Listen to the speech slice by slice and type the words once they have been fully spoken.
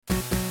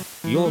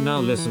You're now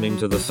listening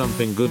to the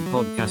Something Good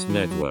Podcast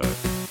Network.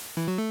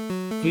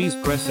 Please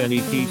press any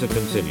key to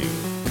continue.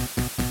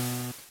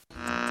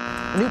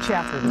 A new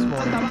chapter this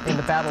morning in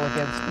the battle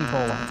against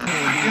Ebola.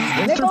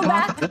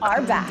 Nickelback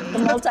are back. The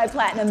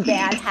multi-platinum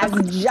band has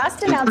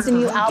just announced a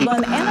new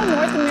album and a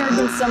North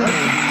American summer.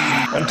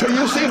 Until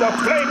you see the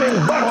flaming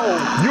butthole,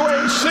 you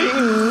ain't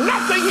seen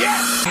nothing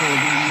yet.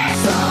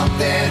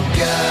 Something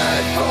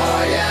good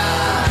for ya.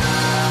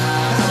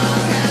 How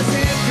has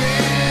it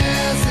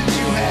been since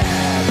you had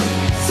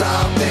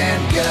something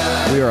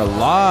good? We are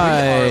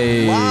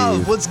live.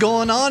 Live. What's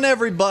going on,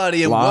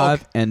 everybody? And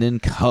Live and in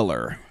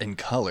color. In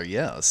color,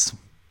 yes.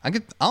 I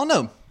don't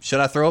know. Should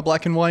I throw a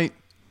black and white?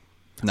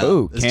 No.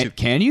 Ooh,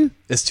 can you?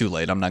 It's too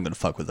late. I'm not going to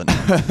fuck with it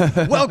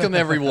now. Welcome,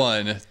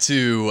 everyone,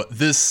 to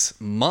this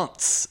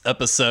month's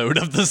episode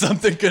of the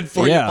Something Good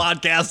For You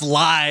podcast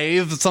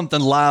live.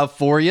 Something live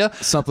for you.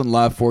 Something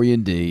live for you,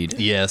 indeed.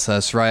 Yes,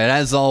 that's right.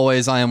 As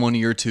always, I am one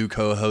of your two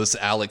co-hosts,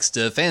 Alex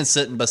Stiff, and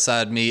sitting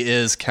beside me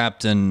is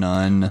Captain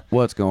Nunn.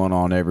 What's going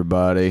on,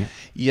 everybody?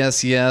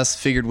 Yes.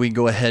 Figured we'd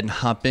go ahead and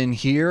hop in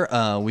here.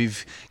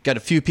 We've got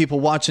a few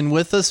people watching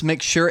with us.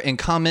 Make sure and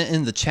comment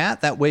in the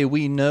chat. That way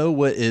we know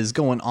what is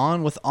going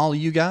on with all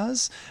you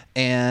guys.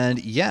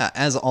 And yeah,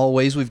 as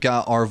always, we've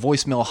got our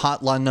voicemail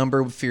hotline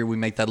number. We figure we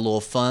make that a little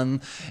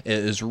fun. It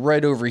is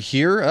right over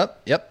here.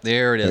 Yep,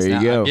 there it is. There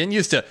you go. I'm getting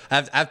used to it.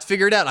 I have to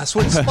figure it out. I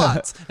switched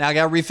spots. Now I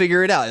got to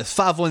refigure it out. It's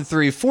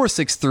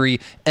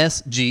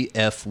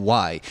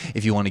 513-463-SGFY.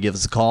 If you want to give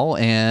us a call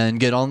and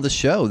get on the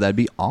show, that'd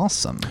be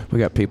awesome. We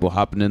got people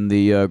hopping in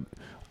the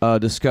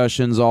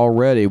discussions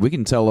already. We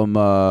can tell them,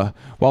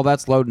 while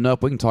that's loading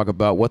up, we can talk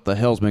about what the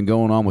hell's been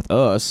going on with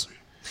us.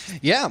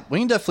 Yeah, we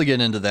can definitely get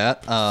into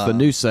that. The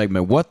new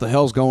segment, what the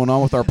hell's going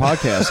on with our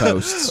podcast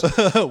hosts?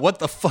 What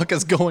the fuck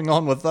is going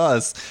on with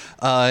us?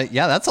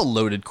 Yeah, that's a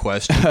loaded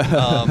question.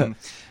 I'm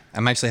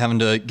actually having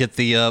to get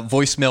the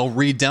voicemail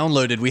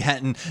re-downloaded. We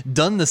hadn't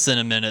done this in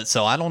a minute,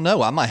 so I don't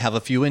know. I might have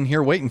a few in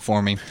here waiting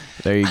for me.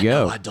 There you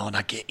go. I don't.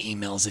 I get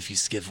emails if you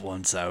skip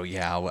one, so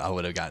yeah, I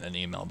would have gotten an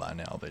email by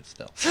now, but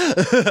still.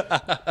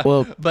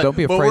 Well, don't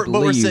be afraid to leave.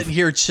 But we're sitting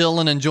here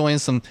chilling, enjoying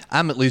some.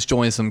 I'm at least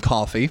enjoying some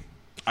coffee.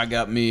 I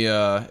got me,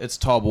 it's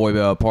Tall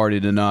Boy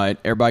party tonight.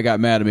 Everybody got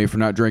mad at me for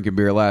not drinking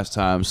beer last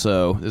time,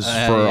 so this is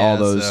for all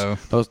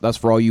those, that's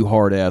for all you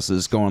hard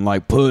asses going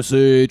like,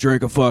 pussy,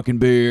 drink a fucking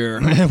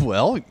beer.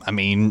 Well, I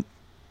mean,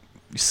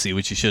 you see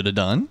what you should have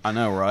done. I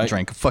know, right?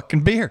 Drank a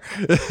fucking beer.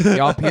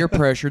 Y'all peer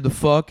pressured the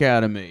fuck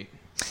out of me.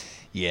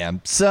 Yeah.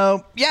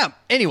 So, yeah.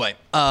 Anyway,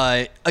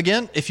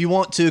 again, if you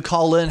want to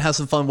call in, have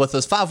some fun with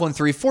us,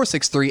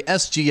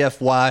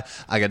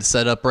 513-463-SGFY. I got it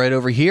set up right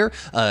over here.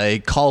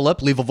 Call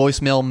up, leave a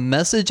voicemail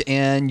message,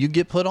 and you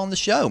get put on the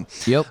show.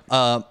 Yep.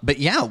 But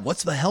yeah, what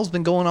the hell's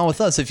been going on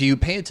with us? If you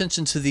pay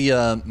attention to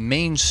the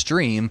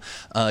mainstream,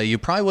 you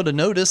probably would have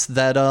noticed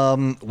that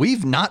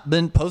we've not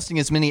been posting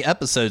as many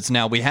episodes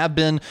now. We have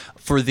been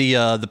for the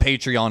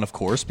Patreon, of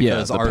course.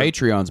 Because the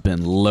Patreon's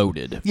been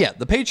loaded. Yeah,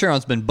 the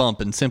Patreon's been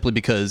bumping simply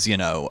because, you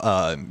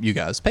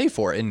guys pay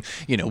for it. And,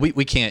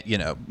 we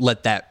can't,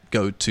 let that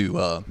go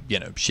to,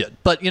 shit.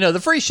 But,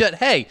 the free shit,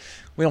 hey,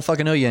 we don't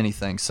fucking owe you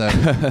anything, so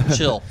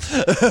chill.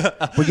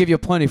 We give you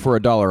plenty for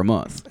 $1 a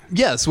month.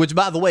 Yes, which,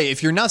 by the way,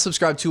 if you're not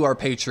subscribed to our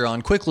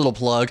Patreon, quick little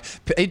plug,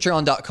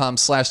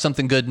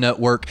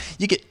 patreon.com/somethinggoodnetwork,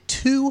 you get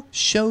 2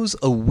 shows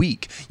a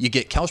week. You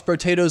get Couch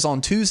Potatoes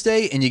on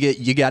Tuesday, and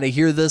you got to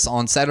hear this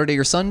on Saturday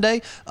or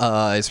Sunday.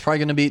 It's probably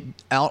going to be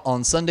out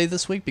on Sunday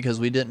this week because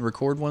we didn't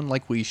record one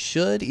like we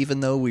should, even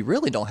though we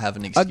really don't have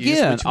an excuse.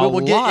 Again, which we'll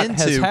get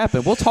into. Has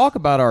happened. We'll talk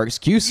about our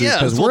excuses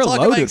because we're talk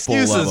loaded about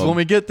excuses full of them when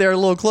we get there a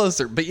little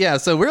closer. But yeah,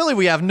 so really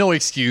we have no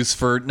excuse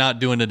for not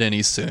doing it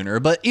any sooner.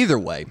 But either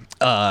way,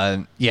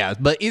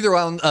 But either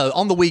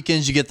on the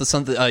weekends you get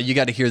you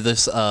got to hear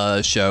this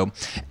show,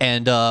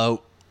 and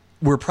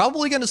we're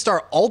probably going to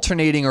start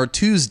alternating our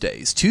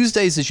Tuesdays.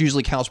 Tuesdays is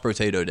usually Couch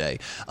Potato Day,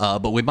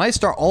 but we might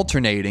start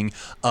alternating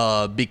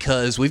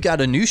because we've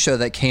got a new show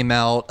that came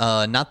out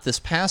not this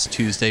past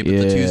Tuesday, but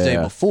the Tuesday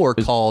before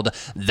called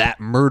That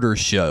Murder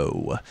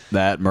Show.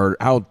 That murder?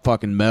 How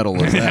fucking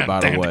metal is that,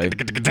 by the way?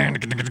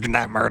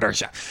 That Murder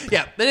Show.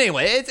 Yeah, but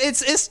anyway,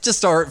 it's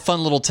just our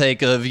fun little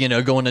take of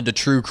going into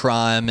true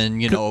crime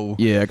and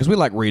Yeah, because we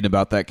like reading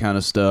about that kind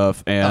of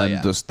stuff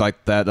and just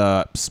like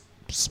that.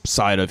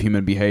 Side of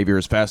human behavior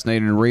is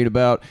fascinating to read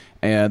about,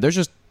 and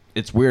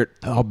it's weird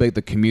how big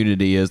the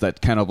community is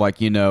that kind of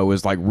like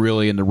is like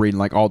really into reading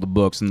like all the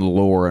books and the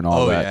lore and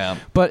all that.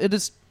 But it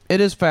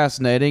is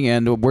fascinating,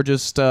 and we're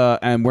just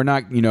and we're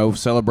not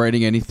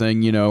celebrating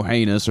anything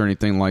heinous or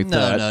anything like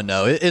that.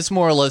 No. It's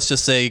more or less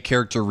just a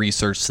character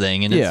research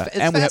thing, and it's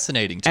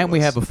fascinating to us. And we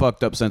have a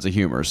fucked up sense of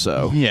humor,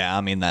 so yeah, I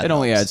mean that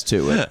only adds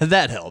to it.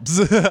 That helps.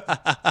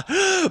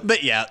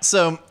 But yeah,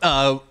 so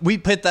we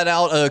put that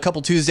out a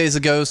couple Tuesdays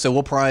ago, so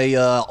we'll probably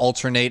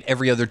alternate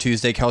every other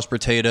Tuesday, Couch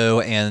Potato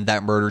and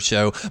That Murder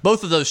Show.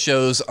 Both of those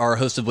shows are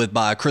hosted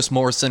by Chris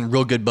Morrison,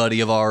 real good buddy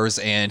of ours,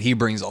 and he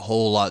brings a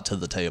whole lot to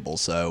the table.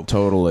 So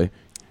totally.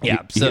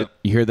 Yeah. You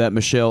hear that,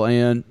 Michelle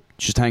Ann?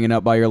 just hanging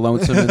out by your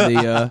lonesome in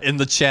the in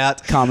the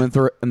chat. comment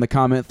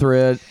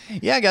thread.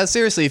 Yeah, guys,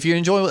 seriously, if you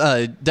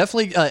enjoy,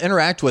 definitely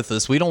interact with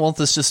us. We don't want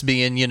this just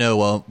being, a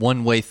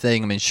one-way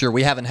thing. I mean, sure,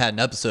 we haven't had an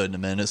episode in a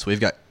minute, so we've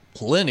got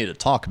plenty to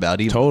talk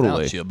about even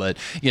without you. But,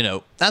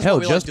 that's why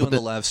we like doing the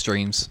live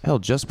streams. Hell,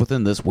 just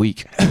within this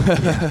week.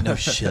 Yeah, no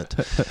shit.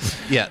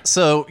 Yeah,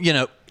 so,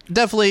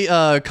 definitely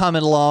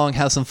comment along,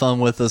 have some fun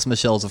with us.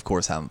 Michelle's, of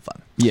course, having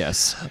fun.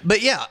 Yes.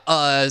 But yeah,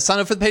 sign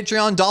up for the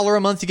Patreon. $1 a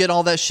month, you get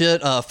all that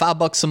shit.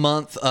 $5 a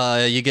month,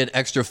 you get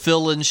extra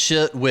fill-in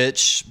shit,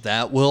 which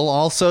that will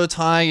also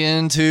tie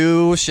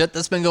into shit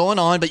that's been going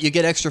on. But you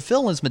get extra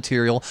fill-ins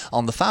material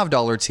on the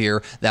 $5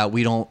 tier that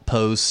we don't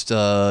post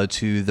to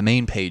the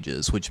main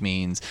pages, which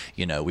means,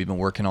 we've been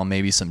working on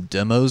maybe some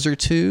demos or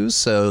two.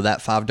 So that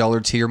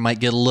 $5 tier might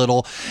get a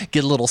little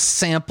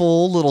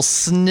sample, little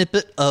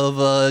snippet of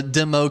a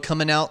demo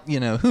coming out.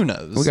 Who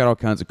knows? We got all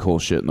kinds of cool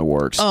shit in the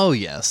works. Oh,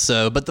 yeah.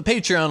 So, but the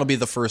Patreon will be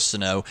the first to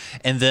know.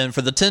 And then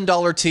for the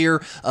 $10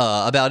 tier,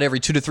 about every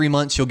 2 to 3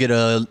 months, you'll get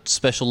a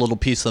special little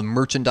piece of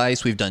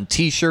merchandise. We've done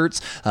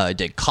t-shirts,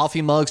 did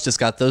coffee mugs, just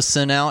got those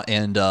sent out.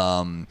 And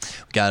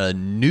we got a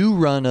new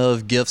run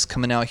of gifts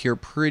coming out here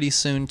pretty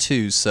soon,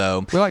 too.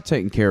 So we like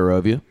taking care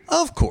of you.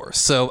 Of course.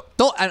 So,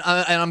 and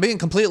I'm being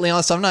completely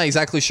honest, I'm not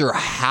exactly sure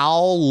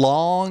how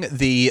long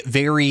the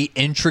very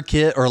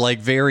intricate or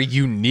very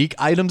unique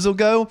items will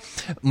go.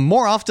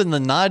 More often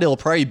than not, it'll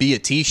probably be a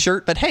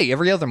t-shirt. But hey,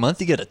 every other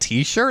month you get a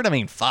t-shirt. I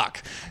mean,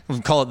 fuck.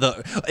 We'll call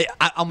it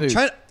I'm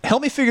trying to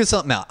help me figure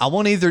something out. I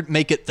want to either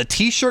make it the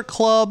t-shirt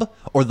club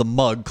or the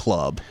mug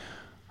club.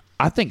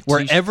 I think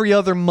where every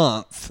other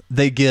month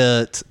they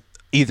get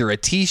either a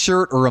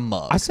t-shirt or a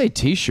mug. I say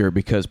t-shirt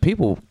because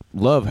people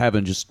love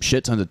having just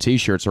shit tons of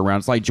t-shirts around.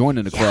 It's like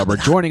joining a club or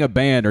joining a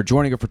band or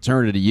joining a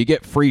fraternity. You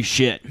get free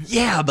shit.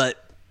 Yeah,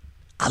 but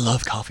I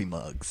love coffee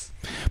mugs.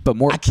 But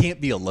I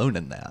can't be alone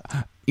in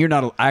that. You're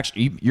not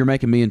actually. You're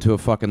making me into a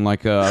fucking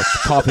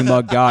coffee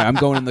mug guy. I'm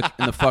going in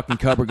the fucking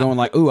cupboard, going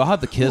ooh, I'll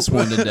have the Kiss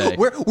one today.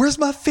 Where's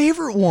my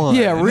favorite one?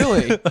 Yeah,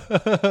 really.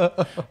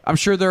 I'm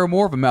sure there are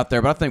more of them out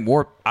there, but I think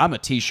I'm a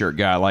t-shirt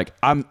guy.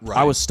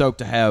 I was stoked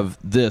to have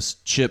this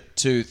Chip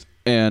Tooth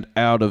and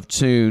Out of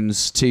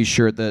Tunes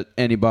t-shirt that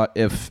anybody,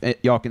 if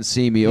y'all can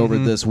see me over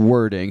this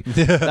wording,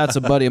 that's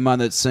a buddy of mine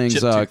that sings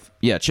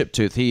Chip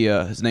Tooth.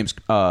 His name's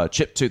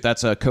Chip Tooth.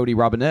 That's Cody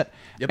Robinette.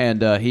 Yep.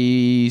 And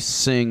he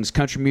sings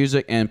country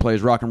music and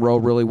plays rock and roll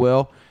really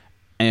well.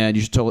 And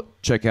you should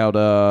check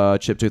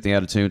out Chip Tooth and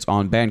Out of Tunes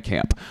on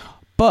Bandcamp.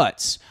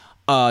 But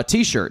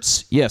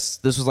t-shirts, yes,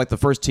 this was the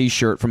first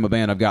t-shirt from a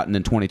band I've gotten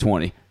in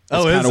 2020.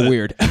 It's kind of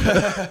weird.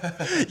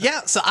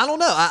 Yeah, so I don't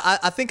know.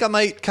 I think I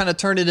might kind of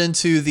turn it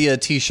into the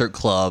t-shirt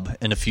club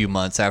in a few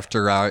months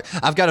after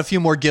I've got a few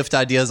more gift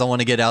ideas I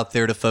want to get out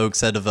there to folks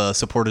that have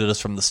supported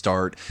us from the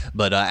start.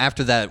 But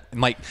after that, I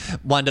might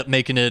wind up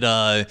making it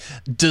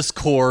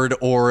Discord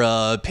or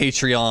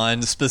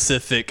Patreon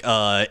specific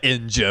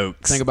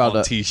in-jokes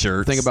on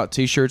t-shirts. The thing about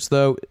t-shirts,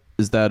 though,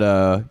 is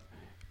that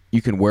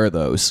you can wear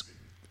those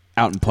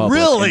out in public.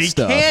 Really? And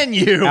stuff. Can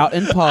you? Out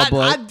in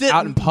public.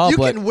 Out in public.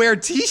 You can wear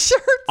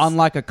t-shirts?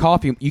 Unlike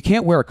you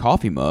can't wear a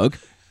coffee mug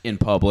in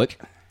public.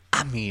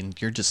 I mean,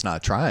 you're just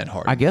not trying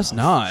hard. I guess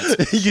not.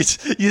 you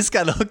just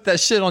got to hook that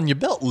shit on your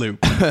belt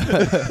loop.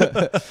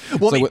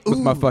 With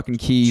my fucking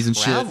keys and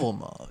shit. Travel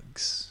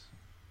mugs.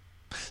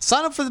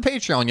 Sign up for the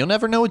Patreon. You'll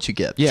never know what you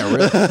get. Yeah,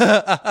 really.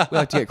 We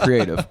like to get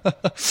creative.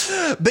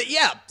 But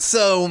yeah,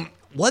 so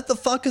what the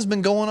fuck has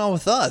been going on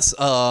with us?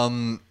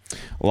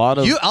 A lot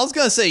of I was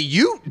gonna say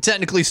you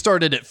technically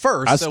started it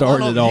first. I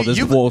started all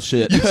this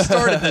bullshit. You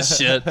started this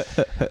shit.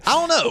 I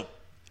don't know.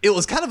 It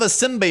was kind of a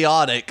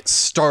symbiotic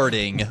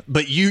starting,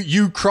 but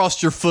you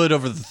crossed your foot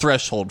over the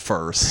threshold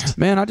first.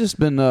 Man, I just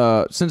been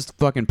since the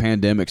fucking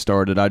pandemic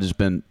started, I just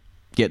been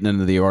getting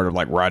into the art of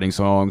writing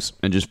songs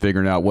and just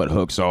figuring out what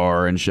hooks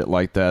are and shit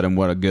like that and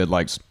what a good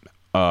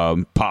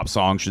pop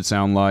song should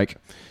sound like.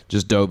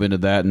 Just dove into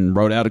that and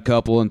wrote out a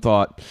couple and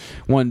thought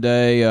one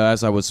day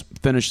as I was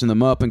finishing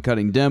them up and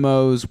cutting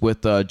demos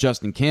with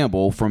Justin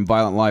Campbell from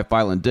Violent Life,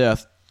 Violent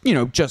Death,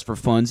 just for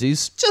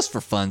funsies. Just for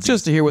funsies.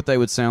 Just to hear what they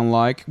would sound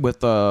like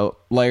with guitar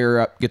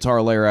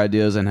layer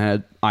ideas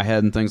I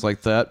had and things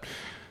like that.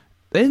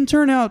 They didn't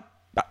turn out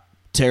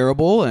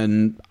terrible,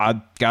 and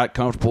I got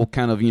comfortable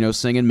kind of,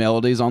 singing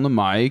melodies on the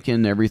mic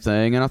and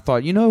everything, and I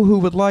thought, who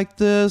would like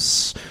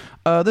this?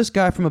 This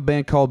guy from a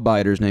band called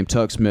Biters named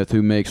Tug Smith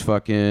who makes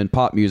fucking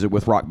pop music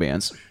with rock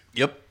bands.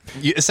 Yep.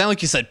 It sounded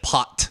like you said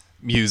pot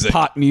music.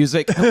 Pot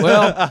music.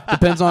 Well,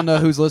 depends on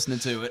who's listening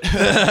to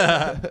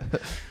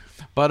it.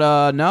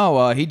 But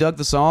no, he dug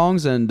the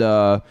songs, and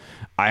I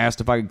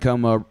asked if I could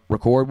come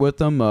record with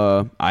him.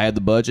 I had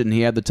the budget and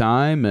he had the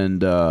time,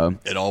 and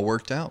it all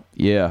worked out.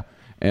 Yeah.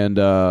 And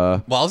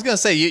well, I was gonna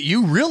say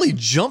you really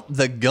jumped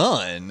the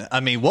gun.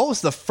 I mean, what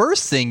was the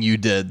first thing you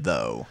did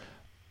though?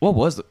 What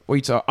was it? What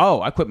you talking?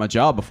 Oh, I quit my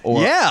job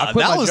before. Yeah,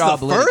 that was the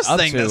first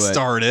thing that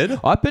started.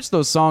 I pitched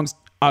those songs.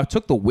 I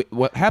took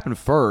what happened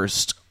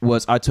first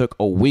was I took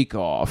a week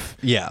off.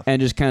 Yeah. And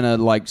just kind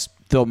of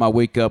filled my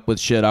week up with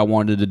shit I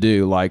wanted to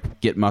do, like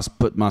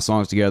put my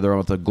songs together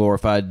with a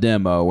glorified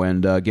demo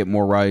and get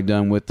more writing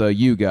done with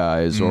you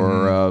guys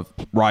or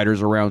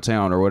writers around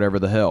town or whatever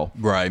the hell.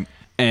 Right.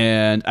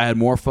 And I had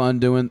more fun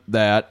doing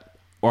that,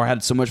 or I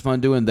had so much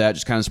fun doing that,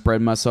 just kind of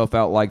spreading myself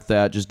out like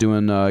that, just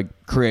doing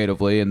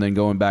creatively, and then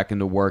going back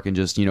into work and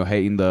just,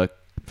 hating the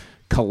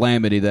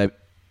calamity that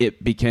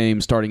it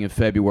became starting in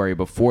February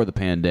before the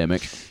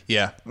pandemic.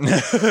 Yeah.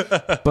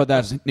 But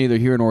that's neither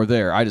here nor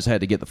there. I just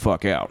had to get the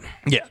fuck out.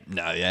 Yeah.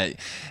 No, yeah.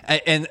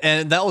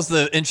 And that was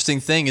the interesting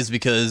thing, is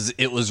because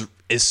it was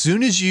as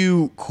soon as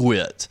you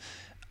quit,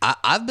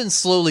 I've been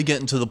slowly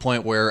getting to the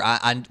point where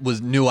I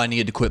knew I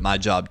needed to quit my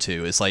job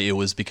too. It's like it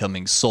was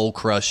becoming soul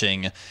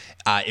crushing.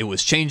 It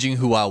was changing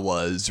who I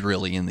was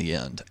really in the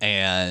end.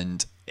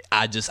 And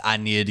I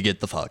needed to get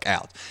the fuck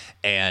out.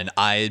 And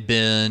I had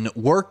been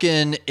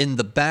working in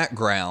the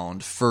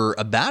background for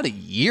about a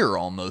year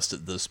almost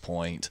at this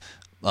point,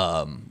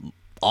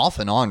 off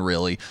and on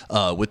really,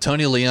 with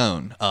Tony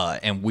Leone.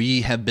 And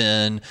we have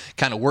been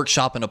kind of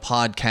workshopping a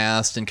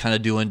podcast and kind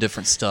of doing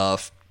different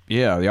stuff.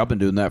 Yeah, y'all been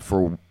doing that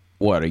for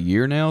what, a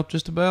year now,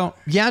 just about?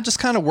 Yeah, just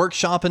kind of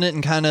workshopping it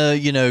and kind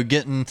of,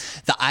 getting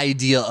the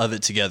idea of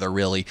it together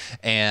really.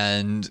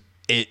 And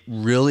it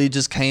really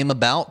just came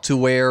about to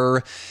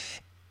where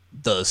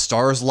the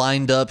stars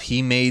lined up.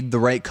 He made the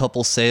right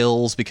couple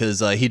sales because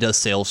he does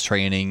sales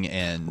training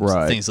and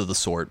things of the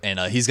sort. And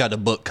he's got a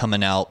book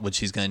coming out, which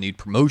he's going to need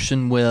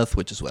promotion with,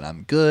 which is what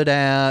I'm good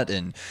at.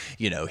 And,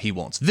 he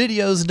wants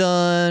videos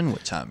done,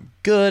 which I'm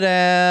good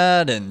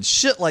at, and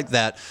shit like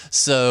that.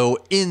 So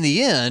in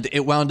the end,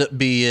 it wound up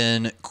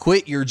being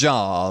quit your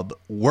job,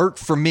 work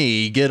for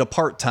me, get a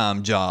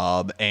part-time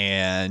job,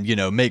 and,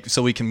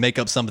 so we can make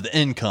up some of the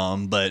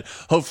income. But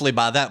hopefully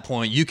by that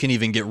point, you can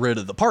even get rid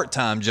of the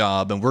part-time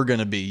job and we're going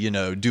to be,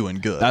 doing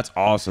good. That's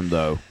awesome,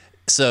 though.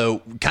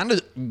 So kind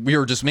of we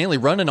were just mainly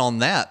running on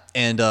that.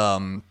 And,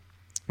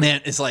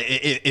 man, it's like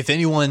if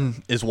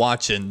anyone is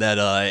watching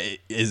that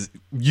is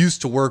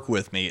used to work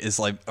with me, is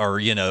like, or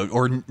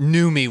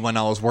knew me when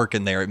I was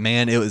working there,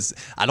 man, it was.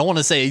 I don't want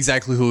to say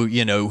exactly who,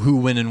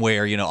 when, and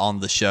where, on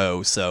the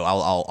show, so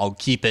I'll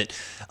keep it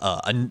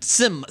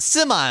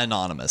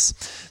semi-anonymous.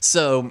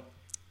 So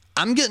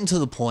I'm getting to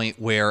the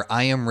point where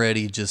I am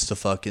ready just to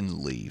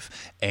fucking leave,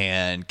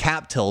 and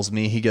Cap tells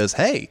me, he goes,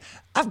 "Hey,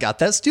 I've got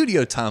that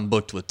studio time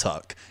booked with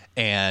Tuck,"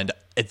 and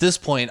at this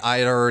point, I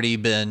had already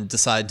been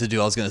decided to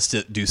do. I was going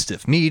to do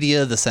Stiff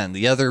Media, this and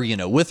the other,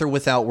 with or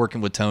without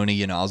working with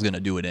Tony. I was going to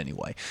do it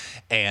anyway.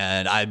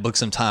 And I booked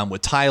some time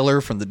with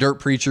Tyler from the Dirt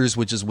Preachers,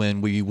 which is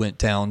when we went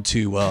down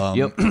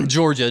to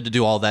Georgia to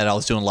do all that. I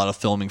was doing a lot of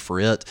filming for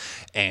it,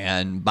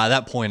 and by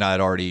that point, I had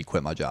already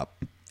quit my job.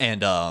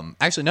 And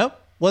actually, no.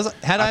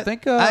 I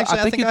think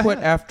you quit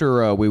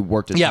after we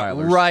worked at Tyler's.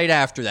 Yeah, right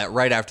after that.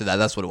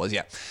 That's what it was.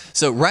 Yeah.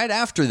 So right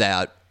after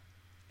that,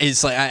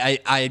 it's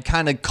like I had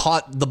kind of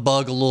caught the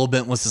bug a little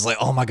bit and was just like,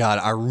 oh my God,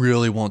 I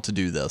really want to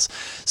do this.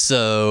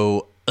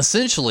 So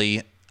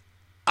essentially,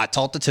 I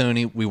talked to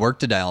Tony, we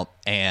worked it out,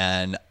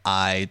 and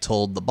I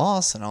told the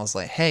boss, and I was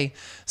like, hey,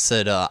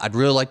 I'd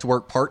really like to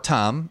work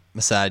part-time. I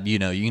said, you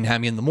can have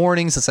me in the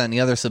mornings, this, that, and the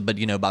other. I said, but,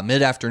 by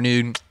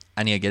mid-afternoon,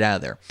 I need to get out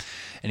of there.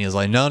 And he was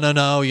like,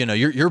 no,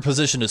 your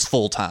position is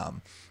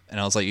full-time. And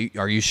I was like,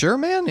 are you sure,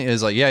 man? He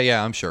was like,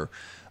 yeah, I'm sure.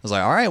 I was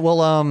like, all right,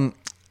 well,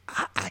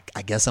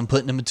 I guess I'm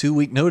putting him a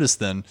 2-week notice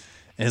then.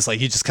 And it's like,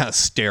 he just kind of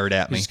stared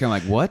at me. He's kind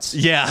of like, what?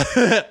 Yeah.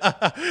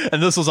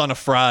 And this was on a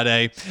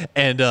Friday.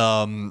 And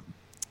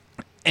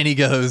he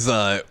goes,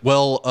 I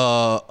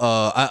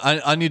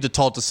need to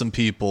talk to some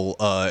people.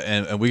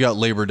 And we got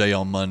Labor Day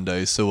on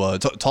Monday. So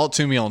talk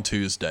to me on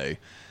Tuesday.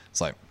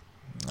 It's like,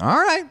 all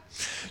right.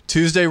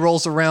 Tuesday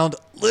rolls around,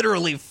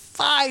 literally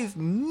 5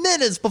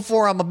 minutes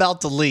before I'm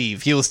about to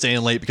leave. He was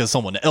staying late because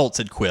someone else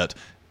had quit.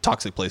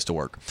 Toxic place to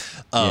work.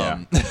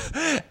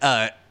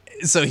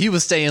 So he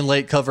was staying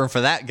late covering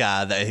for that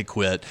guy that had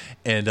quit.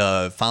 And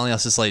finally I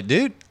was just like,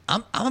 dude,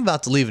 I'm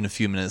about to leave in a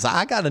few minutes.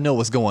 I got to know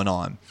what's going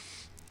on.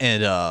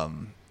 And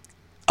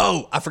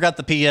I forgot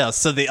the PS.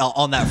 So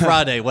on that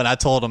Friday when I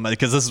told him,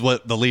 because this is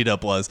what the lead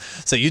up was.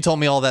 So you told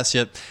me all that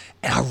shit,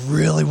 and I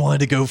really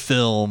wanted to go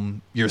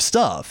film your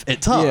stuff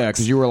at Tux. Yeah,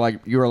 because you were like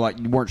you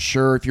weren't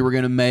sure if you were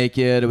gonna make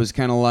it. It was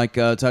kind of like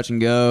touch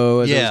and go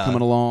as it was coming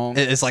along.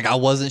 It's like I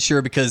wasn't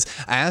sure because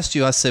I asked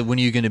you. I said, when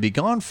are you going to be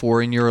gone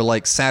for? And you were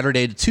like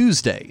Saturday to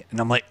Tuesday, and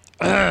I'm like,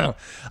 ugh,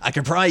 I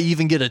could probably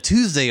even get a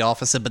Tuesday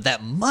off. I said, but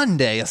that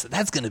Monday, I said,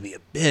 that's going to be a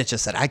bitch. I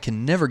said, I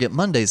can never get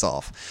Mondays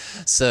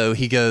off. So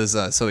he goes,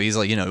 so he's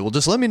like, well,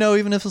 just let me know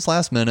even if it's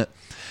last minute.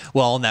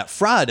 Well, on that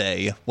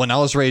Friday, when I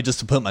was ready just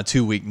to put my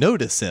 2-week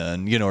notice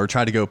in, or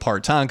try to go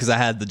part-time because I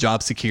had the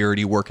job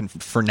security working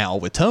for now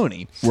with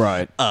Tony.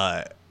 Right.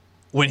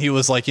 When he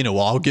was like, well,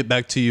 I'll get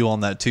back to you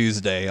on that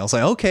Tuesday. I was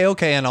like,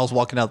 okay. And I was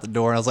walking out the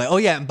door and I was like, oh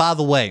yeah, and by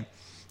the way,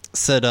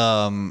 said,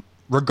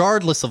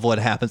 regardless of what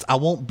happens, I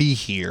won't be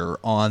here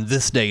on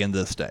this day and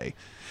this day.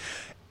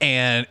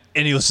 And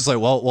he was just like,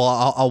 well,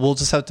 we'll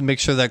just have to make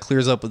sure that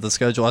clears up with the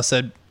schedule. I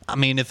said, I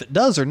mean, if it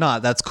does or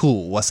not, that's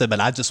cool. I said, but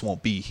I just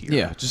won't be here.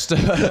 Yeah, just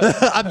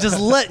I'm just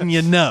letting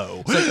you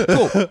know.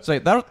 cool. So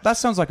that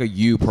sounds like a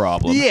you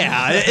problem.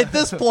 Yeah, at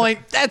this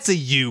point, that's a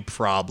you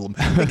problem.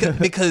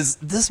 Because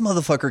this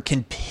motherfucker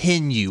can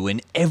pin you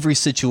in every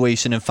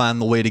situation and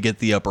find the way to get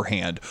the upper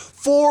hand.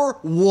 For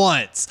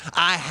once,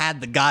 I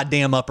had the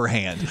goddamn upper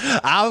hand.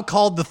 I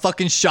called the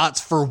fucking shots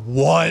for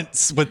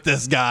once with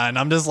this guy, and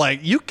I'm just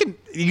like, you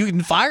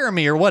can fire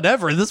me or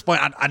whatever. At this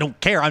point, I don't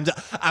care.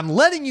 I'm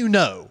letting you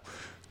know.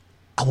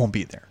 I won't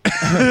be there.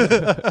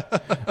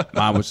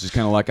 Mine was just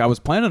kind of like, I was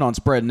planning on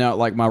spreading out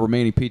like my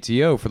remaining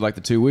PTO for like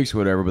the 2 weeks or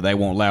whatever, but they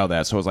won't allow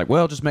that. So I was like,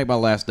 well, just make my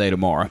last day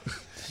tomorrow.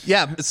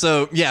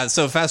 So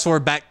fast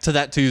forward back to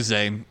that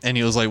Tuesday, and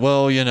he was like,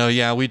 well,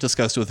 we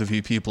discussed it with a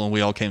few people, and we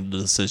all came to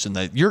the decision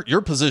that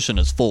your position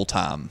is full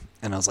time.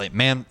 And I was like,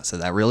 man, I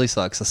said, that really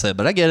sucks. I said,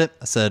 but I get it.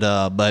 I said,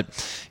 but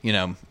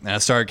and I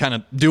started kind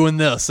of doing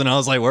this, and I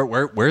was like,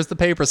 where's the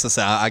papers? I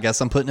said, I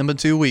guess I'm putting him in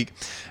 2 weeks.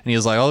 And he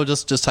was like, oh,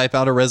 just type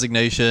out a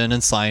resignation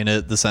and sign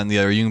it, this and the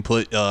other. You can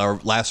put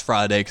last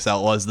Friday, because that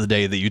was the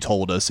day that you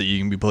told us, so you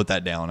can put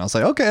that down. I was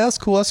like, okay, that's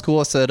cool. I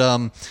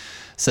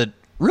said,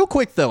 real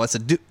quick though, I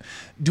said,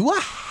 do I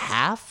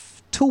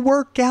have to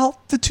work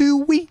out the 2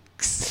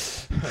 weeks?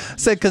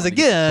 Said, because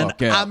again,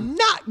 I'm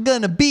not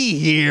going to be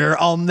here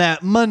on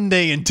that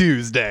Monday and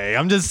Tuesday.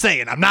 I'm just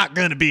saying, I'm not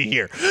going to be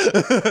here.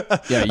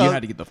 Yeah, you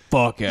had to get the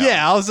fuck out.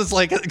 Yeah, I was just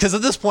like, because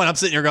at this point, I'm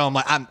sitting here going,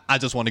 I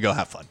just want to go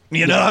have fun.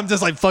 I'm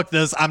just like, fuck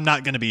this. I'm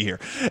not going to be here.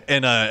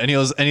 And he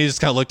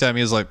just kind of looked at me.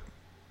 He was like,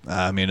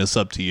 I mean, it's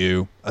up to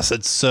you. I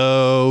said,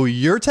 so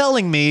you're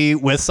telling me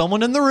with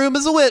someone in the room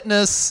as a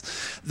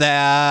witness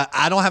that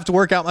I don't have to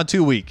work out my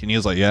 2 week? And he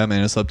was like, yeah,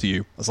 man, it's up to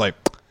you. I was like,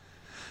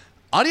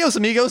 adios,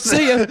 amigos.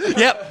 See ya.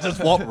 Yep.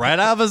 Just walked right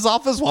out of his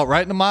office, walked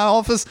right into my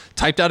office,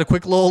 typed out a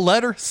quick little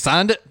letter,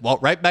 signed it,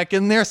 walked right back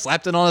in there,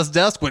 slapped it on his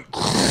desk, went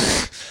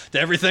to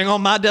everything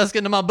on my desk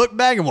into my book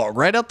bag, and walked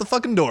right out the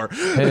fucking door.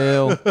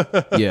 Hell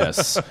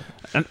yes.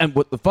 And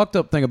what the fucked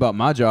up thing about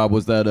my job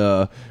was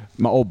that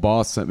my old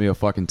boss sent me a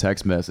fucking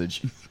text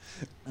message.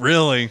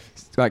 Really?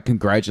 Like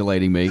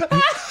congratulating me.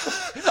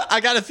 I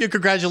got a few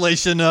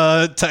congratulation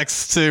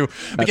texts too,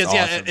 because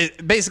awesome.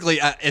 Basically,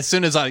 as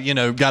soon as I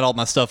got all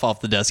my stuff off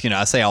the desk,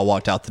 I say I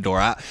walked out the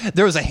door.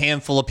 There was a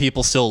handful of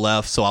people still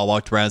left, so I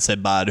walked around and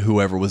said bye to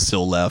whoever was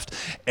still left,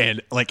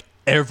 and like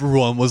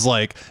everyone was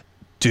like,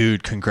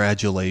 dude,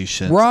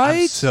 congratulations.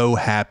 Right? I'm so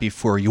happy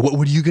for you.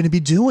 What are you going to be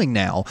doing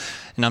now?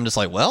 And I'm just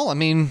like, well, I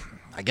mean,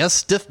 I guess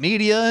Stiff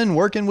Media and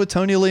working with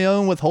Tony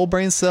Leone with Whole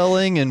Brain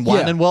Selling and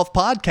Wine and Wealth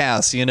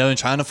podcasts, and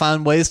trying to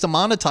find ways to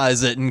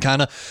monetize it and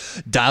kind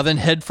of diving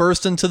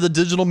headfirst into the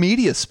digital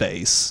media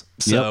space.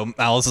 So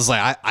I was just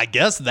like, I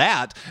guess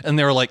that. And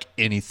they were like,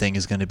 anything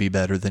is going to be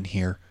better than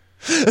here.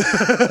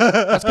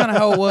 That's kind of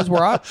how it was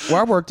where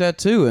I worked at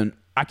too. And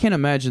I can't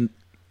imagine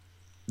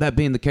that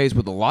being the case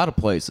with a lot of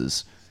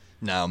places.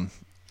 No.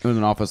 In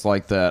an office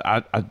like that,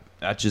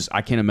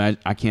 I can't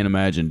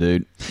imagine,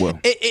 dude. Well,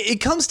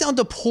 it comes down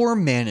to poor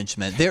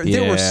management. There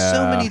were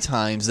so many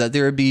times that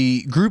there would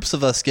be groups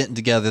of us getting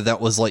together that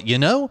was like,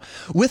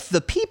 with the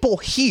people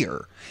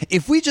here,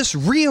 if we just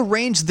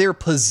rearrange their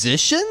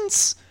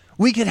positions,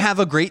 we could have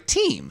a great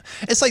team.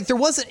 It's like there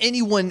wasn't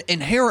anyone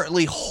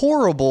inherently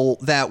horrible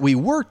that we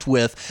worked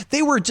with.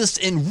 They were just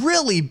in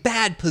really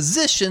bad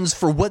positions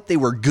for what they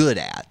were good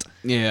at.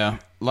 Yeah,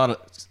 a lot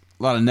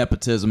of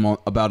nepotism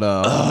about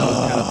those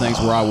kind of things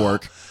where I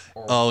work.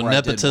 Oh,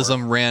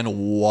 nepotism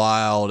ran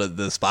wild at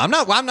this spot.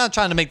 I'm not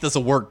trying to make this a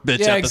work bitch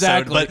episode,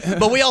 exactly.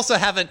 but we also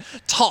haven't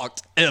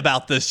talked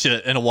about this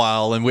shit in a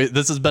while, and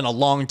this has been a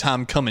long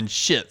time coming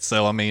shit.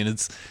 So I mean,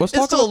 it's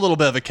still a little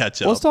bit of a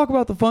catch up. Let's talk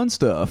about the fun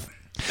stuff.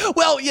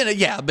 Well,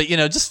 but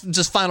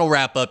just final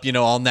wrap up,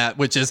 on that,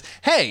 which is,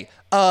 hey,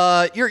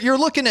 you're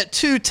looking at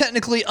two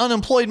technically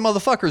unemployed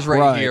motherfuckers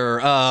right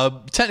here,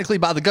 technically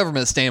by the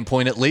government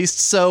standpoint at least.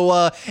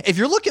 So if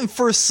you're looking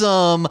for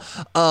some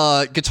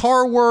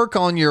guitar work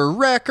on your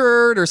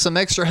record or some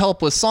extra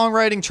help with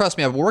songwriting, trust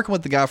me, I've been working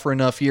with the guy for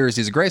enough years.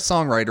 He's a great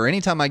songwriter.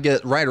 Anytime I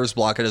get writer's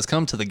block, I just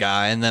come to the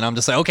guy, and then I'm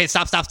just like, okay,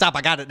 stop.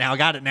 I got it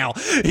now.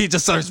 He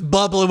just starts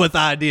bubbling with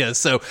ideas.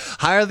 So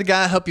hire the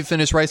guy, help you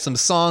write some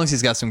songs.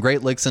 He's got some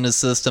great licks in his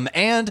system.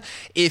 And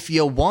if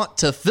you want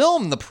to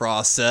film the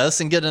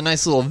process and get a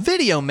nice little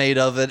video made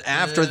of it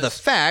after the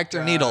fact,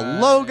 or need a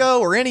logo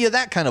or any of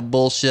that kind of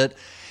bullshit,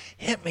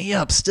 hit me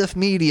up. Stiff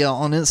Media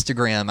on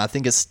Instagram. I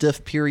think it's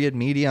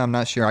Stiff.Media. I'm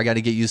not sure. I got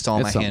to get used to all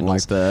my handles.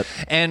 Like that.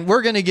 And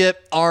we're going to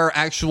get our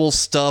actual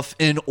stuff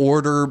in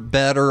order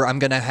better. I'm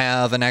going to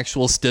have an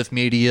actual Stiff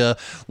Media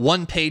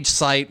one-page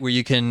site where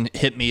you can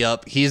hit me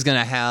up. He's going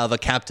to have a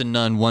Captain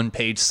Nunn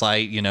one-page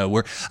site.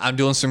 Where I'm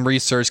doing some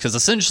research, because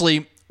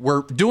essentially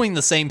we're doing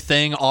the same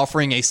thing,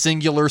 offering a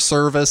singular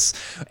service,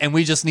 and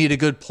we just need a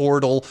good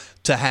portal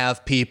to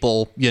have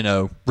people,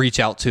 reach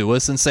out to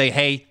us and say,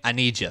 hey, I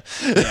need you.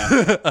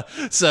 Yeah.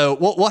 So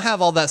we'll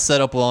have all that set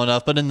up well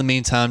enough, but in the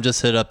meantime,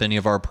 just hit up any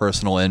of our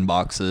personal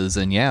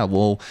inboxes, and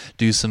we'll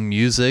do some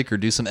music or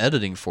do some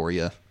editing for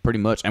you. Pretty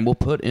much, and we'll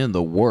put in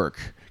the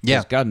work. Yeah.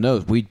 'Cause God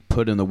knows we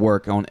put in the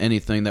work on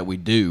anything that we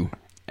do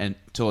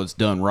until it's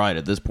done right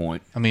at this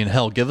point. I mean,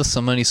 hell, give us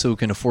some money so we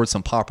can afford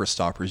some popper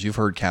stoppers. You've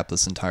heard Cap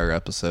this entire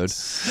episode.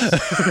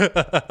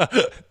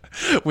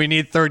 We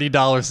need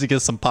 $30 to get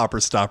some popper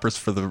stoppers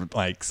for the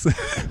mics.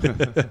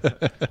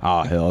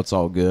 Hell, it's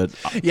all good.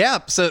 Yeah,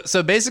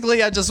 so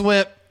basically I just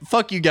went,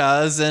 fuck you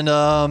guys,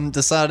 and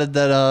decided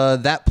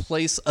that that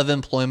place of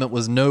employment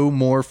was no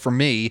more for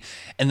me.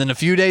 And then a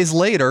few days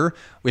later,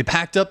 we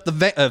packed up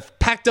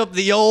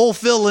the old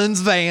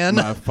fill-ins van.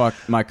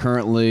 My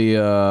currently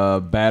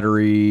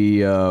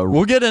battery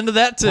We'll get into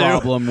that too.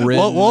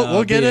 problem-ridden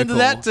We'll get into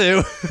that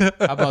too.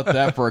 How about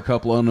that for a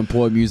couple of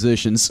unemployed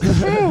musicians?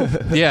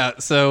 Yeah,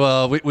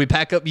 so we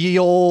pack up ye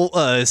old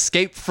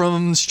Escape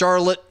from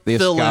Charlotte The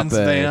fill-ins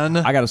Escape. van.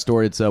 I got a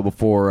story to tell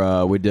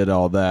before we did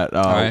all that.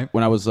 right.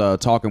 When I was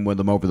talking with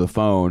him over the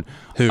phone,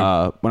 Who?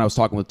 When I was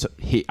talking with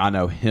I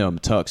know him,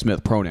 Tuck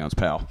Smith, pronouns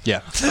pal.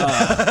 Yeah.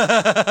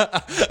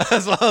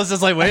 That's why I was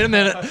just like, wait a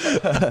minute.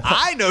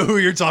 I know who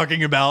you're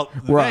talking about.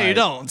 Right.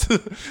 No, you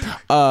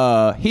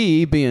don't.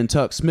 He being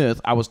Tuck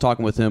Smith, I was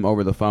talking with him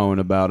over the phone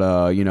about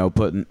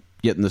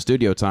getting the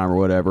studio time or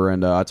whatever,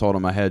 and I told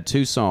him I had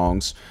 2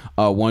 songs,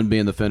 one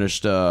being the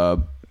finished,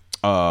 one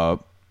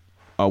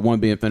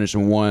being finished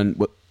and one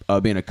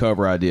being a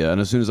cover idea.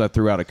 And as soon as I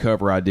threw out a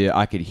cover idea,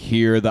 I could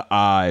hear the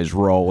eyes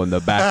roll in the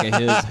back of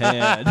his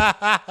head.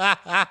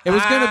 It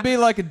was going to be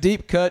like a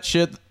deep cut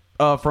shit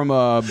from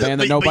a band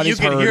that nobody's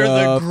heard of. But you could hear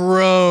the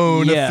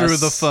groan Yes. through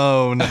the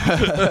phone.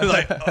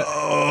 Like,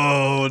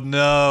 oh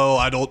no,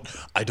 I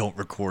don't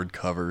record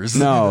covers.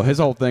 No, his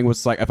whole thing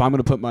was like, if I'm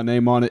going to put my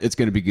name on it, it's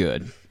going to be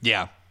good.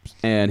 Yeah.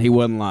 And he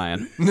wasn't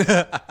lying.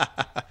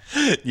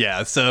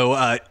 Yeah. So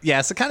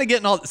kind of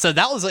getting all. So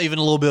that was even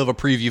a little bit of a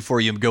preview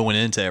for you going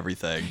into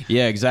everything.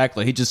 Yeah,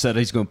 exactly. He just said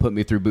he's going to put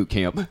me through boot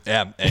camp.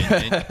 Yeah,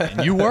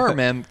 and you were,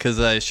 man,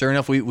 because sure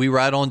enough, we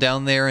ride on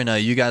down there,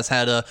 and you guys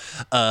had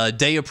a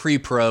day of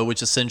pre-pro,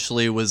 which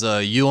essentially was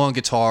you on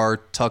guitar,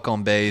 Tuck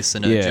on bass,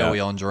 and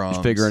Joey on drums.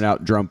 Figuring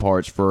out drum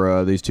parts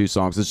for these 2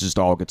 songs. It's just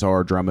all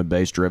guitar, drum, and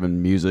bass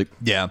driven music.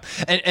 Yeah,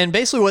 and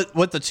basically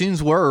what the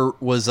tunes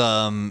was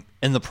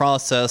in the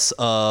process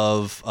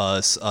of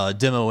us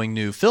demoing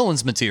new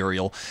fill-ins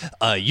material,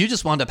 you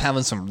just wound up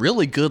having some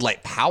really good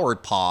like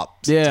powered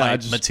pop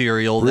type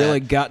material. Really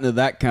got into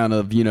that kind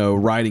of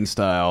writing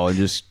style and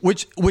just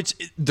which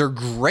they're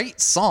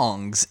great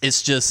songs.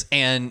 It's just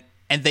and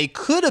they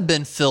could have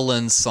been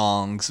fill-in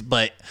songs,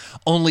 but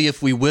only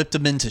if we whipped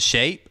them into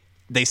shape.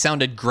 They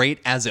sounded great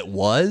as it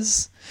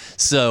was.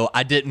 So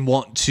I didn't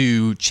want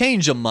to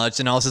change them much,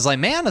 and I was just like,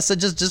 man, I said,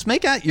 just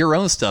make out your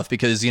own stuff,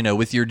 because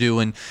with your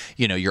doing,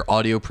 your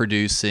audio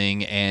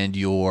producing and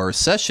your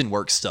session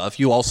work stuff,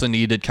 you also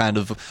needed kind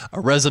of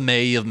a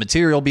resume of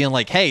material, being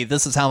like, hey,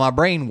 this is how my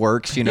brain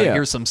works.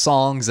 Here's some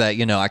songs that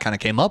I kind of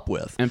came up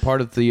with. And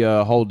part of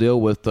the whole deal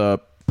with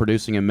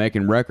producing and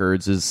making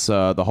records is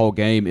the whole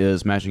game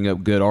is matching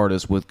up good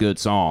artists with good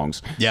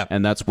songs. Yeah.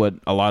 And that's what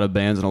a lot of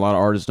bands and a lot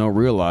of artists don't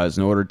realize.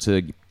 In order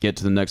to get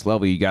to the next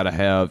level, you got to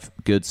have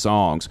good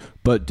songs.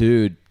 But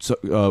dude,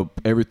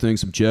 everything's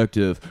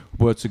subjective.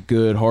 What's a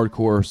good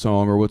hardcore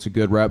song, or what's a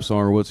good rap song,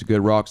 or what's a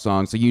good rock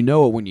song? So you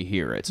know it when you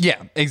hear it.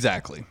 Yeah,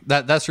 exactly.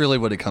 That's really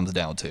what it comes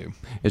down to.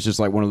 It's just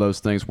like one of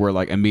those things where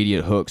like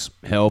immediate hooks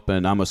help,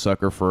 and I'm a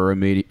sucker for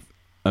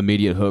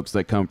immediate hooks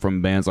that come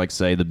from bands like,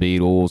 say, the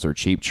Beatles or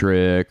Cheap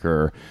Trick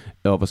or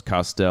Elvis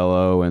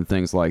Costello and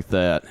things like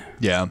that.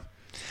 Yeah.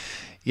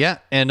 Yeah,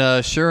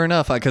 and sure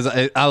enough, because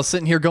I was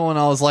sitting here going,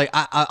 I was like,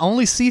 I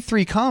only see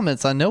 3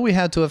 comments. I know we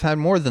had to have had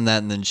more than that,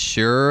 and then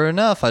sure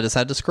enough, I just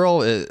had to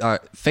scroll.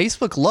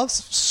 Facebook loves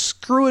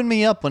screwing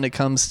me up when it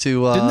comes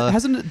to...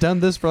 hasn't it done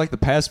this for like the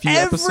past few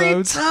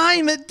episodes? Every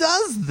time it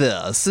does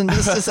this, and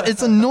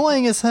it's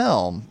annoying as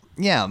hell.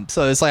 Yeah,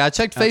 so it's like I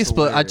checked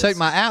Facebook, hilarious. I checked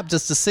my app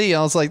just to see.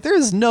 I was like,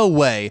 there's no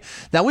way.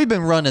 Now, we've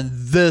been running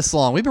this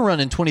long. We've been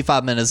running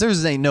 25 minutes.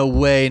 There's ain't no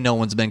way no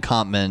one's been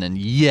commenting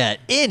yet.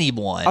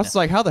 Anyone. I was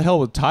like, how the hell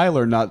would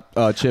Tyler not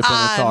chip in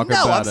and talk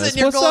about I'm us? sitting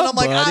here What's going, up, I'm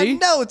like, buddy? I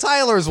know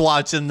Tyler's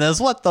watching this.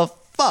 What the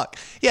fuck?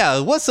 Yeah,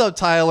 what's up,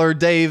 Tyler,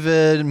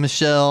 David,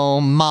 Michelle,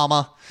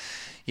 Mama?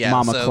 Yeah,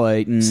 Mama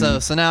Clayton. So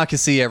now I can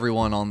see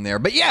everyone on there.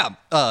 But yeah,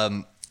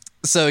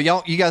 so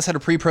you guys had a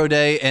pre-pro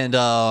day,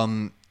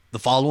 and the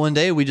following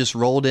day we just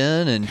rolled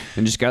in and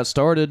just got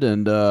started,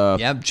 and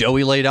yeah,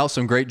 Joey laid out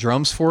some great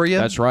drums for you.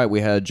 that's right. We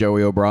had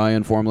Joey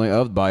O'Brien, formerly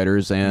of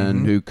Biters,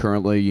 and who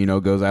currently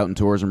goes out and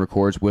tours and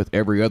records with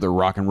every other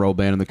rock and roll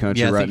band in the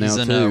country I right think now he's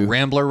in too.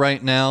 Rambler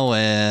right now,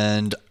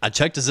 and I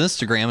checked his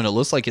Instagram, and it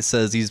looks like it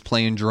says he's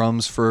playing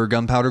drums for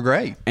Gunpowder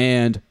Gray.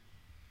 And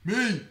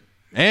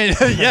And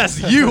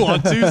yes, you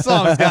on 2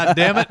 songs, god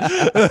damn it.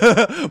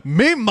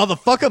 Me,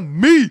 motherfucker,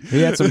 me.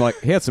 he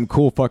had some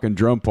cool fucking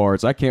drum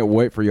parts. I can't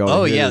wait for y'all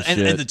Oh to hear yeah, this and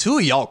shit. the 2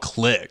 of y'all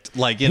clicked.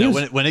 Like,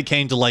 when it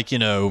came to like,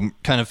 kind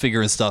of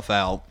figuring stuff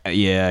out.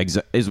 Yeah,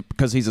 exactly.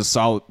 Because he's a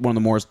solid, one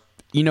of the more,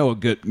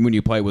 when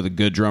you play with a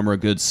good drummer, a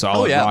good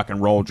solid Oh, yeah. rock and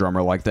roll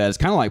drummer like that, it's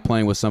kind of like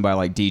playing with somebody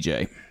like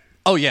DJ.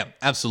 Oh yeah,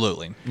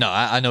 absolutely. No,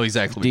 I know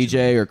exactly what you mean.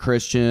 DJ or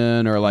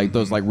Christian or like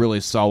those like really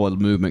solid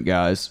movement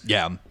guys.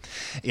 Yeah.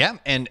 Yeah,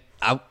 and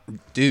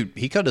dude,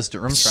 he cut his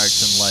drum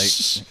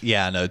tracks in like,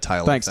 yeah, no,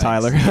 Tyler. Thanks,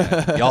 Tyler.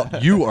 Yeah.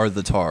 Y'all, you are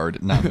the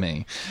tard, not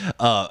me.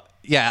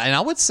 Yeah, and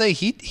I would say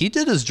he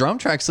did his drum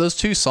tracks, those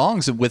 2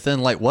 songs,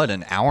 within like what,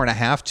 an hour and a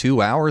half,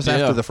 2 hours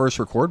after the first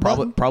record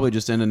button? Probably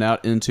just in and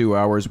out in 2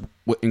 hours,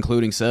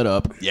 including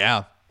setup.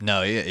 Yeah.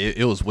 No,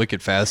 it was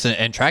wicked fast,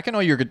 and tracking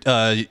all your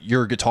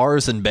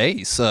guitars and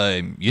bass,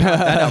 you knocked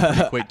that out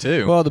pretty quick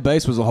too. Well, the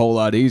bass was a whole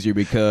lot easier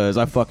because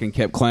I fucking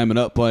kept clamming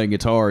up playing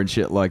guitar and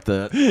shit like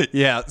that.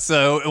 Yeah,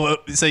 so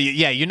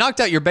yeah, you knocked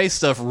out your bass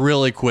stuff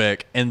really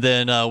quick, and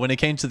then when it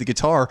came to the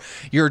guitar,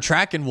 you were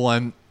tracking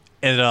one.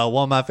 And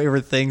one of my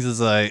favorite things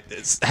is I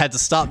had to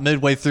stop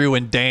midway through,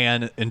 and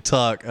Dan and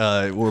Tuck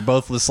were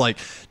both just like,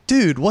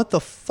 dude, what the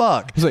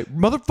fuck? He's like,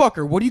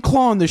 motherfucker, what are you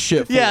clawing this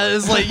shit for? Yeah,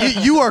 it's like,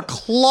 you are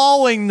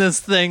clawing this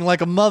thing like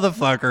a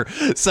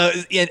motherfucker. So,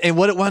 and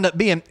what it wound up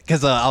being,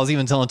 because I was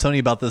even telling Tony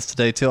about this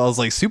today, too. I was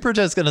like,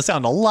 Superjet's going to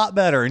sound a lot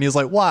better. And he was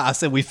like, why? I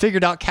said, we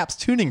figured out Cap's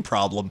tuning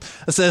problem.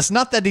 I said, it's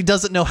not that he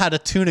doesn't know how to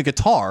tune a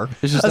guitar.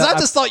 It's just I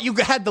just thought you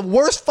had the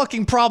worst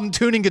fucking problem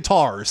tuning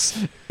guitars.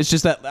 It's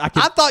just that I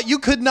thought you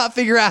could not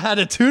figure out how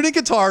to tune a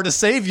guitar to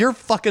save your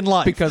fucking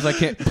life. Because I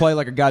can't play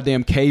like a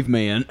goddamn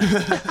caveman.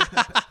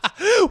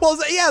 Well,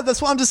 yeah,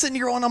 that's why I'm just sitting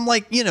here and I'm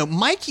like,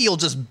 Mikey will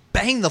just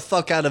bang the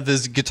fuck out of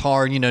his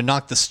guitar and,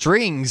 knock the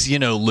strings,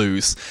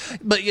 loose.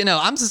 But,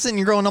 I'm just sitting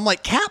here going, I'm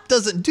like, Cap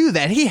doesn't do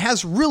that. He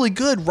has really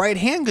good right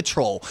hand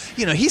control.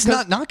 He's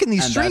not knocking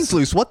these strings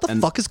loose. What the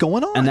fuck is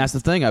going on? And that's the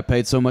thing. I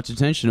paid so much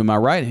attention to my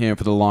right hand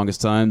for the longest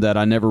time that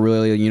I never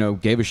really,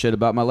 gave a shit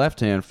about my left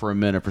hand for a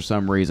minute for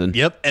some reason.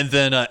 Yep. And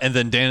then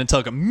Dan and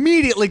Tuck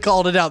immediately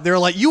called it out. They were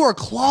like, you are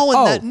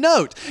clawing that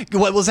note.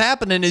 What was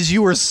happening is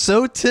you were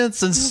so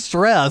tense and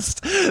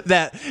stressed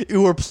that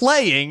you were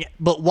playing,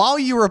 but while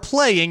you were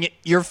playing,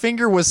 your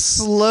finger was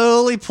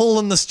slowly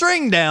pulling the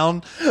string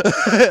down,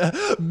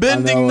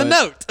 bending the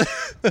note.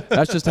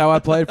 That's just how I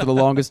played for the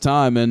longest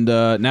time, and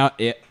now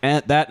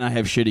at that, and I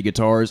have shitty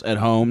guitars at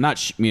home.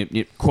 Not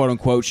quote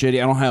unquote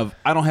shitty.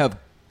 I don't have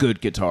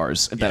good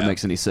guitars. If that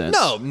makes any sense.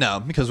 No,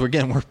 because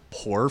we're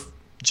poor,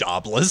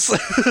 jobless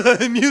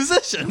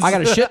musicians. I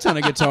got a shit ton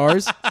of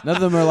guitars. None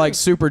of them are like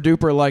super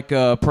duper like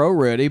pro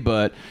ready,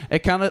 but it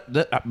kind of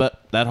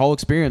but that whole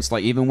experience,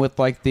 like even with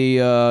like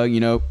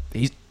the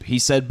he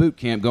said boot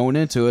camp going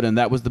into it, and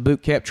that was the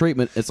boot camp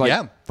treatment. It's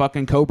like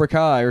fucking Cobra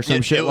Kai or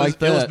some shit like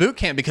that. It was boot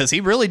camp because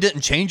he really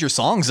didn't change your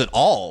songs at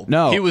all.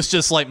 No. He was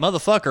just like,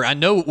 motherfucker, I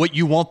know what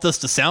you want this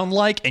to sound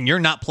like, and you're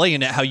not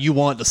playing it how you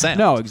want it to sound.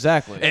 No,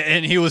 exactly.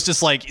 And he was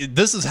just like,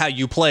 this is how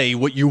you play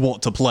what you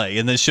want to play.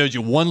 And then showed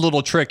you one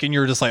little trick, and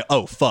you're just like,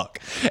 oh, fuck.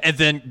 And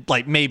then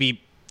like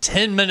maybe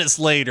 10 minutes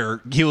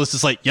later, he was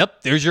just like,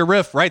 yep, there's your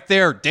riff right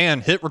there. Dan,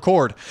 hit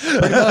record.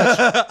 Pretty much.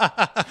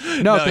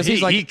 No, because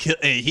he's like...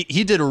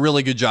 He did a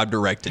really good job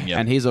directing you.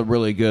 And he's a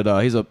really good...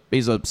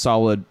 he's a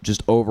solid,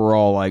 just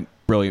overall, like,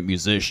 brilliant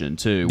musician,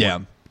 too.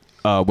 Yeah.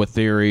 With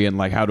theory and,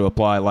 like, how to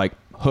apply, like,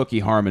 hooky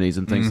harmonies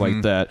and things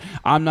like that.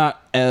 I'm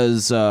not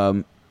as...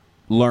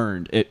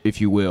 learned, if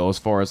you will, as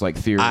far as like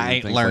theory. I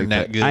ain't learned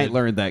that good. I ain't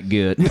learned that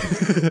good.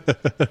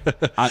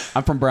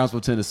 I'm from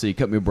Brownsville, Tennessee.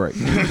 Cut me a break.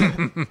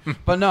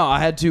 But no, I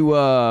had to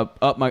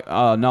up my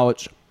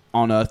knowledge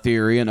on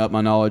theory and up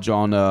my knowledge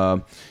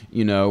on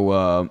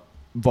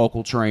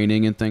vocal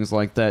training and things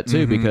like that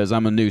too, because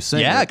I'm a new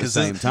singer at the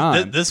same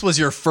time. This was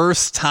your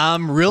first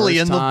time really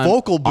in the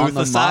vocal booth,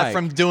 aside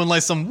from doing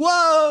like some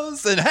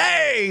whoas and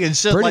hey and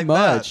shit Pretty like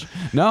much.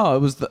 that.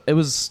 No, it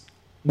was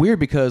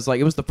weird because like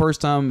it was the first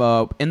time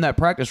in that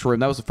practice room.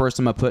 That was the first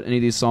time I put any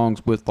of these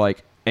songs with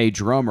like a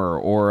drummer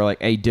or like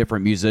a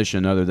different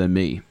musician other than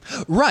me.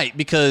 Right,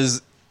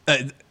 because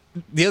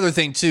the other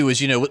thing too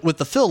is, with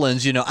the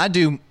fill-ins, I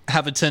do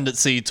have a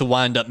tendency to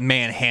wind up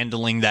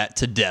manhandling that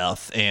to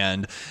death,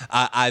 and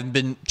I've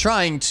been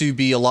trying to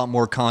be a lot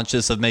more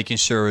conscious of making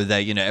sure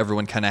that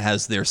everyone kind of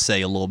has their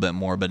say a little bit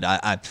more. But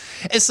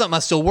it's something I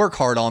still work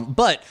hard on.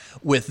 But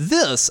with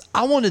this,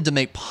 I wanted to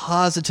make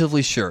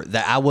positively sure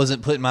that I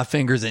wasn't putting my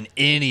fingers in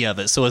any of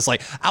it. So it's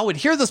like I would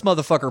hear this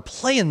motherfucker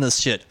playing this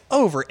shit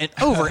over and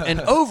over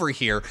and over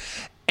here.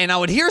 And I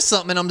would hear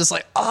something, and I'm just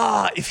like,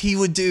 if he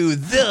would do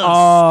this.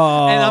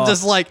 Oh. And I'm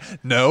just like,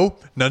 no.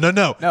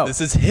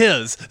 This is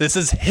his.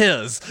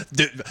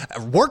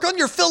 Work on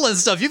your fill-in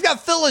stuff. You've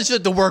got fill-in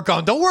shit to work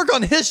on. Don't work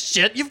on his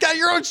shit. You've got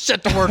your own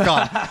shit to work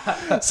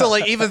on. So,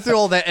 like, even through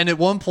all that, and at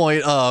one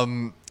point,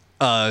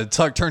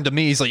 Tuck turned to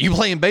me. He's like, "You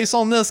playing bass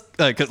on this?"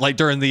 Like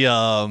during the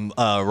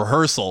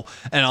rehearsal,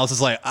 and I was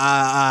just like,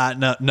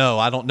 "No,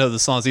 I don't know the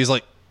songs." He's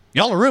like,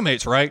 "Y'all are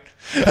roommates, right?"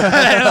 And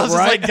I was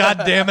just like,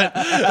 "God damn it!"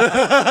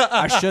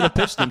 I should have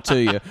pitched them to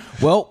you.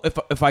 Well,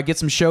 if I get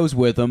some shows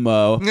with them,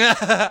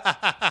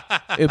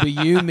 It'll be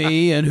you,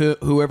 me, and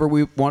whoever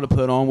we want to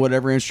put on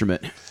whatever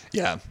instrument.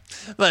 Yeah,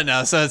 but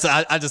no. So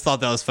I just thought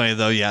that was funny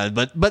though. Yeah,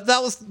 but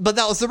that was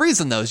the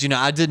reason though. Is,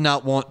 I did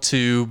not want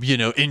to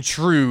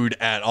intrude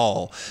at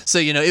all. So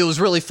it was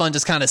really fun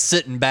just kind of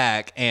sitting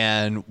back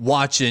and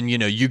watching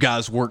you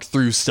guys work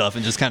through stuff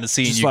and just kind of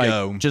seeing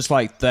go just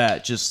like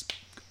that. Just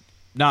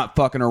not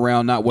fucking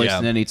around, not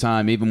wasting any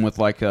time. Even with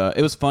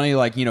it was funny.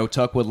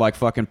 Tuck would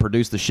fucking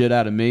produce the shit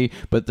out of me,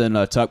 but then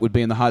Tuck would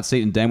be in the hot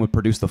seat and Dan would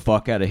produce the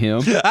fuck out of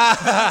him.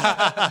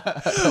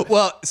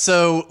 Well,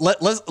 so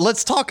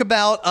let's talk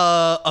about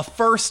a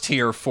first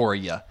here for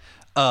you.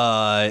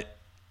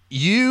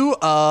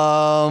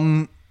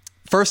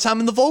 First time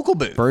in the vocal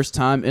booth. First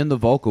time in the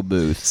vocal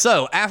booth.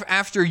 So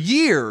after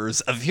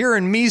years of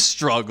hearing me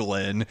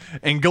struggling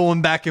and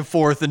going back and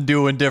forth and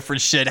doing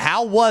different shit,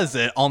 how was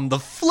it on the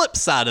flip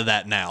side of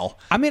that now?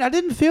 I mean, I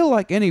didn't feel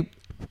like any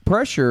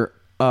pressure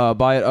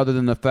by it, other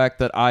than the fact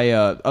that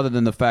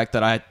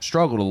I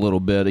struggled a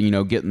little bit,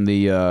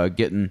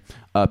 getting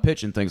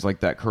pitch and things like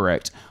that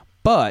correct.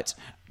 But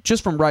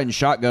just from riding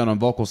shotgun on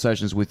vocal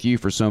sessions with you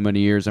for so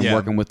many years and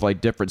working with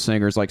different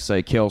singers like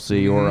say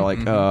Kelsey or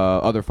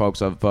other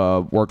folks I've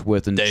worked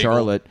with in Daigle.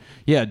 Charlotte.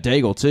 Yeah,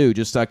 Daigle too.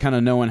 Just kind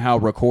of knowing how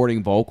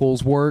recording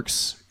vocals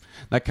works.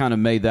 That kind of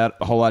made that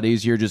a whole lot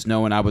easier, just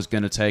knowing I was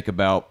going to take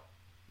about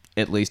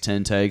at least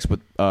 10 takes with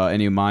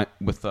any of my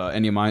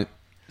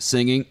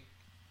singing,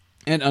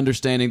 and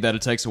understanding that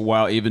it takes a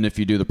while, even if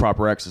you do the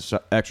proper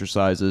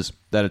exercises,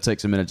 that it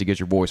takes a minute to get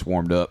your voice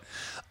warmed up.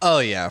 Oh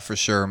yeah, for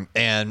sure.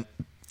 And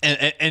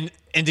to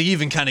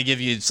even kind of give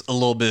you a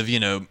little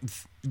bit of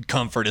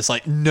comfort, it's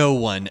like no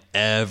one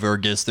ever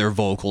gets their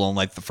vocal on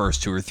the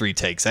first 2 or 3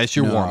 takes. That's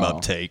your warm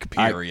up take.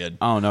 Period.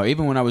 I don't know.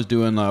 Even when I was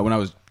doing when I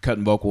was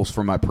cutting vocals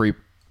for my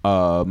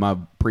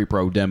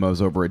pre-pro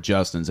demos over at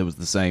Justin's, it was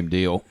the same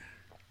deal.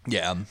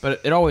 Yeah, but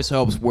it always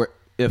helps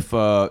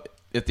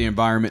if the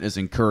environment is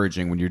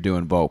encouraging when you're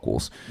doing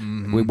vocals.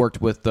 Mm-hmm. We worked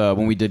with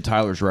when we did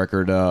Tyler's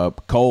record.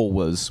 Cole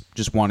was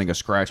just wanting a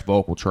scratch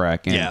vocal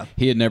track, and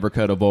he had never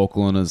cut a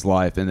vocal in his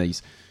life, and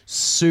he's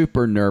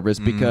super nervous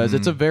because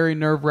it's a very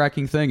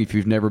nerve-wracking thing if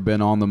you've never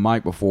been on the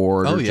mic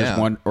before,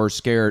 or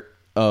scared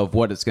of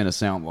what it's going to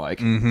sound like.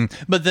 Mm-hmm.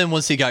 But then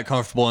once he got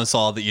comfortable and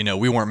saw that,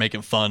 we weren't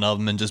making fun of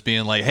him and just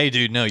being like, hey,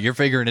 dude, no, you're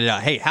figuring it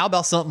out. Hey, how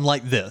about something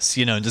like this?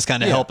 And just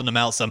kind of helping him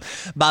out some.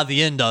 By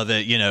the end of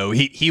it,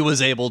 he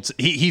was able to,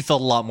 he felt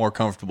a lot more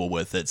comfortable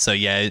with it. So,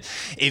 yeah,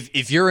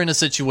 if you're in a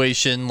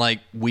situation like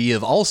we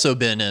have also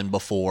been in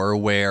before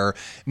where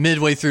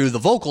midway through the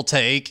vocal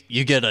take,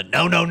 you get a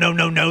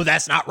no,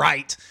 that's not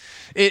right.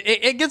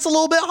 It gets a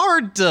little bit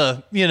hard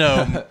to,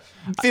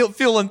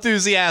 feel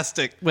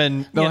enthusiastic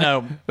when,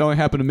 it only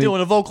happened to me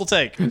doing a vocal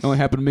take. It only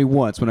happened to me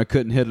once when I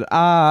couldn't hit it,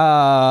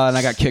 and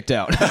I got kicked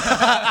out.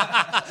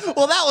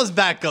 Well, that was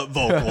backup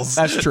vocals.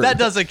 That's true. That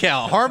doesn't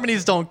count.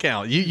 Harmonies don't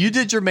count. You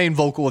did your main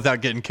vocal without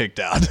getting kicked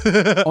out.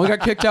 Only got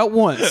kicked out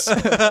once.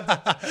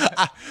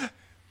 I've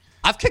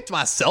kicked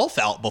myself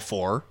out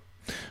before.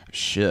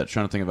 Shit,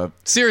 trying to think of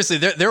Seriously,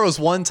 there was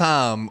one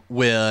time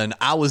when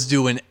I was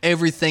doing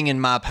everything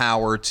in my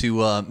power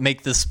to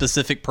make this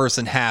specific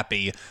person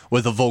happy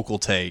with a vocal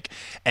take,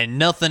 and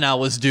nothing I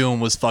was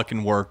doing was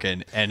fucking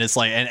working. And it's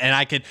like, and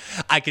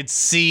I could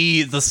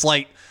see the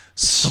slight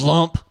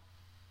slump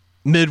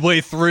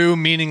midway through,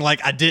 meaning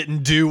I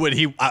didn't do what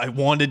I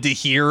wanted to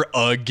hear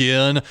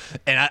again.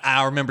 And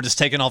I remember just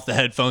taking off the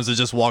headphones and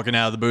just walking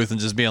out of the booth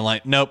and just being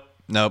like, nope,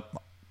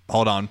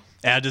 hold on.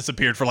 And I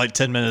disappeared for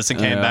 10 minutes and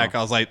came back.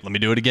 I was like, let me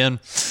do it again.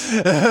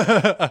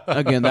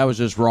 Again, that was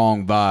just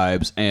wrong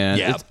vibes. And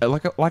it's,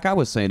 like I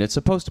was saying, it's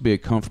supposed to be a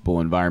comfortable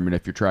environment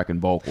if you're tracking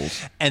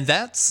vocals. And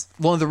that's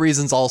one of the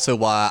reasons also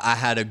why I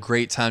had a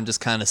great time just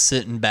kind of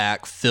sitting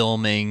back,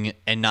 filming,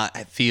 and not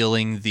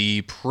feeling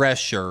the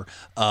pressure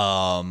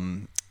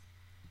in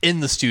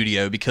the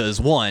studio.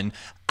 Because one,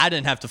 I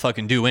didn't have to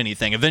fucking do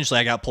anything. Eventually,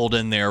 I got pulled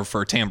in there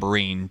for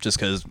tambourine just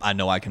because I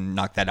know I can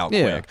knock that out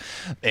quick.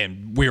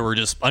 And we were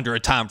just under a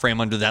time frame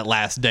under that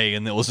last day,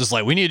 and it was just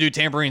like, we need to do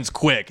tambourines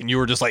quick. And you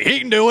were just like, he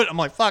can do it. I'm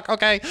like, fuck,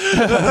 okay.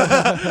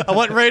 I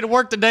wasn't ready to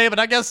work today, but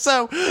I guess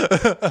so.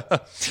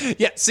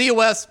 Yeah, see you,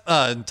 Wes.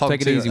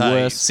 Take it easy,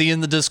 Wes. See you in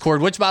the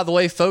Discord, which, by the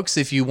way, folks,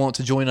 if you want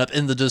to join up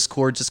in the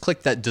Discord, just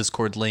click that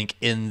Discord link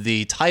in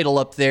the title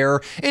up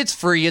there. It's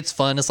free. It's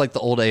fun. It's like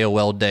the old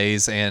AOL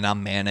days, and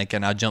I'm manic,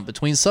 and I jump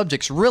between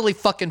subjects really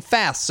fucking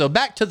fast. So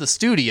back to the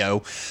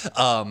studio.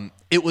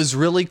 It was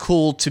really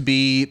cool to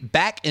be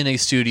back in a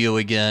studio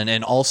again,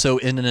 and also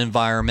in an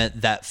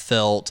environment that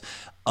felt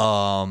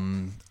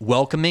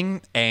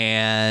welcoming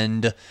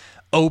and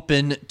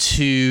open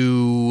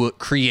to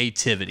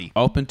creativity.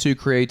 Open to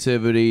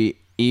creativity,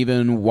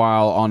 even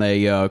while on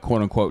a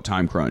quote-unquote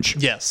time crunch.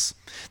 Yes,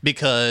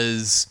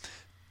 because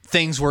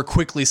things were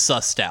quickly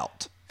sussed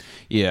out.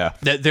 Yeah.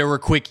 There were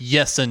quick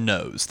yes and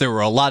no's. There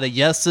were a lot of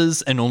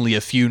yeses and only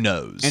a few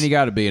no's. And you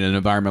got to be in an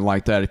environment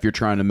like that if you're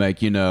trying to make,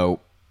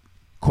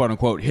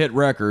 quote-unquote hit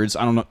records.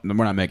 I don't know.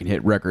 We're not making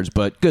hit records,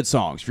 but good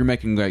songs. If you're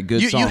making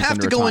good songs, you have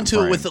to go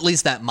into it with at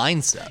least that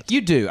mindset. You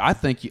do.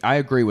 I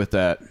agree with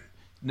that.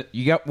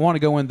 You want to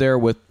go in there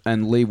with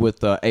and leave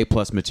with A+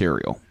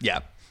 material. Yeah,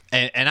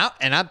 and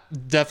I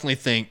definitely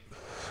think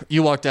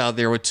you walked out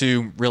there with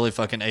 2 really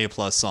fucking A+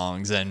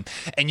 songs, and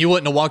you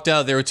wouldn't have walked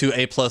out there with 2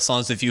 A+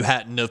 songs if you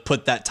hadn't have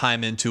put that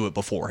time into it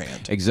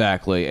beforehand.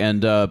 Exactly,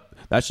 and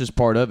that's just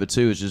part of it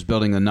too. Is just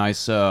building a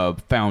nice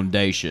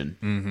foundation,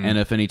 and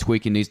if any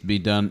tweaking needs to be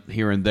done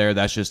here and there,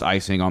 that's just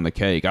icing on the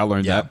cake. I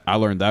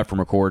learned that from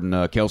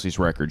recording Kelsey's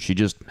record. She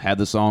just had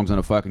the songs on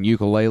a fucking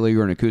ukulele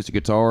or an acoustic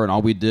guitar, and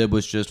all we did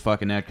was just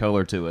fucking add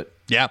color to it.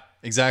 Yeah,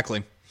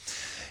 exactly.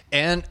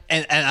 And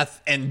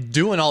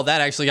doing all that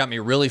actually got me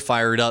really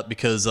fired up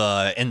because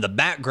in the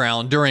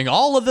background during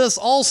all of this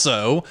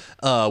also,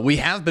 we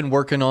have been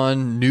working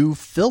on new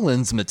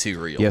fill-ins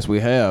material. Yes, we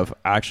have.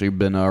 I actually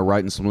been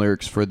writing some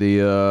lyrics for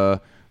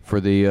the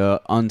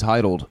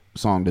Untitled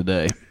song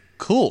today.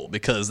 Cool,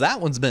 because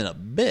that one's been a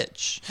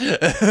bitch.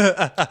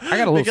 I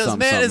got a little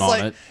something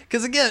on it.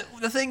 Because again,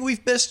 the thing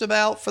we've bitched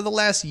about for the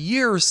last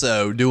year or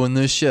so doing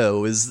this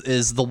show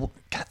is the.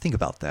 God, think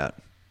about that.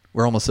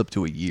 We're almost up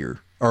to a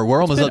year. Or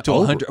we're almost up to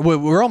 100.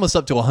 We're almost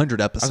up to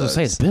 100 episodes. I was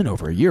gonna say it's been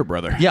over a year,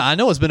 brother. Yeah, I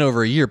know it's been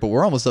over a year, but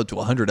we're almost up to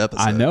 100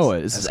 episodes. I know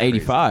it. This is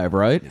 85,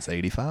 right? It's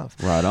 85.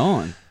 Right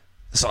on.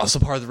 It's also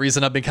part of the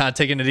reason I've been kind of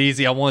taking it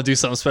easy. I want to do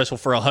something special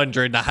for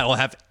 100, and I don't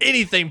have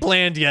anything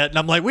planned yet. And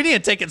I'm like, we need to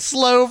take it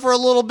slow for a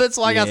little bit,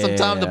 so I got some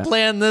time to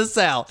plan this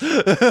out.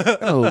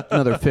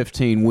 Another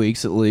 15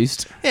 weeks at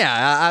least.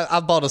 Yeah, I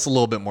bought us a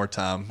little bit more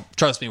time.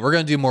 Trust me, we're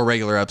going to do more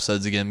regular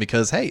episodes again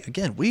because, hey,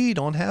 again, we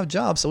don't have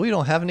jobs, so we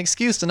don't have an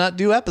excuse to not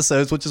do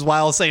episodes, which is why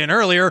I was saying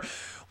earlier,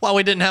 why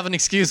we didn't have an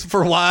excuse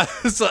for why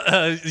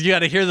you got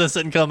to hear this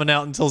isn't coming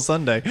out until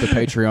Sunday. The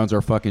Patreon's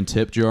our fucking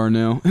tip jar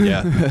now.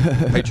 Yeah.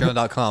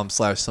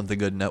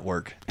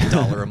 Patreon.com/somethinggoodnetwork.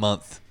 $1 a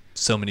month.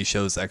 So many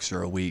shows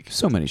extra a week.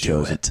 So many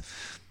shows. Do it.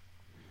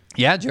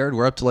 Yeah, Jared,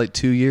 we're up to like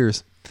 2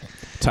 years.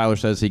 Tyler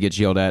says he gets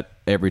yelled at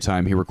every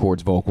time he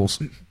records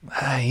vocals.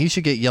 He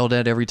should get yelled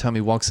at every time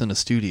he walks in a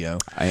studio.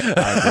 I agree.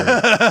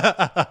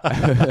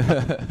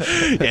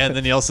 Yeah, and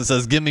then he also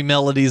says, give me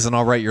melodies and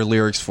I'll write your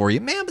lyrics for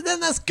you. Man, but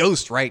then that's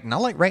ghost writing. I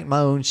like writing my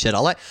own shit. I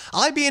like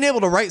being able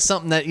to write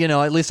something that,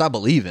 at least I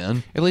believe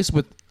in. At least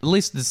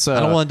it's I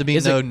don't want it to be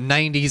no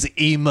 90s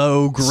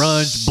emo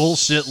grunge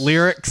bullshit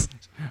lyrics.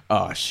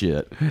 Oh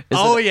shit.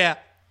 Yeah.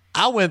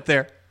 I went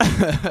there.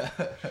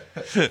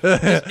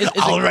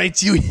 I'll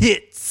write you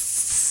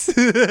hits. Is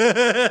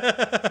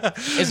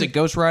it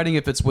ghostwriting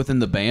if it's within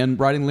the band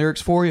writing lyrics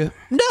for you?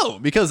 No,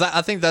 because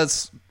I think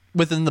that's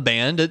within the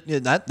band.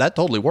 That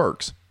totally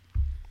works.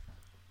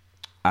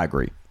 I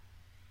agree.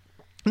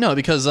 No,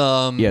 because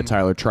yeah,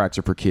 Tyler, tracks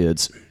are for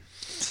kids.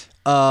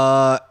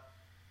 No,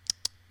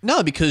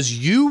 because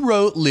you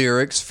wrote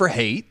lyrics for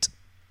Hate.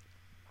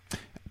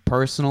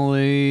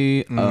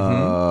 Personally,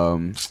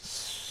 not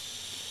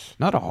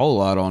a whole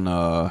lot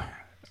on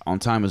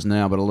Time Is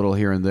Now, but a little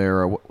here and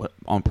there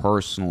on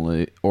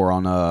Personally or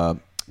on I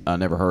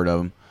Never Heard of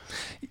Them.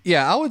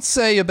 Yeah, I would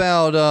say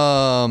about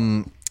I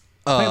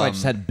think I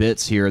just had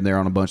bits here and there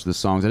on a bunch of the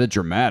songs. I did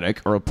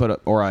Dramatic,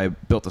 or I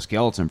built a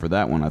skeleton for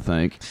that one, I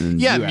think. And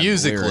yeah, you had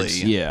musically.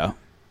 lyrics. Yeah.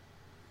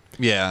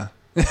 Yeah.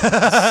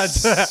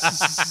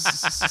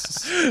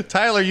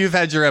 Tyler, you've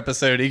had your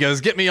episode. He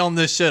goes, get me on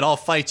this shit, I'll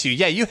fight you.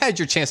 Yeah, you had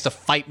your chance to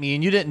fight me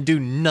and you didn't do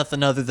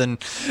nothing other than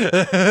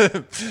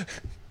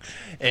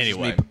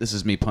anyway. This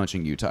is me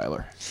punching you,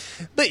 Tyler.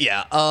 But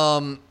yeah,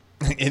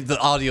 the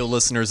audio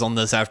listeners on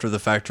this after the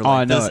fact are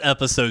like, this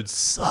episode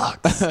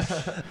sucks.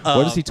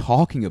 What is he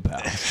talking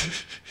about?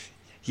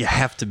 You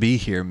have to be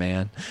here,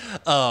 man.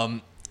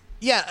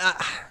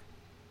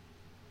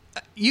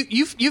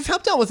 You've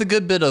helped out with a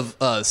good bit of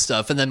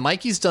stuff, and then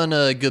Mikey's done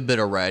a good bit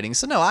of writing.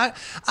 So no, I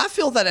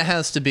feel that it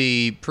has to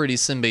be pretty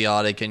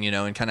symbiotic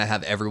and kind of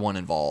have everyone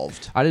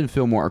involved. I didn't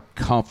feel more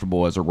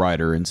comfortable as a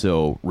writer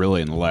until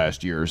really in the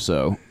last year or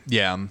so.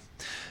 Yeah,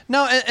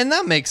 no, and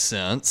that makes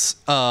sense.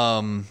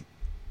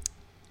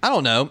 I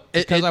don't know,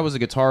 because I was a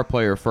guitar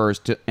player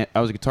first.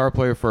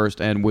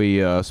 And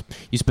we you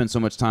spend so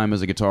much time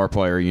as a guitar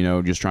player,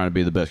 just trying to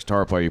be the best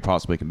guitar player you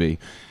possibly can be.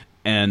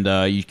 And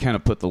you kind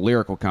of put the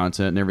lyrical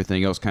content and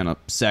everything else kind of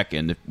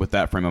second with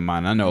that frame of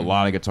mind. I know a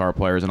lot of guitar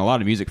players and a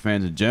lot of music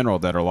fans in general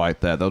that are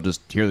like that. They'll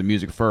just hear the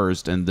music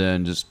first and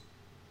then just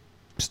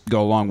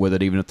go along with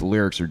it even if the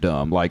lyrics are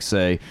dumb. Like,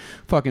 say,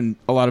 fucking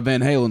a lot of Van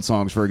Halen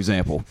songs, for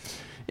example.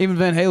 Even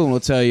Van Halen will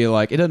tell you,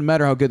 like, it doesn't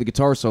matter how good the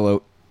guitar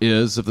solo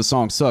is. If the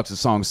song sucks, the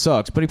song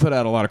sucks. But he put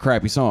out a lot of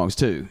crappy songs,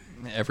 too.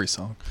 Every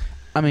song.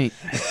 I mean,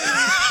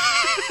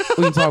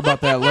 we can talk about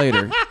that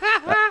later.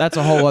 That's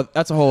a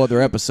whole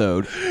other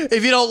episode.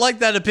 If you don't like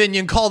that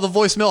opinion, call the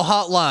voicemail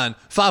hotline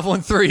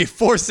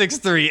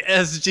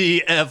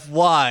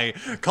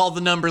 513-463-SGFY. Call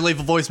the number, leave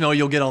a voicemail,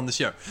 you'll get on the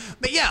show.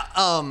 But yeah,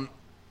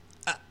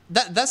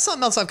 that's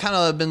something else I've kind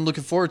of been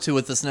looking forward to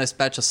with this next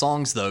batch of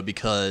songs, though,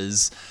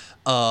 because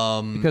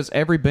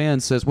every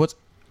band says what's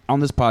on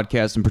this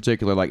podcast in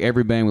particular, like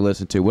every band we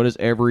listen to, what does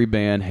every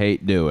band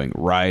hate doing?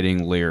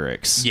 Writing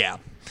lyrics. Yeah,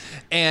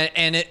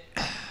 and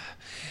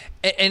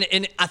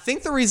I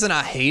think the reason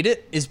I hate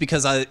it is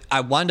because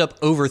I wind up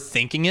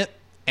overthinking it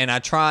and I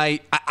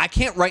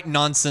can't write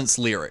nonsense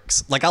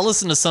lyrics. Like I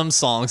listen to some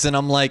songs and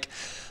I'm like,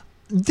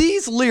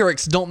 these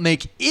lyrics don't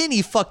make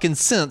any fucking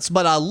sense,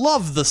 but I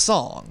love the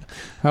song.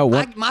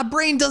 My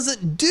brain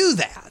doesn't do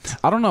that.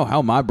 I don't know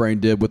how my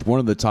brain did with one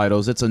of the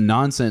titles. It's a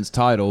nonsense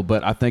title,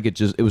 but I think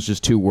it was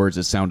just two words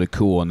that sounded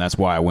cool, and that's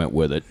why I went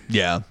with it.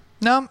 Yeah.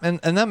 No, and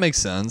that makes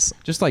sense.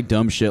 Just like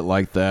dumb shit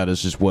like that is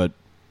just what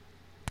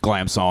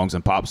glam songs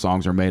and pop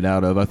songs are made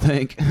out of, I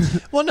think.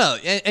 Well, no,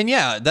 and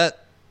yeah,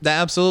 that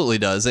absolutely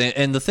does.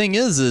 And the thing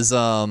is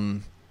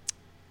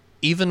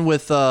even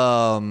with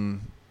the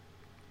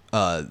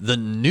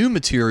new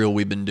material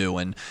we've been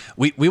doing,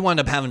 we wind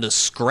up having to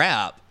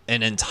scrap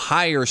an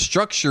entire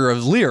structure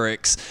of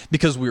lyrics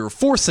because we were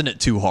forcing it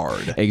too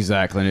hard.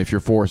 Exactly, and if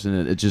you're forcing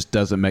it, it just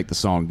doesn't make the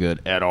song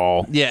good at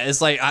all. Yeah, it's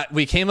like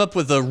we came up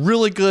with a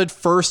really good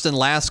first and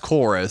last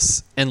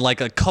chorus and like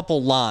a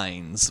couple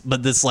lines,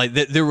 but this like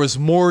there was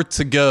more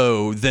to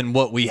go than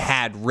what we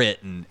had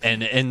written,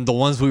 and the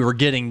ones we were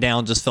getting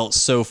down just felt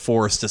so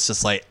forced. It's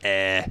just like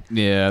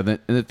Yeah,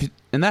 and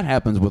that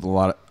happens with a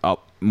lot of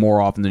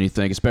more often than you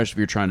think, especially if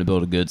you're trying to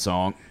build a good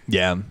song.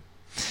 Yeah,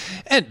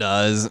 it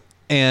does.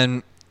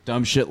 And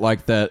dumb shit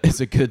like that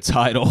is a good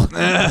title.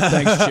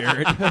 Thanks,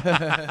 Jared.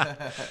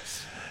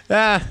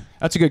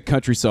 That's a good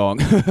country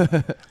song.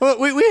 Well,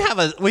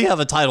 we have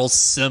a title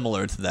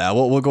similar to that.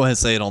 We'll go ahead and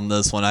say it on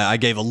this one. I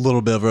gave a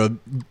little bit of a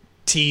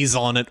tease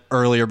on it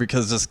earlier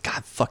because just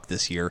God fuck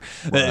this year,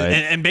 right.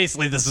 and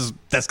basically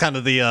that's kind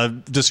of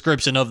the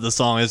description of the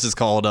song. It's just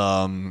called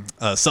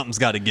Something's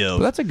Got to Give. Well,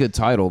 that's a good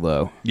title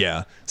though.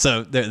 Yeah.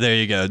 So there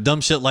you go.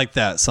 Dumb shit like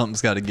that.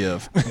 Something's got to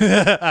give.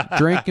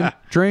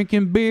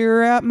 drinking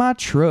beer at my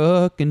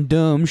truck and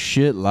dumb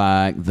shit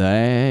like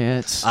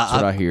that. That's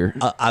what I hear.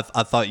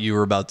 I thought you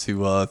were about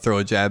to throw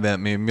a jab at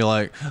me and be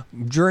like,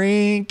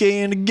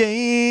 drinking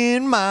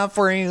again, my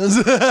friends.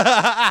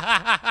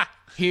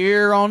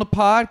 Here on the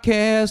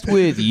podcast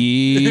with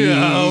you.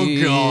 Oh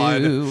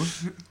God.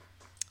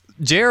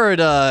 Jared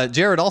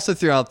also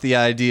threw out the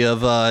idea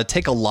of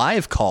take a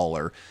live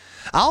caller.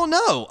 I don't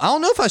know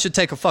if I should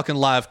take a fucking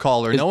live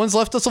caller. No one's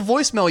left us a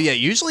voicemail yet.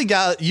 Usually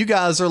you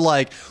guys are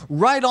like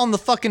right on the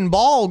fucking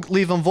ball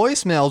leaving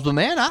voicemails, but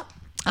man,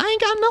 I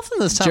ain't got nothing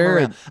this time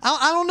around.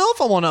 I don't know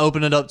if I want to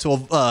open it up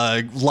to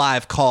a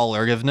live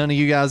caller. If none of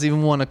you guys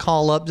even want to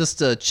call up just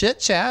to chit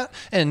chat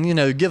and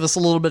give us a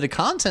little bit of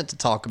content to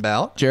talk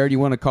about. Jared, you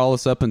want to call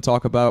us up and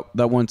talk about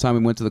that one time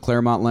we went to the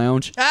Claremont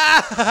Lounge?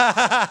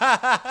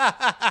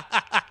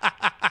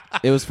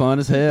 It was fun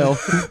as hell.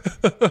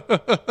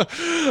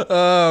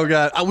 Oh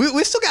God,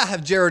 we still gotta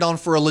have Jared on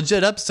for a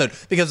legit episode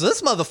because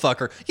this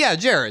motherfucker. Yeah,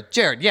 Jared.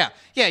 Yeah,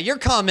 you're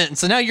commenting,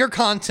 so now you're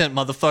content,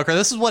 motherfucker.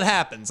 This is what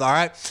happens. All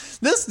right,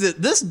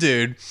 this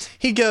dude,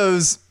 he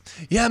goes,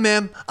 yeah,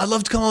 man, I'd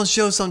love to come on the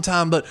show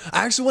sometime, but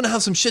I actually want to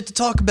have some shit to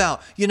talk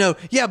about.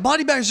 Yeah,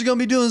 Body Bags are going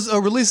to be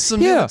releasing some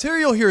new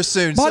material here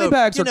soon. Body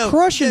Bags are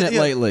crushing it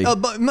lately.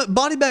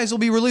 Body Bags will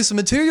be releasing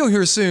material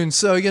here soon,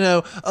 so,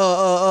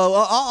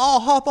 I'll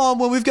hop on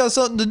when we've got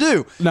something to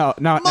do. No.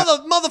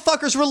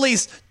 Motherfuckers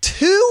released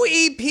 2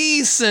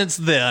 EPs since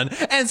then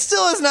and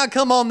still has not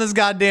come on this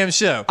goddamn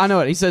show. I know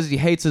it. He says he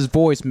hates his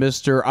voice,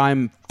 Mr.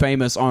 I'm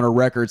famous on a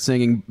record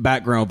singing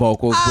background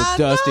vocals with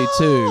Dusty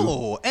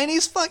too. And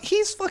he's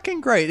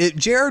fucking great.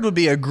 Jared would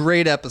be a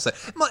great episode.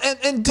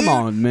 And dude,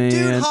 come on, man.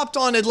 Dude hopped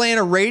on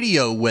Atlanta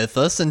radio with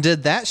us and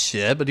did that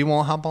shit, but he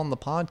won't hop on the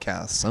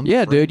podcast.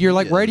 Yeah, dude, you're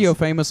like radio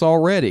famous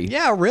already.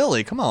 Yeah,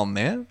 really. Come on,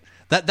 man.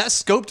 That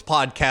Scoped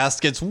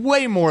podcast gets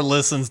way more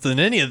listens than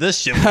any of this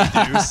shit we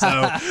do,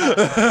 so.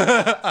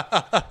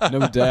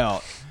 No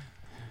doubt.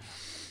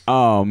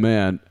 Oh,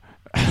 man.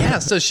 Yeah,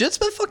 so shit's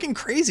been fucking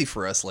crazy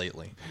for us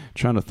lately.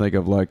 Trying to think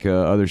of like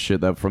other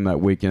shit that from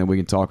that weekend we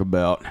can talk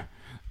about.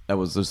 That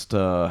was just,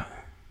 I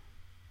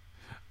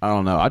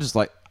don't know.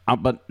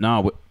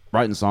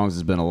 Writing songs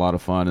has been a lot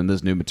of fun, and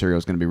this new material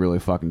is going to be really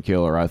fucking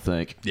killer, I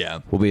think. Yeah.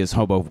 We'll be as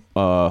Hobo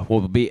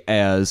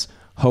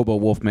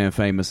Wolfman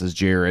famous as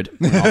Jared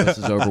when all this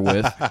is over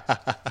with.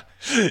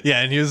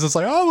 Yeah, and he was just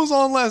like, I was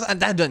on last,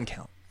 and that doesn't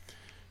count.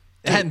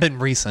 It hadn't been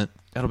recent.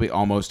 That'll be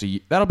almost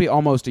a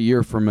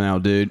year from now,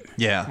 dude.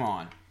 Yeah. Come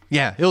on.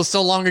 Yeah, it was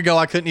so long ago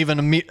I couldn't even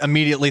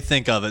immediately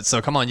think of it.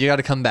 So come on, you got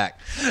to come back.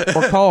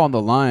 Or call on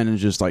the line and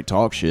just like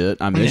talk shit.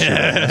 I miss your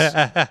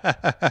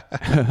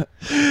ass.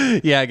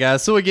 Yeah,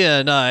 guys. So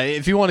again,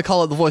 if you want to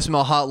call up the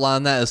voicemail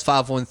hotline, that is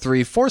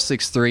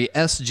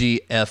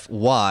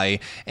 513-463-SGFY.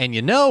 And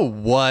you know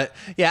what?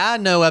 Yeah, I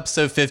know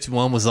episode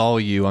 51 was all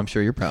you. I'm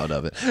sure you're proud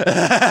of it.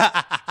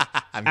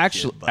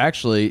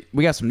 Actually,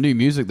 we got some new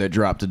music that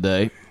dropped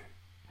today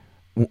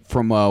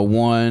from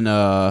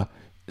one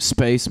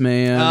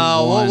Spaceman.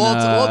 Oh,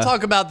 we'll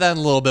talk about that in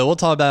a little bit.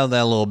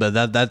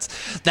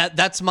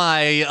 That's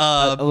my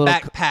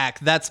backpack.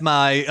 That's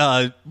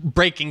my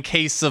breaking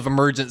case of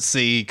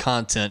emergency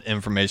content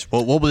information.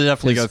 We'll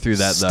definitely go through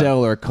that.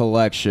 Stellar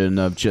collection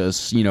of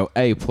just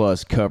A+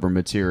 cover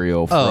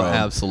material from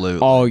absolutely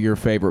all your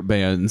favorite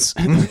bands.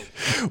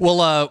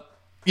 Well,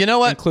 You know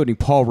what? Including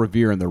Paul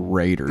Revere and the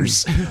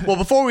Raiders. Well,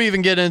 before we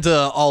even get into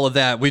all of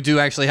that, we do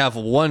actually have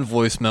one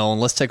voicemail,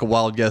 and let's take a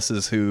wild guess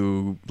as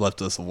who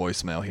left us a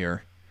voicemail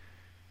here.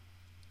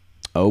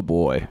 Oh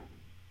boy.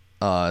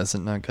 Is it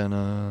not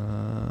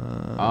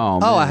gonna? Oh,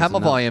 man, I have my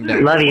volume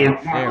down. Love you.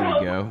 There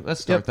we go. Let's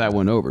start that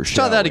one over. Try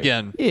shall that we?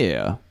 again.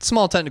 Yeah.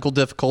 Small technical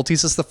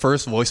difficulties. It's the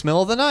first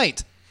voicemail of the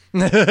night. You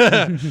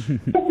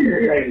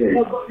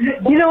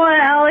know what,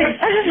 Alex?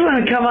 I just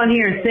want to come on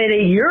here and say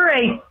that you're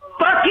a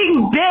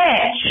fucking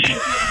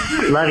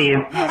bitch. Love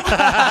you.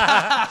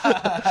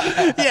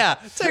 Yeah,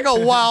 take a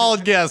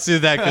wild guess who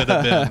that could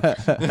have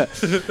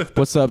been.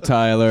 What's up,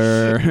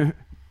 Tyler?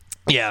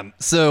 Yeah.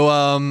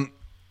 So,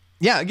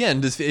 yeah.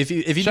 Again, just if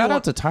you Shout do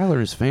out to Tyler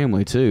and his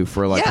family too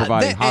for like Yeah,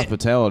 providing they-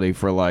 hospitality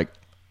for like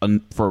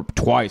for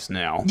twice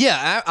now.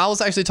 Yeah, I was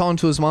actually talking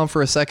to his mom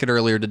for a second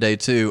earlier today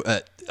too.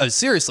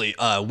 Seriously,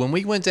 when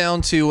we went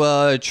down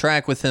to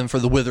track with him for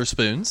the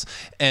Witherspoons,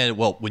 and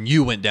well, when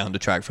you went down to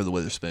track for the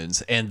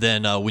Witherspoons, and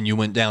then when you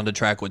went down to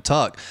track with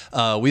Tuck,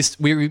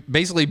 we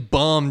basically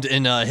bummed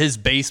in his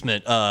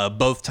basement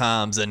both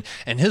times, and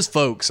his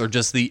folks are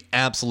just the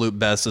absolute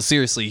best. So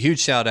seriously, huge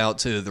shout out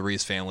to the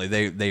Reese family.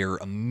 They are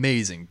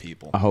amazing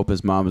people. I hope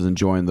his mom is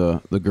enjoying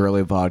the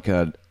girly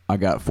vodka I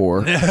got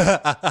for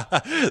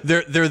her.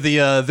 They're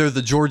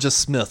the Georgia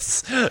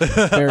Smiths.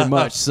 Very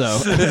much so.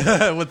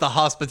 With the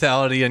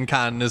hospitality and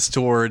kindness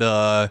toward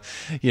all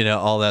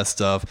that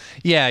stuff.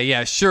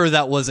 Yeah, sure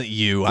that wasn't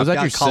you. Was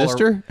that your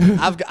sister?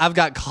 I've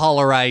got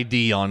caller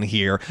ID on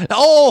here.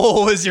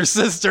 Oh, is your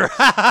sister?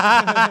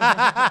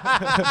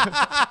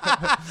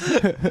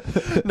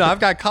 No, I've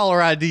got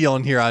caller ID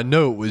on here. I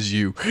know it was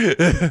you.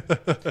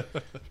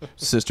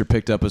 Sister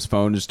picked up his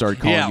phone and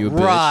started calling you a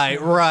bitch.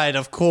 Right,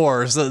 of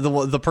course.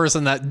 The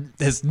person that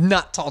has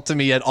not talked to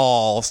me at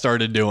all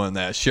started doing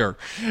that. Sure.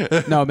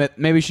 No,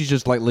 maybe she's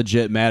just like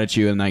legit mad at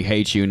you and like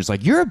hates you and it's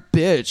like you're a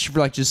bitch for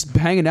like just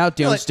hanging out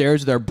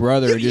downstairs with our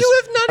brother and just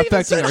you have not even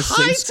affecting said our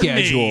hi sleep to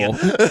me. schedule.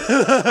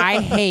 I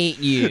hate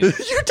you.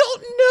 You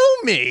don't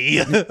know me.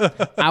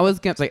 I was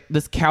gonna say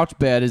this couch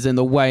bed is in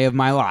the way of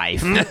my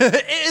life.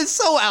 It is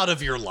so out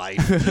of your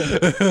life.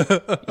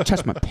 You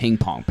touch my ping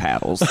pong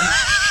paddles.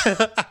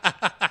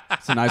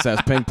 It's a nice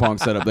ass ping pong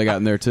setup they got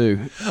in there too.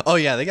 Oh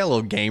yeah, they got a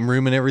little game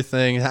room and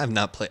everything.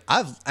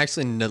 I've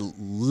actually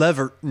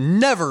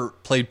never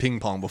played ping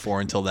pong before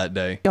until that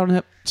day. Y'all don't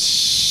have.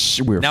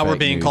 Now we're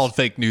being called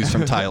fake news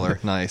from Tyler.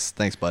 Nice,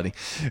 thanks, buddy.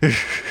 You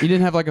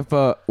didn't have like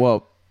a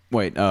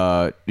wait.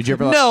 Did you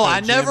ever? Like, No, play I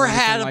gym never or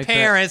anything had like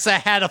parents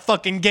that had a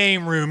fucking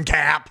game room,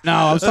 Cap. No,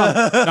 I'm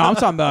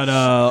talking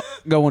about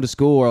going to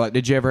school or like.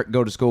 Did you ever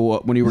go to school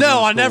when you were?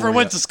 No, I never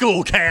went to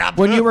school, Cap.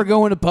 When you were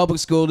going to public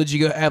school, did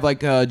you have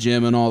like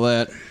gym and all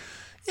that?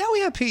 Yeah,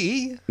 we had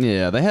PE.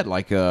 Yeah, they had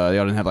like y'all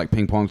didn't have like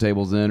ping pong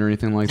tables then or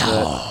anything like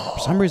that. For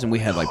some reason, we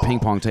had like ping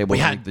pong tables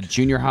in like the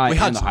junior high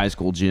and the high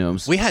school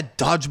gyms. We had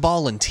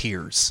dodgeball and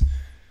tears.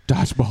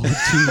 Dodgeball and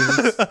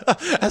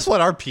tears. That's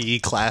what our PE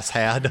class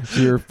had.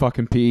 Your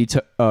fucking PE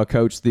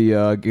coach,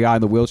 the guy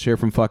in the wheelchair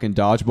from fucking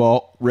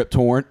Dodgeball, Rip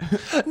Torn.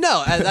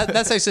 No,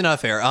 that's actually not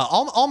fair.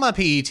 All my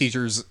PE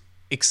teachers,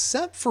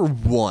 except for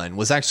one,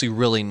 was actually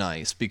really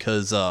nice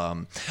because I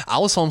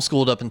was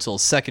homeschooled up until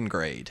 2nd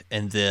grade,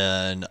 and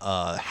then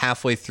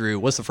halfway through,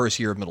 what's the first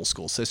year of middle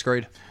school? 6th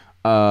grade?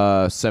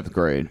 7th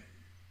grade.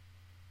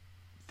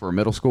 For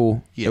middle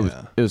school?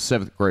 Yeah. It was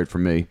 7th grade for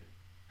me.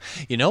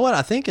 You know what?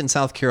 I think in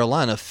South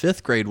Carolina,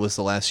 5th grade was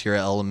the last year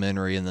of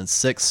elementary, and then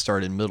 6th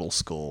started middle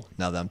school.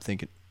 Now that I'm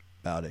thinking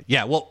about it.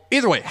 Yeah, well,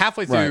 either way,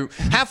 halfway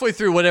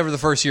through whatever the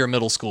first year of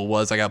middle school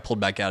was, I got pulled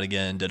back out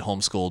again, did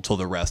homeschool till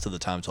the rest of the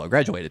time till I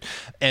graduated.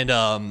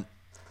 And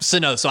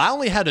so I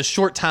only had a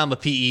short time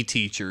of PE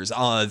teachers.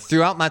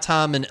 Throughout my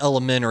time in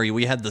elementary,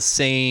 we had the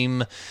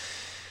same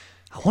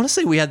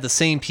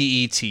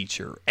PE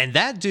teacher. And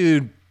that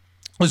dude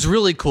was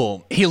really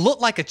cool. He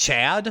looked like a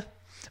Chad,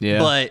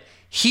 but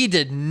he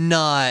did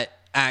not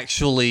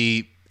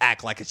actually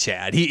act like a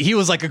Chad. He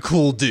was like a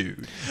cool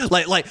dude.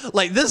 Like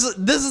this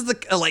is the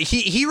like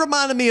he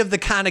reminded me of the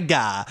kind of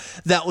guy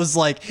that was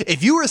like,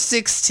 if you were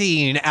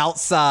 16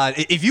 outside,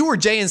 if you were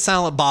Jay and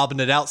Silent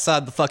bobbing it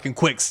outside the fucking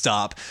Quick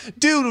Stop,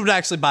 dude would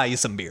actually buy you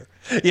some beer.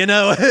 You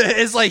know,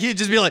 it's like he'd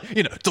just be like,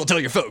 don't tell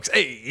your folks,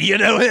 hey,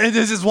 and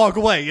just walk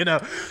away,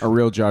 A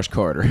real Josh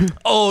Carter.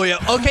 Oh yeah.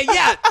 Okay.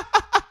 Yeah.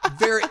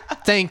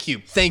 Thank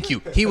you.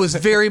 He was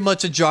very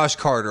much a Josh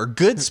Carter.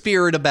 Good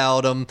spirit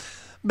about him.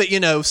 But,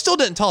 still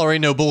didn't tolerate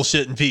no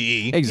bullshit in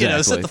PE.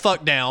 Exactly. Sit the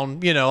fuck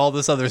down, all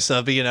this other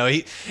stuff. But,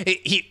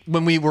 he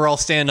when we were all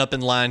standing up in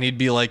line, he'd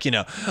be like,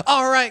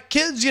 all right,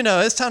 kids,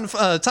 it's time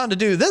to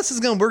do this.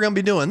 We're going to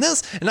be doing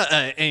this.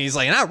 And he's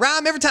like, and I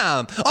rhyme every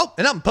time. Oh,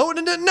 and I'm a poet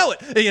and didn't know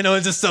it.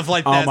 And just stuff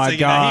like that. Oh, my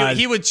God.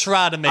 He would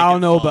try to make it I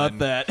don't know fun. about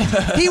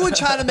that. He would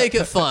try to make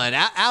it fun.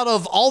 Out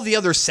of all the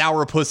other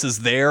sourpusses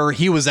there,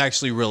 he was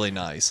actually really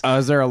nice.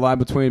 Is there a line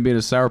between being a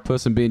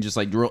sourpuss and being just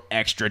like real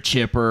extra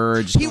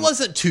chipper? He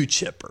wasn't too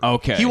chipper.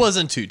 Okay. He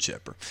wasn't too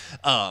chipper.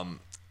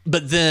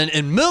 But then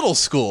in middle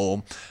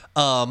school,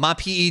 my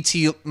PE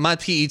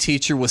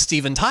teacher was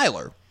Steven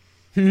Tyler.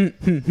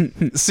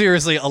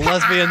 Seriously, a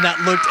lesbian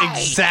that looked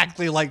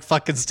exactly like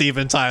fucking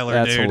Steven Tyler,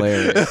 That's dude.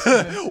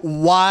 hilarious.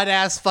 Wide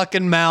ass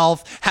fucking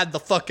mouth, had the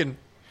fucking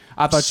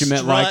I thought you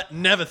meant like strut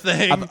and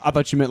everything. I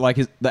thought you meant like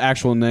the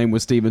actual name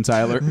was Steven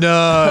Tyler.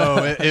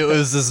 No, it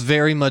was this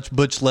very much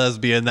butch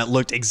lesbian that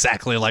looked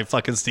exactly like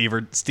fucking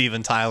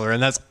Steven Tyler,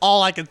 and that's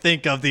all I could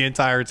think of the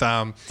entire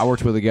time. I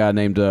worked with a guy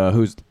named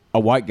who's a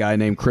white guy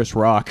named Chris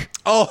Rock.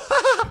 Oh,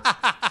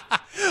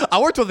 I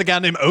worked with a guy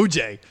named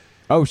OJ.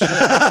 Oh shit!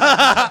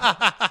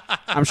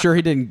 I'm sure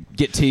he didn't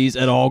get teased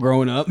at all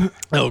growing up.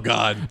 Oh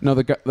God. No,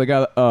 the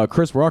guy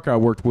Chris Rock I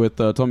worked with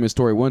told me a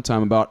story one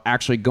time about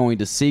actually going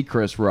to see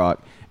Chris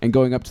Rock and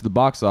going up to the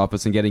box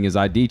office and getting his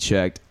ID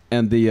checked,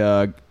 and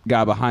the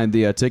guy behind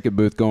the ticket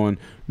booth going,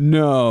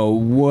 "No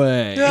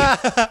way."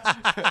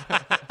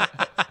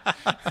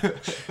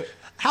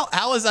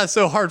 How is that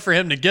so hard for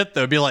him to get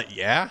though? Be like,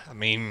 yeah, I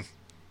mean,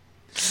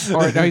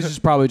 Or no, he's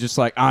just probably just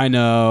like, I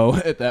know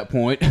at that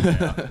point.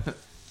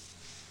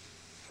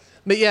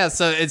 but yeah,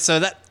 so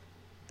that,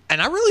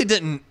 and I really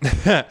didn't.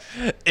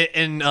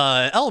 In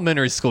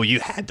elementary school, you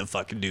had to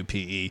fucking do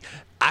PE.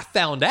 I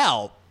found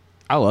out.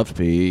 I loved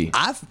PE.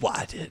 I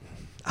didn't.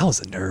 I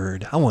was a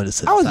nerd. I wanted to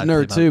sit. I was a outside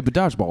and nerd play too, but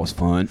dodgeball was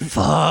fun.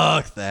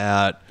 Fuck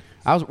that.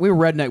 We were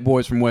redneck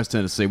boys from West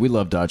Tennessee. We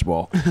loved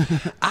dodgeball.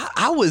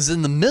 I was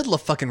in the middle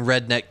of fucking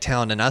redneck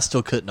town, and I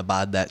still couldn't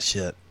abide that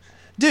shit,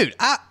 dude.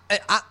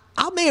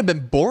 I may have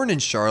been born in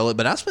Charlotte,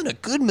 but I spent a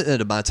good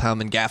bit of my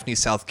time in Gaffney,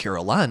 South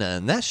Carolina,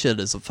 and that shit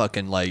is a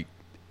fucking like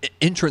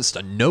entrance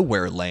to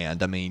nowhere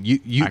land. I mean,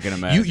 I can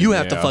imagine, you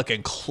have to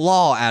fucking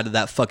claw out of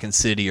that fucking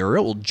city, or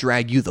it will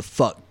drag you the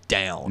fuck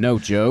down. No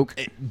joke.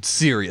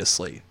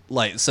 Seriously,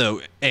 like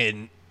so,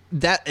 and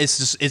that is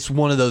just it's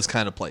one of those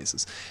kind of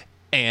places.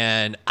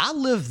 And I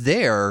lived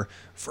there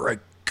for a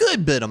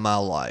good bit of my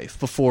life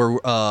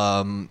before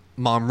Mom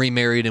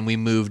remarried and we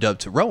moved up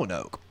to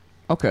Roanoke.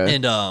 Okay.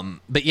 And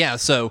but yeah,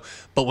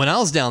 but when I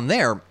was down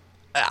there,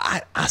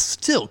 I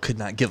still could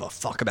not give a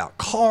fuck about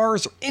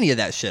cars or any of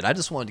that shit. I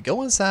just wanted to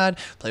go inside,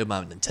 play with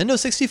my Nintendo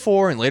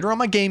 64, and later on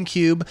my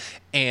GameCube.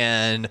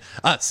 And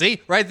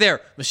see, right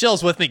there,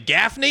 Michelle's with me.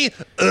 Gaffney?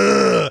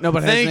 Ugh,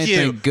 Nobody has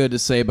anything good to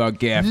say about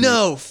Gaffney.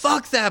 No,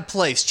 fuck that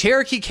place.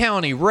 Cherokee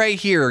County, right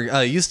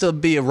here. Used to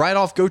be right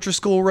off Gocher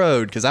School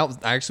Road, because I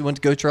actually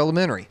went to Gocher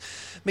Elementary.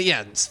 But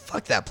yeah,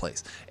 fuck that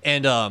place.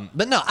 And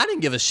but no, I didn't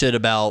give a shit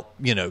about,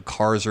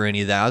 cars or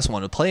any of that. I just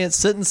wanted to play it,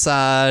 sit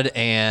inside,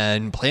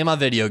 and play my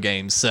video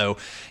games. So,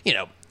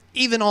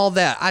 even all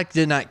that, I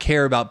did not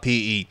care about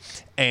PE.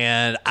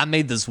 And I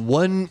made this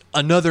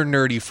another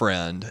nerdy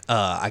friend.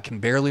 I can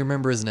barely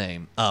remember his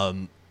name.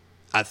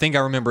 I think I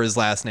remember his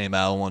last name.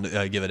 I don't want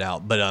to give it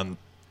out. But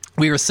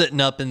we were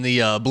sitting up in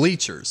the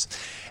bleachers,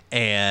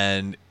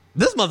 and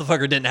this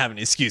motherfucker didn't have an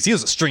excuse. He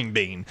was a string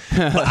bean,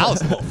 but I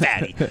was a little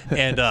fatty.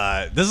 And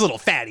this little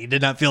fatty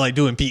did not feel like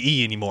doing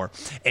PE anymore.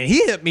 And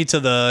he hit me to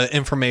the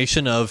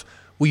information of,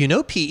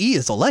 well, PE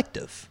is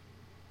elective.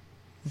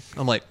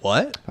 I'm like,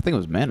 what? I think it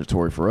was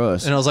mandatory for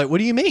us. And I was like, what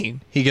do you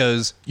mean? He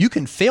goes, you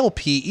can fail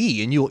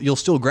PE and you'll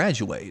still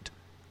graduate.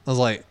 I was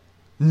like,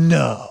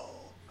 no.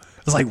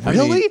 I was like,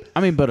 really?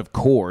 I mean, but of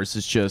course,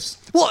 it's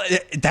just... Well,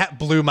 that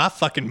blew my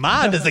fucking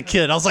mind as a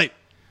kid. I was like,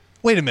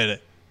 wait a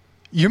minute.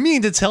 You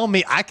mean to tell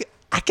me I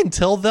can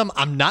tell them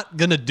I'm not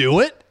going to do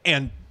it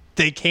and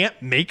they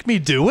can't make me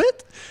do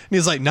it? And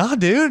he's like, nah,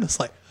 dude. It's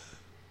like,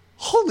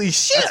 holy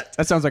shit.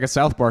 That sounds like a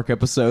South Park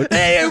episode.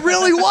 Hey, it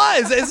really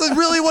was. It's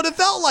really what it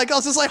felt like. I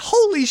was just like,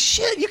 holy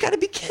shit, you got to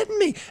be kidding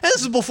me. And this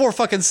was before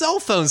fucking cell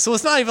phones, so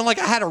it's not even like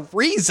I had a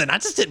reason. I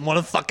just didn't want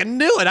to fucking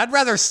do it. I'd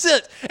rather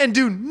sit and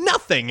do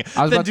nothing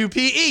than do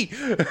PE.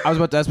 I was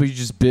about to ask, would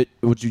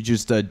you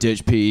just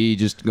ditch PE,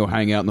 just go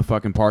hang out in the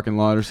fucking parking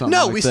lot or something?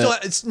 No, like we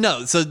that? still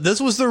no. So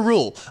this was the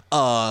rule.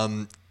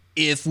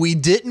 If we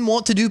didn't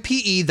want to do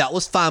PE, that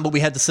was fine, but we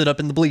had to sit up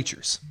in the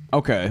bleachers.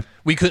 Okay.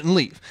 We couldn't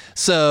leave.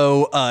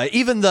 So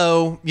even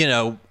though,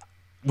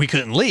 we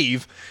couldn't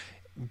leave,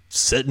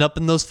 sitting up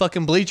in those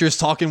fucking bleachers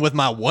talking with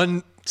my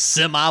one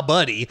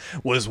semi-buddy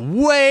was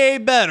way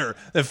better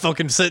than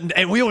fucking sitting.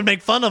 And we would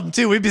make fun of them,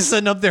 too. We'd be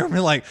sitting up there and be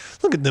like,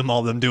 look at them,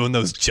 all them doing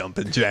those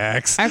jumping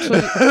jacks.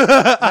 Actually,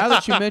 now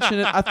that you mention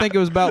it, I think it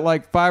was about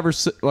like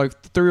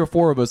 3 or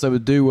 4 of us that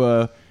would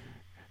do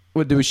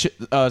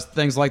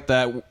things like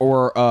that,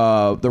 or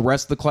the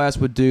rest of the class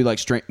would do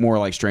like more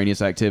like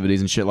strenuous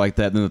activities and shit like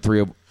that. Then the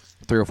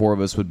three or four of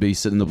us would be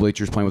sitting in the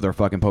bleachers playing with our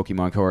fucking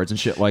Pokemon cards and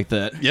shit like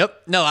that.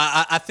 Yep. No,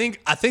 I think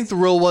the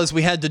rule was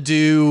we had to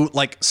do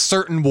like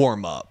certain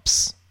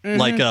warm-ups.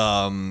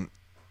 Mm-hmm.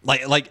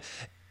 Like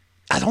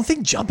I don't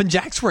think jumping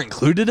jacks were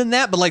included in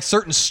that, but like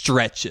certain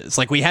stretches.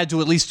 Like we had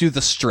to at least do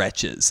the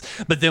stretches.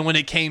 But then when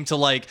it came to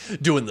like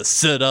doing the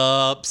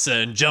sit-ups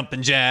and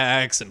jumping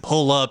jacks and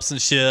pull-ups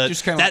and shit,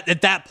 just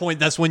at that point,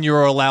 that's when you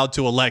were allowed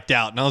to elect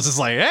out. And I was just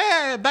like,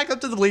 hey, back up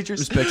to the bleachers.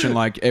 Just picturing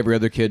like every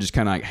other kid just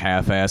kind of like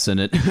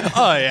half-assing it.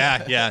 Oh,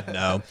 yeah,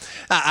 no.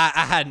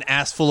 I had an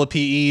ass full of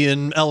PE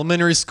in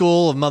elementary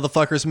school of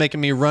motherfuckers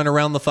making me run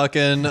around the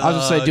fucking I was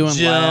just say doing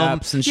gym.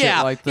 laps and shit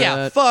like that.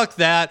 Yeah, fuck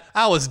that.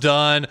 I was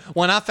done.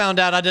 When I found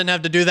out I didn't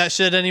have to do that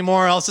shit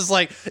anymore, I was just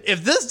like,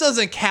 if this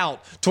doesn't count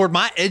toward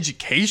my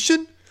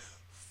education,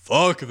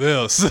 fuck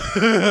this.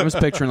 I'm just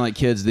picturing like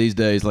kids these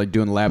days like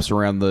doing laps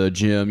around the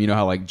gym. You know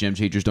how like gym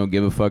teachers don't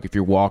give a fuck if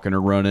you're walking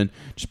or running.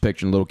 Just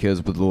picturing little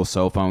kids with little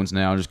cell phones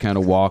now, just kind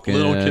of walking.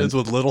 Little kids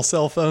with little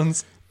cell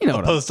phones. You know,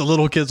 opposed to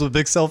little kids with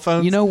big cell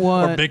phones. You know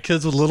what? Or big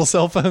kids with little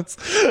cell phones.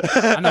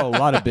 I know a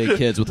lot of big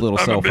kids with little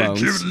cell phones.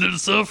 Big kid with a little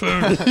cell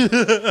phone.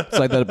 It's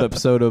like that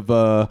episode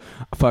of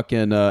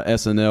fucking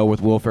SNL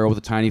with Will Ferrell with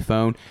a tiny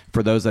phone.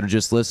 For those that are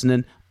just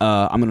listening,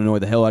 I'm gonna annoy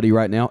the hell out of you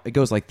right now. It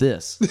goes like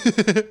this.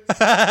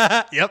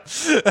 Yep.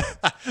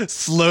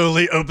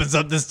 Slowly opens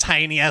up this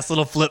tiny ass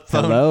little flip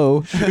phone.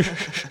 Hello.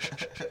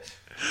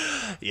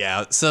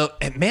 Yeah. So,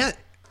 and man,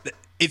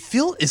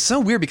 it's so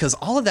weird because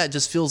all of that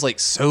just feels like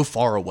so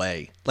far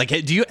away. Like,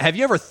 have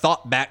you ever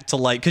thought back to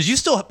like, because you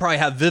still probably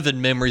have vivid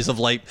memories of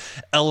like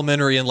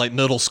elementary and like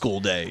middle school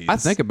days. I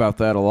think about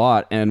that a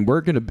lot, and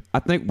I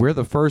think we're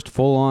the first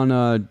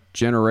full-on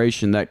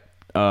generation that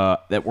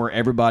where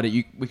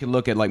everybody we can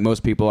look at like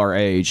most people our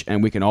age,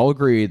 and we can all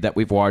agree that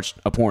we've watched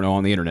a porno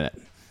on the internet.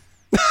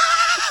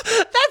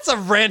 That's a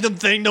random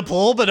thing to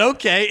pull, but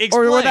okay.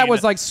 Explain. Or that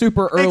was like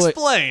super early.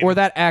 Explain. Or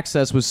that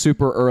access was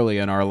super early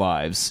in our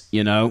lives,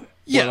 you know?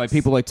 Yes. Where, like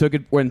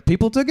when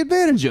people took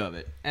advantage of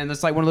it. And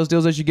it's like one of those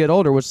deals as you get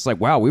older, which is like,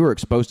 wow, we were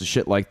exposed to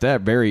shit like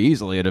that very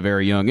easily at a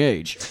very young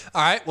age.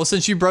 All right. Well,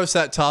 since you broached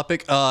that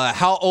topic,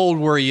 how old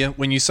were you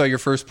when you saw your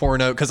first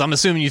porno? Because I'm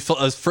assuming you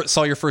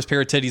saw your first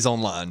pair of titties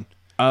online.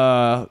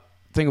 I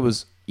think it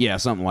was, yeah,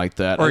 something like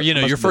that. Or,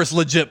 your first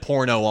legit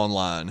porno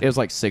online. It was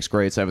like 6th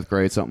grade, 7th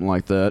grade, something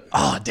like that.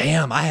 Oh,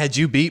 damn. I had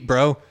you beat,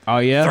 bro. Oh,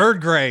 yeah?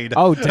 3rd grade.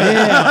 Oh,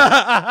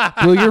 damn.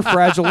 Blew your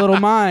fragile little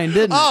mind,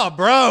 didn't it? Oh,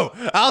 bro.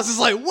 I was just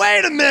like,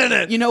 wait a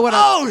minute. You know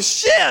what?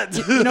 Shit.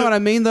 You know what I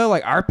mean, though?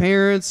 Like, our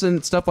parents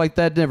and stuff like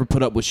that never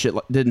put up with shit,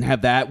 didn't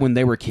have that when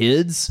they were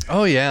kids.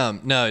 Oh, yeah.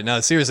 No,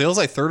 seriously. It was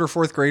like 3rd or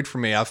 4th grade for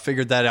me. I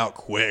figured that out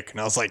quick. And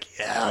I was like,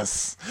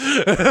 yes.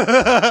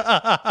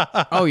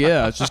 Oh,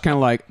 yeah. It's just kind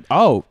of like,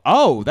 oh,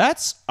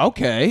 that's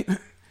okay.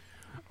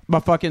 My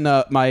fucking,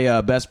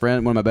 my best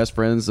friend, one of my best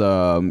friends,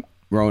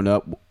 growing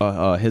up,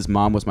 his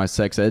mom was my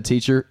sex ed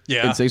teacher in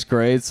 6th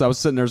grade. So I was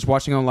sitting there just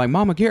watching on like,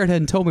 Mama Garrett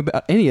hadn't told me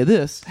about any of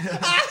this.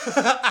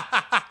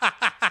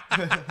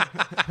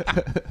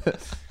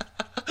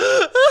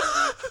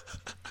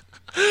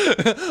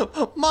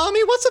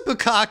 Mommy, what's a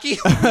bukkake?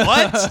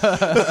 What?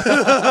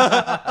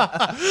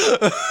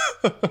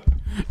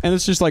 And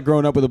it's just like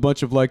growing up with a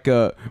bunch of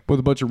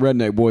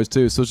redneck boys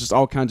too. So it's just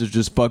all kinds of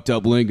just fucked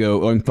up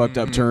lingo and fucked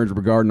up terms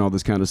regarding all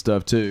this kind of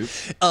stuff too.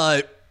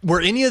 Were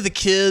any of the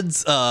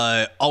kids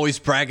always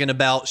bragging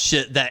about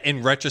shit that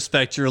in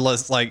retrospect you're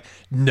less like,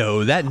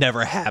 no, that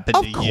never happened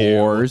to you?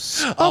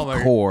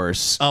 Of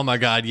course. Oh my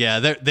God, yeah.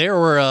 There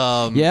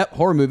were Yep,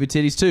 horror movie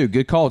titties too.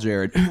 Good call,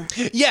 Jared.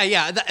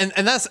 Yeah.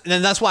 And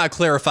that's why I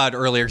clarified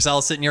earlier, because I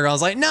was sitting here and I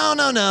was like,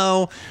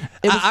 no.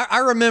 I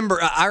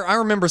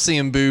remember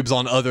seeing boobs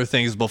on other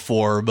things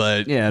before,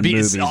 but movies and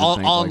things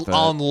like that.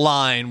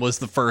 Online was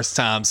the first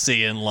time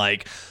seeing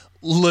like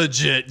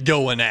legit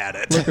going at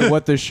it. Look at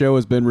what this show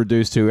has been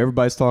reduced to.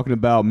 Everybody's talking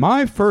about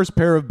my first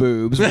pair of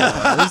boobs was. Well,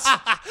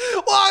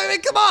 I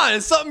mean, come on,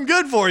 it's something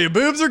good for you.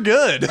 Boobs are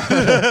good.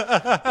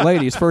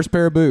 Ladies, first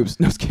pair of boobs.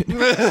 No, I was kidding.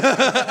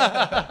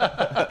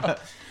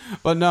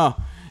 But no,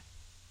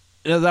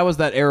 that was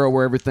that era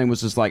where everything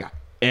was just like,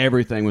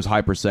 everything was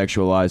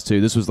hypersexualized too.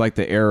 This was like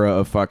the era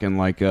of fucking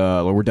like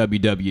where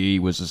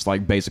WWE was just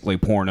like basically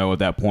porno at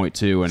that point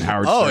too, and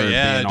Howard Stern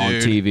being on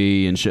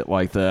TV and shit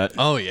like that.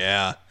 Oh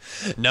yeah.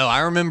 No,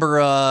 I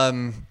remember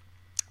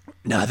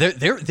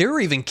there were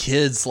even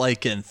kids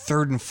like in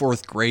 3rd and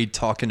 4th grade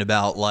talking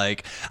about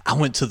like, I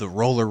went to the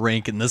roller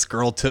rink and this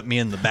girl took me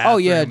in the bathroom. Oh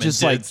yeah,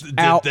 just and like did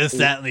this,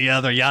 that, and the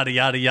other, yada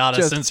yada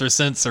yada,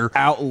 censor.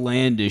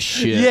 Outlandish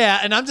shit. Yeah,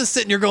 and I'm just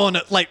sitting here going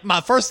like,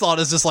 my first thought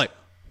is just like,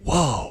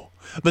 whoa.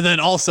 But then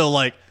also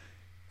like,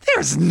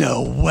 there's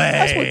no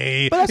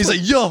way. He's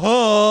like,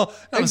 yeah.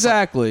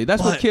 Exactly. Like,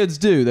 that's what kids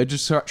do. They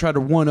just try to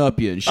one up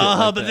you and shit.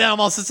 Like but then I'm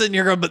also sitting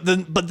here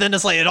going, but then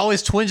it's like it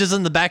always twinges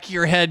in the back of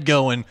your head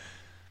going,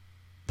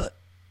 But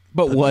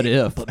what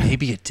if? But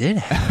maybe it did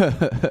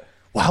happen.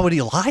 Why would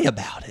he lie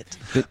about it?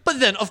 But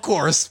then of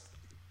course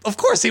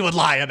he would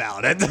lie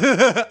about it.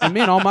 And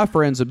me and all my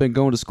friends have been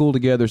going to school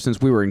together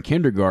since we were in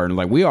kindergarten.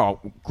 Like, we all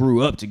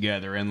grew up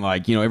together, and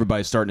like,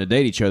 everybody's starting to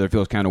date each other. It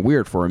feels kind of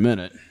weird for a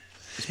minute.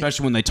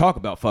 Especially when they talk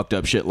about fucked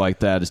up shit like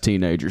that as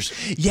teenagers.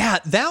 Yeah,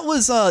 that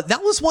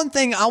was one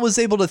thing I was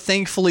able to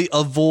thankfully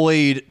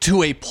avoid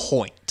to a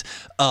point.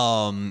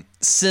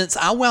 Since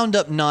I wound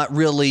up not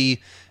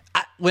really...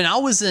 when I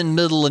was in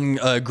middle and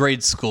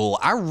grade school,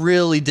 I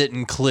really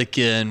didn't click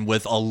in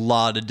with a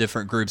lot of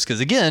different groups. Because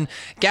again,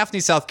 Gaffney,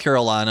 South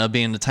Carolina,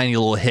 being a tiny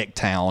little hick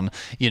town,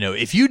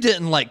 if you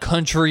didn't like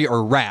country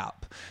or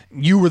rap,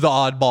 you were the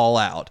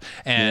oddball out.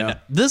 And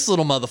this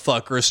little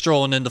motherfucker is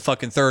strolling into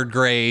fucking third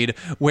grade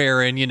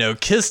wearing,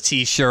 Kiss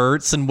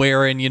t-shirts and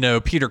wearing,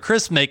 Peter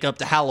Criss makeup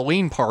to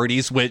Halloween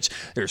parties, which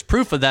there's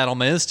proof of that on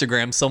my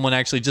Instagram. Someone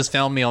actually just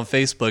found me on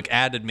Facebook,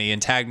 added me,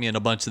 and tagged me in a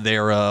bunch of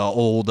their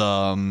old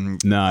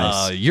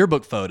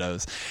yearbook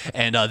photos.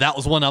 And that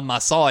was one of them I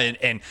saw.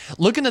 And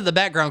looking at the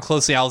background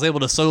closely, I was able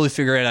to slowly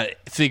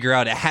figure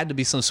out it had to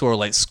be some sort of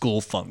like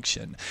school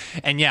function.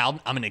 And yeah,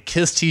 I'm in a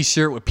Kiss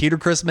t-shirt with Peter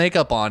Criss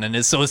makeup on,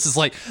 and so it's just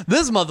like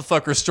this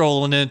motherfucker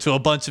strolling into a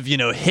bunch of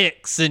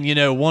hicks and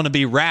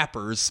wannabe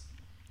rappers.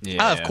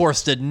 Yeah. I, of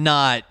course, did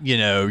not,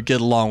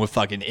 get along with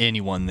fucking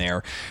anyone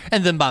there.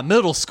 And then by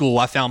middle school,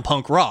 I found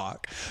punk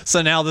rock.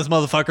 So now this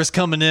motherfucker's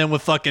coming in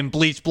with fucking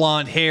bleach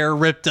blonde hair,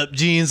 ripped up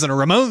jeans, and a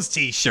Ramones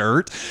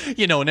t-shirt,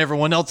 and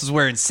everyone else is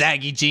wearing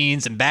saggy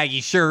jeans and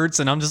baggy shirts.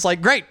 And I'm just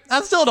like, great,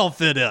 I still don't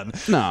fit in.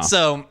 No.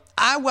 So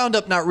I wound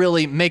up not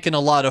really making a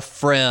lot of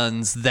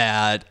friends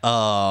that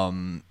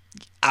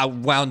I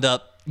wound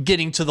up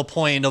getting to the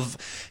point of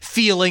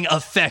feeling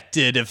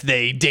affected if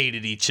they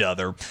dated each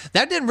other.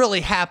 That didn't really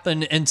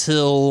happen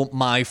until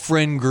my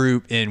friend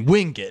group in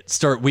Wingate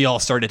we all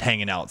started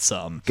hanging out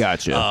some.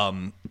 Gotcha.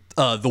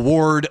 The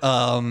Ward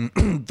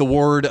the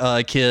Ward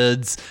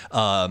kids,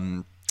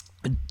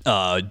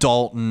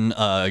 Dalton,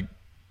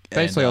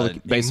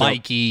 Basically, and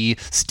Mikey,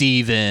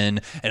 Steven,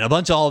 and a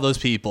bunch of all of those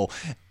people.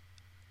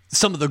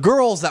 Some of the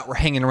girls that were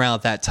hanging around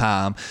at that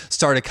time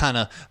started kind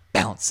of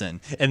bouncing.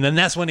 And then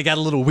that's when it got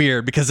a little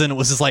weird, because then it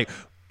was just like,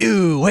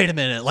 ooh, wait a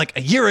minute. Like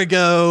a year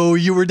ago,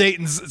 you were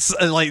dating,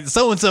 like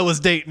so-and-so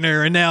was dating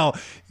her, and now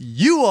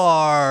you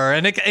are.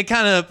 And it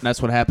kind of...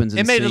 That's what happens in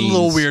scenes. It made it a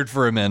little weird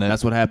for a minute.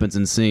 That's what happens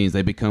in scenes.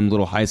 They become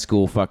little high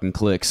school fucking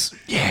cliques.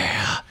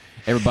 Yeah.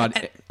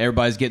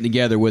 Everybody's getting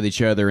together with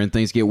each other, and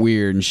things get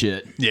weird and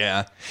shit.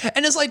 Yeah.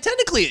 And it's like,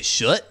 technically it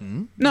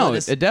shouldn't. No,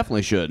 it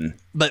definitely shouldn't.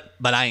 But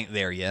I ain't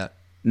there yet.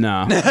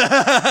 No.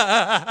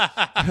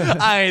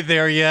 I ain't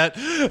there yet.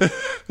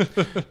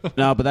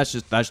 No, but that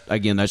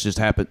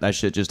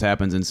shit just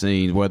happens in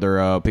scenes,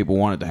 whether people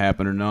want it to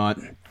happen or not.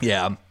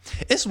 Yeah.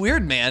 It's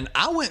weird, man.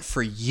 I went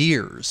for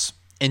years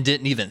and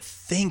didn't even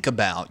think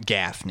about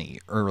Gaffney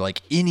or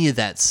like any of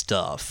that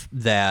stuff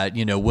that,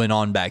 went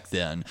on back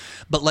then.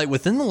 But like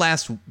within the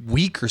last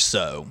week or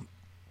so,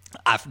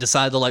 I've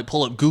decided to like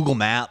pull up Google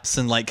Maps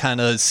and like kind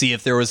of see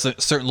if there was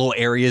certain little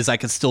areas I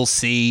could still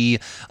see,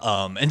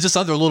 and just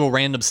other little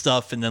random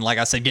stuff. And then, like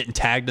I said, getting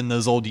tagged in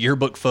those old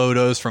yearbook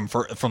photos from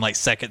like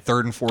second,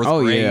 third, and fourth grade.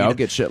 Oh yeah, I'll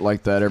get shit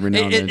like that every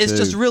now and then It's too.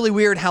 just really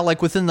weird how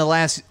like within the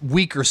last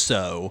week or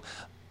so,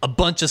 a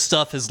bunch of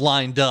stuff has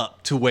lined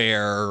up to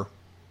where,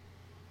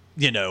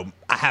 I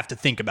have to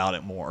think about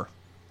it more.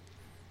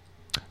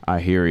 I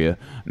hear you.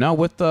 Now,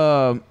 with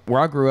where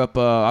I grew up,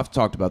 I've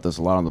talked about this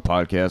a lot on the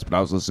podcast, but I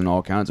was listening to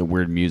all kinds of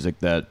weird music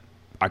that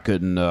I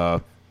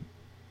couldn't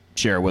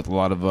share with a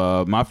lot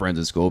of my friends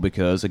in school,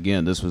 because,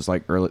 again, this was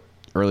like early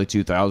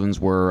 2000s,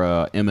 where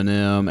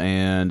Eminem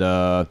and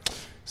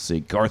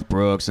Garth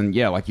Brooks, and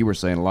yeah, like you were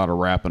saying, a lot of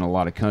rap and a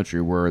lot of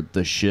country were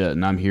the shit.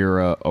 And I'm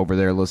here over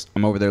there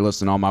listening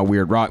to all my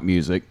weird rock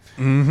music,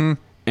 and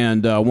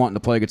wanting to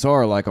play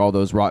guitar like all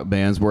those rock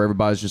bands, where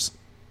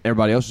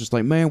everybody else is just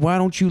like, man, why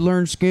don't you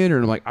learn Skinner?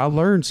 And I'm like, I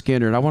learned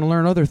Skinner, and I want to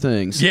learn other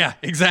things. Yeah,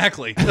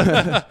 exactly.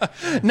 No,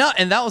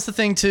 and that was the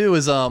thing too,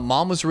 is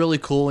Mom was really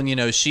cool,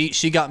 and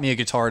she got me a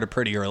guitar at a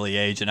pretty early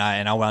age, and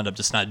I wound up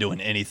just not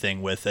doing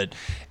anything with it.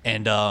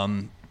 And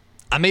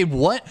I made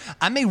one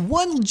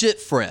legit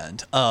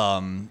friend.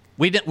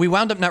 We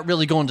wound up not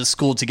really going to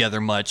school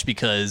together much,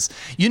 because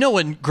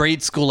in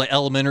grade school, like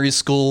elementary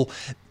school,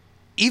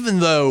 even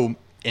though,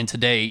 and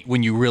today,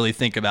 when you really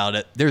think about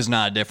it, there's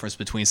not a difference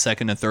between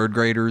second and third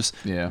graders.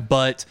 Yeah.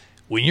 But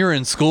when you're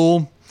in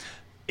school,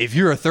 if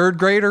you're a third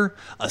grader,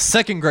 a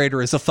second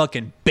grader is a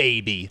fucking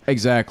baby.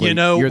 Exactly.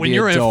 When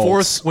you're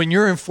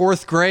in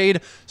fourth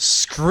grade,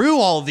 screw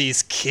all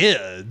these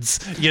kids.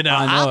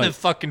 I'm in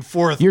fucking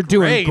fourth grade. You're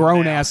doing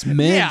grown ass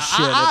men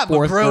shit at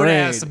fourth grade. I'm a grown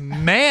ass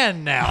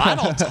man now. I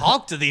don't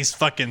talk to these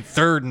fucking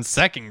third and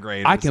second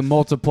graders. I can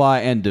multiply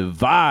and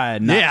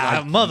divide.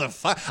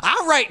 Motherfucker.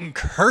 I write in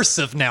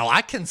cursive now.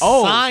 I can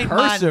sign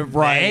cursive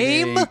my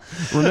name.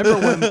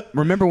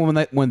 Remember when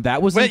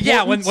that was important?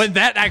 Yeah, when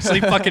that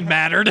actually fucking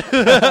mattered.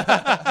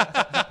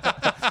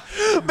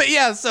 But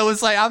yeah, so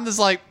it's like, I'm just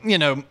like,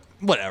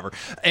 whatever.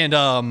 And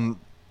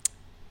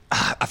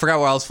I forgot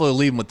where I was fully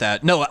leaving with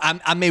that. No,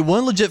 I made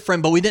one legit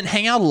friend, but we didn't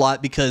hang out a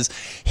lot because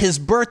his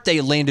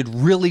birthday landed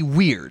really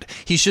weird.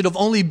 He should have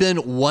only been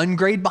 1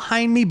 grade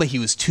behind me, but he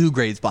was 2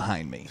 grades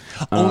behind me,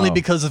 only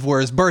because of where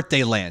his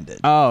birthday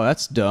landed. Oh,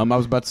 that's dumb. I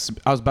was about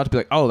to be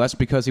like, oh, that's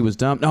because he was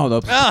dumb. No,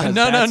 no.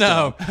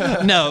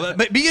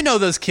 But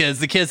those kids,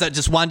 the kids that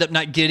just wind up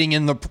not getting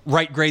in the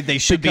right grade they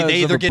should be.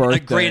 They either get a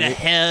grade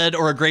ahead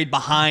or a grade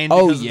behind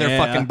because of their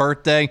fucking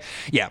birthday.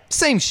 Yeah,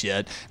 same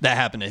shit that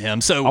happened to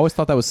him. So I always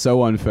thought that was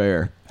so unfair.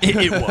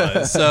 It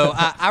was. So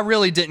I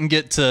really didn't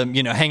get to,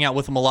 hang out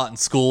with him a lot in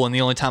school. And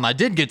the only time I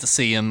did get to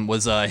see him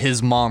was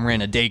his mom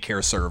ran a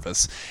daycare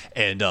service.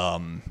 And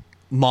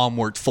mom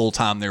worked full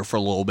time there for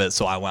a little bit,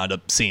 so I wound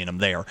up seeing him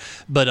there.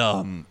 But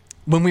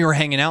when we were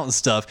hanging out and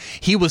stuff,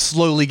 he was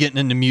slowly getting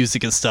into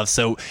music and stuff.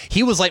 So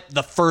he was like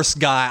the first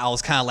guy I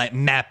was kind of like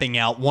mapping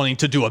out, wanting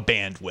to do a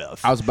band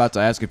with. I was about to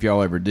ask if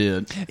y'all ever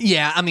did.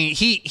 Yeah, I mean,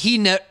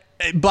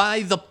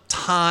 by the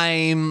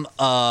time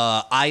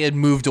I had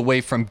moved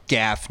away from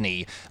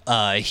Gaffney,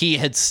 he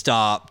had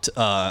stopped.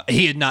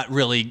 He had not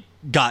really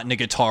gotten a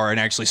guitar and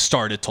actually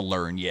started to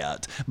learn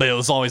yet. But it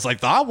was always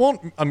like, I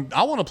want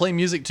to play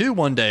music too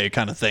one day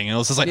kind of thing. And it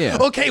was just like,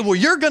 okay, well,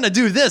 you're going to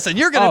do this and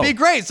you're going to be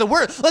great. So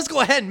let's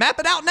go ahead and map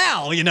it out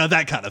now. You know,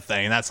 that kind of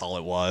thing. That's all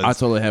it was. I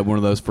totally had one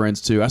of those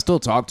friends too. I still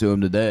talk to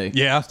him today.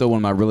 Yeah. Still one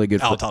of my really good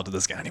I don't talk to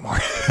this guy anymore.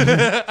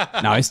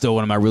 No, he's still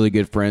one of my really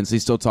good friends. He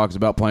still talks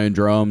about playing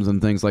drums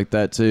and things like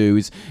that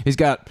too. He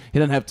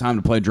doesn't have time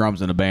to play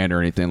drums in a band or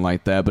anything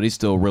like that, but he's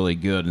still really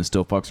good and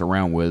still fucks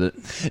around with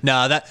it.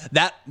 No,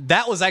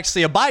 that was actually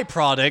a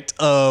byproduct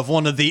of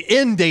one of the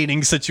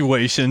dating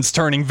situations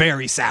turning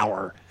very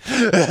sour.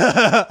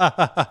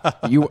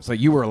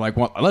 You were like,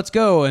 well, let's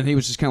go, and he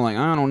was just kind of like,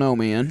 I don't know,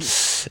 man.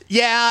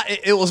 Yeah,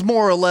 it was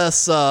more or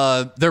less.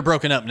 They're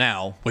broken up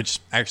now, which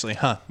actually,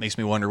 makes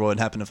me wonder what would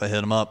happen if I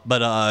hit him up.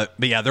 But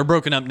yeah, they're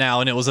broken up now,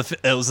 and it was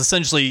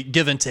essentially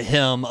given to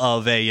him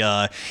of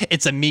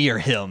it's a me or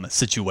him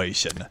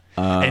situation,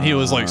 and he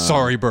was like,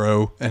 sorry,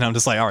 bro, and I'm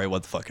just like, all right,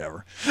 what the fuck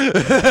ever.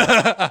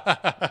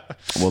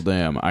 Well,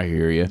 damn, I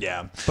hear you.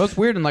 Yeah, but it's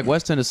weird in like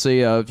West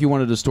Tennessee. If you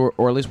wanted to start,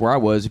 or at least where I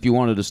was, if you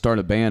wanted to start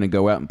a band and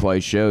go out and play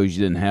shows,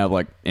 you didn't have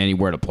like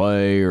anywhere to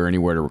play or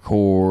anywhere to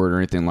record or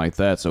anything like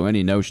that. So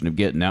any notion of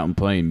getting out and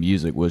playing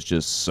music was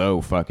just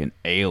so fucking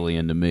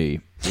alien to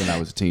me when I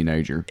was a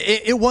teenager.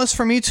 It was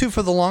for me too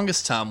for the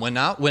longest time. When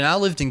I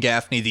lived in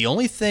Gaffney, the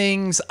only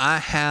things I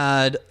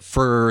had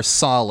for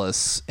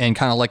solace and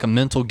kind of like a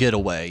mental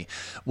getaway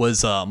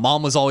was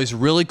mom was always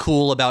really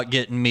cool about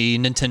getting me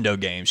Nintendo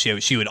games.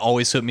 She would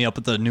always hook me up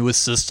with the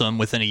newest system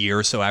within a year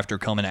or so after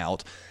coming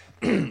out.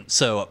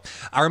 So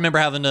I remember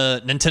having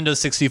a Nintendo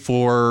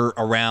 64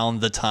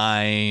 around the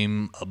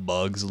time of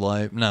Bug's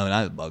Life. No,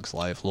 not Bug's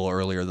Life, a little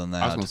earlier than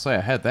that. I was going to say,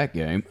 I had that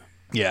game.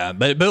 Yeah,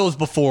 but it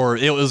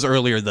was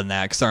earlier than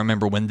that, because I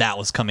remember when that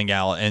was coming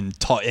out and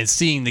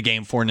seeing the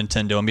game for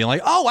Nintendo and being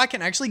like, oh, I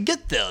can actually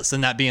get this.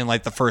 And that being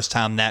like the first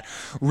time that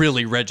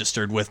really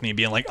registered with me,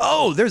 being like,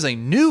 oh, there's a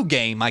new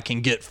game I can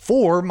get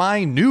for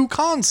my new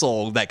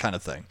console, that kind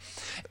of thing.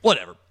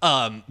 Whatever.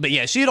 But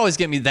yeah, she'd always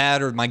get me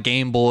that or my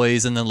Game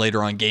Boys and then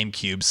later on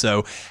GameCube.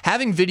 So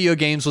having video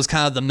games was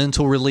kind of the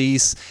mental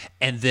release.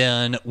 And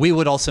then we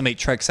would also make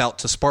treks out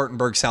to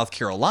Spartanburg, South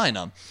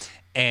Carolina.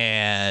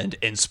 And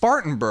in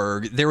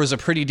Spartanburg, there was a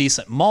pretty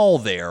decent mall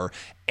there.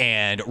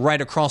 And right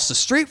across the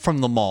street from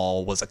the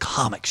mall was a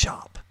comic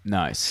shop.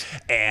 Nice.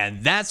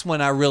 And that's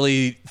when I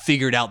really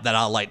figured out that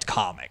I liked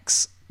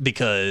comics.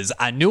 Because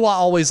I knew I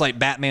always liked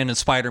Batman and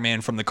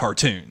Spider-Man from the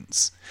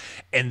cartoons.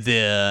 And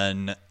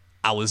then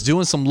I was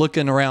doing some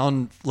looking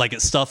around like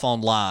at stuff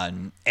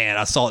online, and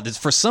I saw it.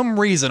 For some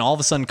reason, all of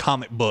a sudden,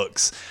 comic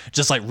books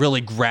just like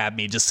really grabbed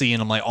me, just seeing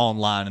them like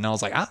online. And I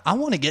was like, I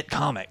want to get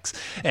comics.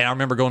 And I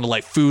remember going to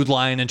like Food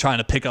Lion and trying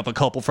to pick up a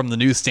couple from the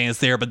newsstands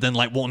there, but then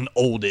like wanting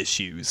old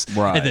issues.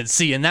 Right. And then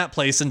seeing that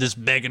place and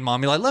just begging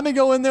mommy, like, let me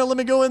go in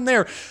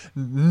there,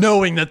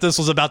 knowing that this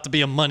was about to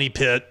be a money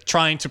pit,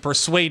 trying to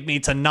persuade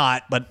me to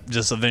not, but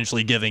just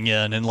eventually giving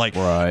in. And like,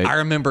 right. I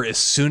remember as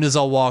soon as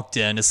I walked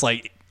in, it's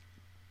like,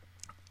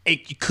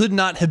 it could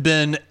not have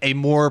been a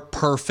more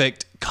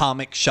perfect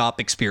comic shop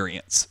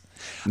experience.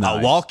 Nice.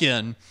 I walk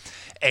in,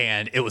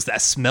 and it was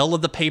that smell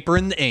of the paper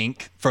and the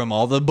ink from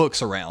all the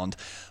books around.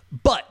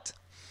 But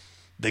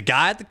the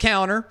guy at the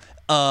counter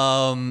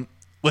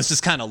was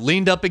just kind of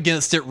leaned up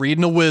against it,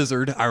 reading a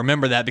Wizard. I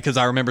remember that because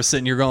I remember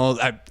sitting here going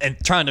and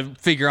trying to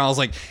figure out, I was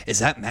like, is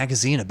that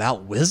magazine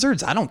about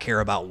wizards? I don't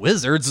care about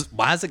wizards.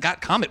 Why has it got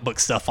comic book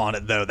stuff on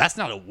it, though? That's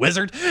not a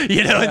wizard.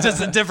 You know, it's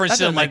just a different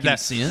shit like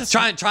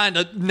that. Trying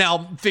to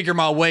now figure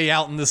my way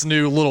out in this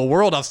new little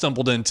world I've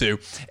stumbled into.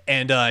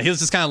 And he was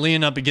just kind of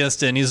leaning up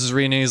against it, and he's just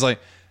reading it. He's like,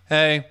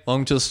 hey,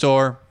 welcome to the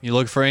store. You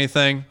looking for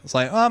anything? It's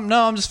like,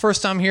 no, I'm just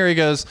first time here. He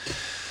goes,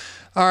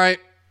 all right,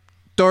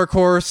 Dark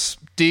Horse,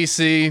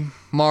 DC,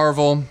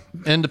 Marvel,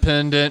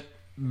 Independent.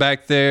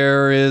 Back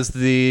there is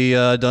the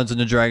Dungeons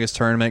and Dragons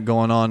tournament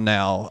going on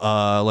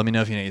now. Let me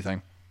know if you need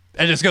anything.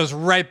 And just goes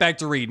right back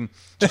to reading.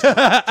 Just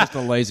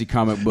a lazy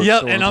comic book. Yep,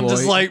 store and I'm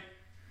just employee. like,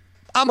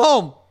 I'm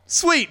home.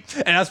 Sweet.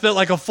 And I spent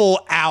like a full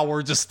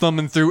hour just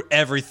thumbing through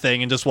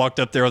everything and just walked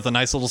up there with a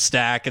nice little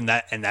stack, and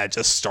that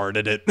just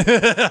started it.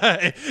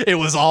 It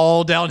was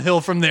all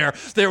downhill from there.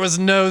 There was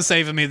no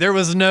saving me. There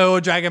was no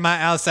dragging my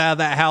ass out of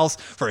that house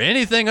for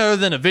anything other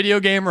than a video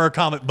game or a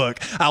comic book.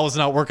 I was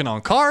not working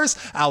on cars.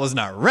 I was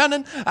not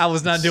running. I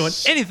was not doing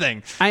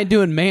anything. I ain't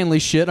doing manly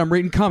shit. I'm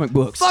reading comic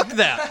books. Fuck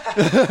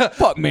that.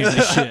 Fuck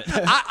manly shit.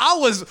 I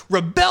was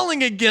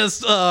rebelling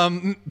against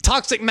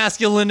toxic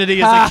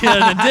masculinity as a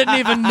kid and didn't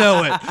even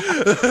know it.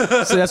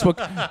 So that's what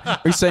are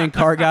you saying?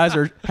 Car guys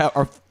are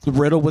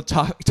riddled with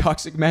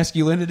toxic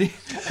masculinity.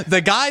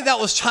 The guy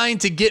that was trying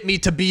to get me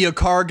to be a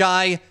car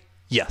guy,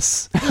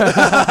 Yes.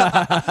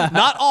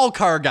 Not all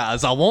car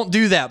guys. I won't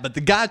do that. But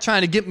the guy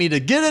trying to get me to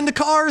get into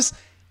cars,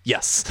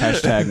 yes.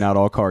 Hashtag not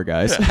all car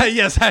guys.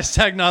 Yes,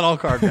 hashtag not all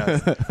car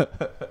guys.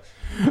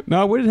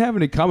 No, we didn't have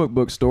any comic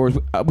book stores.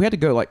 We had to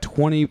go like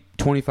 20,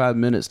 25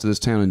 minutes to this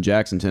town in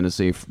Jackson,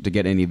 Tennessee to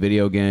get any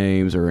video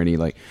games or any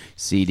like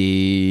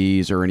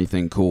CDs or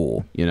anything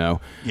cool, you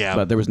know? Yeah.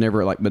 But there was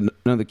never like, but none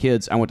of the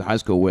kids I went to high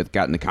school with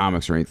got into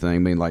comics or anything. I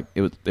mean, like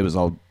it was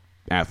all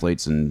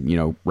athletes and, you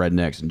know,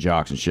 rednecks and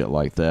jocks and shit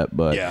like that.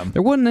 But Yeah.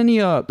 there wasn't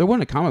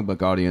a comic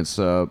book audience,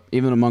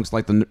 even amongst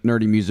like the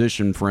nerdy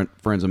musician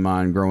friends of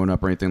mine growing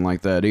up or anything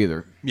like that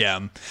either.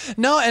 Yeah.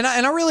 No, and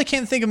I really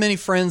can't think of many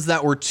friends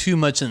that were too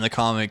much in the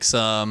comics.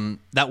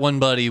 That one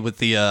buddy with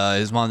the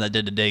his mom that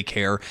did the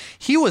daycare,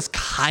 he was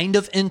kind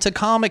of into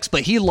comics,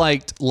 but he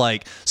liked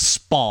like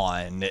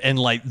Spawn and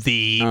like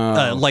the He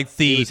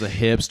was a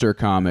hipster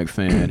comic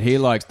fan. He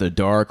likes the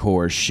Dark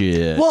Horse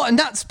shit. well, and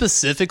not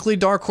specifically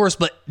Dark Horse,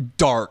 but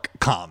dark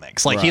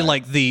comics. Like he Right.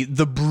 liked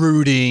the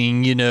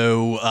brooding, you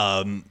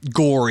know,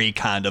 gory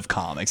kind of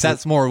comics.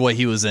 That's more what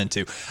he was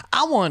into.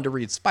 I wanted to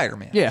read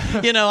Spider-Man.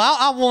 Yeah. You know,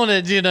 I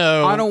wanted, you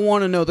know, I don't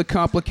want to know the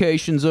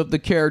complications of the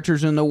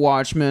characters in the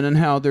Watchmen and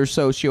how they're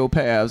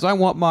sociopaths. I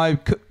want my,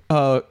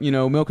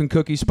 milk and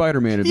cookie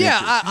Spider-Man adventures. Yeah,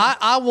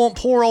 I want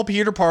poor old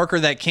Peter Parker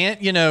that can't,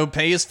 you know,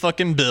 pay his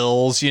fucking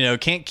bills, you know,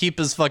 can't keep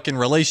his fucking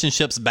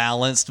relationships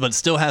balanced, but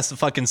still has to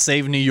fucking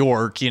save New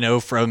York, you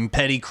know, from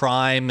petty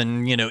crime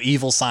and, you know,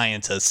 evil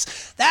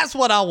scientists. That's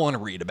what I want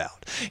to read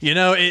about. You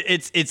know,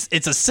 it's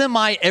a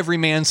semi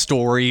everyman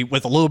story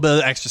with a little bit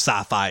of extra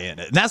sci-fi in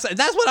it. And that's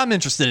what I'm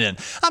interested in.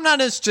 I'm not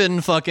interested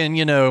in fucking,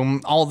 you know,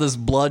 all this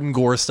blood and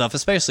gore stuff,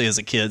 especially as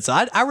a kid. So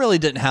I really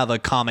didn't have a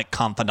comic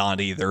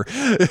confidant either.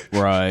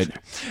 Right.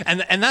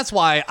 And that's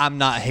why I'm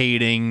not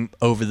hating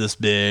over this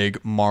big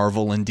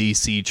Marvel and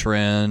DC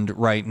trend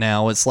right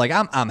now. It's like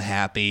I'm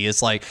happy.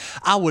 It's like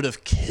I would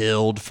have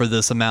killed for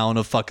this amount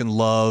of fucking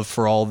love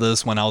for all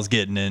this when I was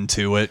getting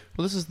into it.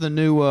 Well, this is the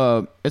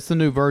new. It's the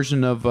new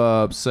version of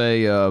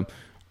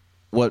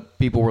what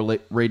people were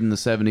reading in the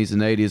 70s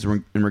and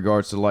 80s in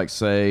regards to like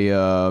say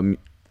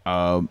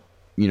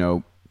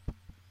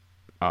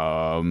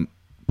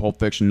Pulp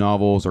Fiction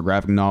novels or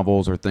graphic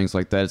novels or things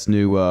like that. It's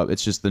new.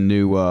 It's just the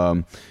new.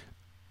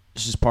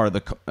 It's just part of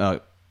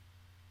the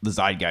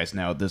zeitgeist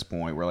now at this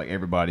point, where like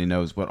everybody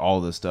knows what all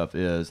this stuff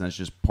is, and it's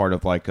just part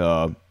of like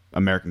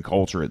American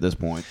culture at this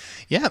point.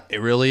 Yeah,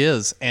 it really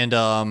is.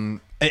 And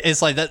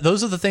it's like that.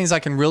 Those are the things I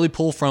can really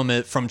pull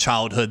from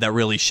childhood that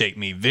really shaped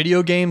me: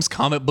 video games,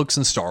 comic books,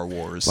 and Star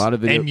Wars,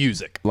 and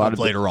music.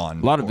 Later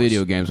on, a lot of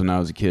video games when I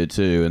was a kid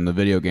too, and the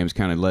video games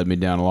kind of led me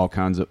down all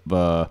kinds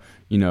of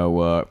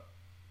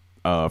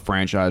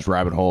franchise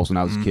rabbit holes when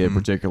I was a kid,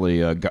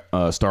 particularly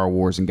Star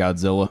Wars and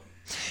Godzilla.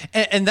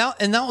 And that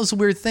was a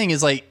weird thing.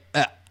 Is like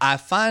I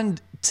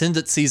find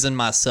tendencies in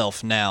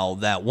myself now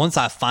that once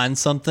I find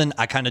something,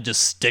 I kind of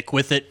just stick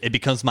with it. It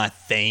becomes my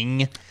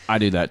thing. I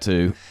do that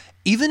too.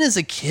 Even as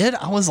a kid,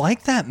 I was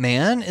like that,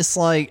 man. It's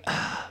like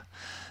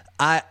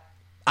I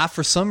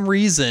for some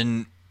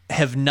reason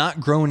have not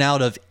grown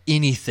out of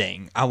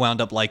anything I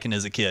wound up liking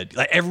as a kid.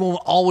 Like everyone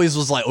always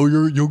was like, "Oh,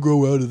 you'll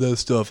grow out of that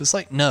stuff." It's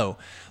like, no.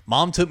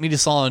 Mom took me to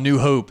saw A New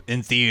Hope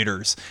in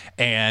theaters,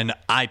 and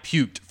I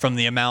puked from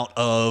the amount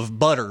of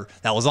butter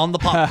that was on the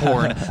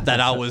popcorn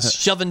that I was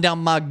shoving down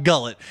my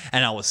gullet,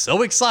 and I was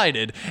so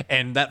excited.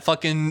 And that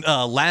fucking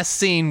last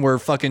scene where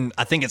fucking,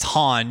 I think it's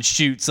Han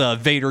shoots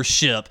Vader's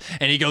ship,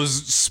 and he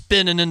goes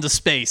spinning into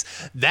space.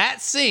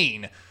 That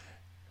scene,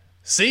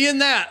 seeing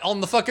that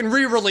on the fucking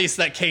re-release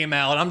that came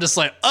out, I'm just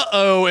like,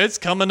 uh-oh, it's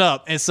coming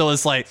up. And so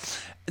it's like,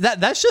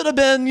 that should have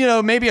been, you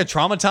know, maybe a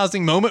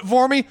traumatizing moment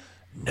for me.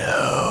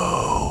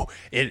 No,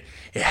 it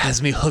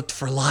has me hooked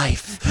for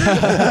life.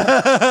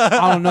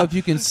 I don't know if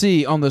you can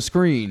see on the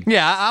screen.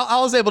 Yeah, I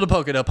was able to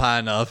poke it up high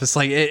enough. It's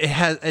like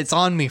it's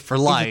on me for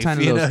life. He's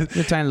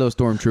a tiny little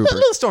stormtrooper. A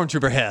little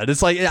stormtrooper head.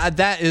 It's like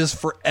that is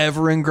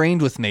forever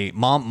ingrained with me.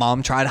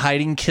 Mom tried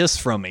hiding Kiss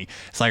from me.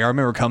 It's like I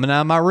remember coming out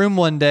of my room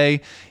one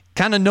day,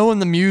 kind of knowing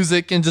the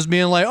music and just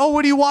being like, "Oh,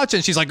 what are you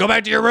watching?" She's like, "Go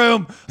back to your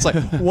room." It's like,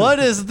 "What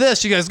is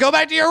this?" She goes, "Go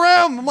back to your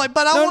room." I'm like,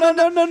 "But I want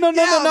to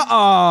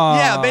No.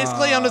 Yeah,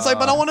 basically, I'm just like,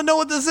 "But I want to know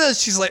what this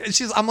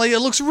is." I'm like, "It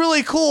looks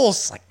really cool."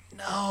 It's like,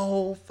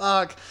 no,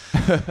 fuck.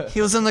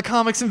 He was in the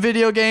comics and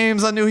video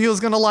games. I knew he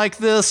was gonna like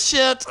this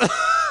shit.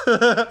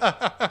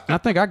 I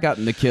think I got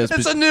into Kiss.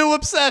 It's a new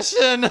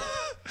obsession.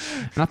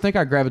 And I think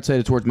I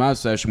gravitated towards my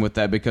obsession with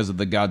that because of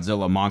the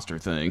Godzilla monster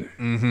thing.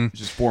 Mm-hmm. It's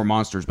just 4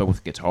 monsters, but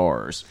with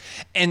guitars.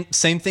 And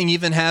same thing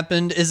even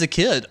happened as a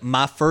kid.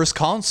 My first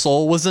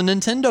console was a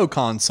Nintendo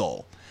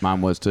console.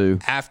 Mine was too.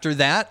 After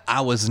that, I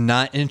was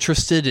not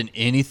interested in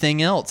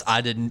anything else.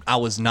 I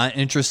was not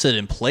interested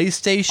in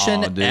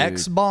PlayStation,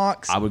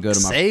 Xbox, I would go to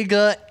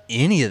Sega,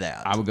 any of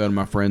that. I would go to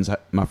my friends'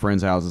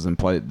 houses and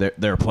play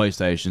their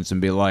PlayStations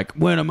and be like,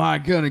 "When am I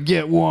gonna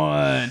get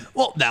one?"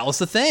 Well, that was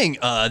the thing.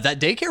 That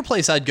daycare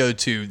place I'd go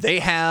to, they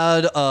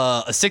had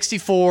a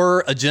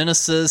 64, a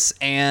Genesis,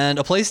 and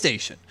a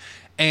PlayStation.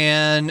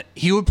 and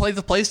he would play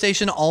the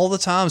PlayStation all the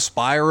time.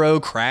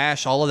 Spyro,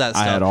 Crash, all of that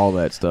stuff. I had all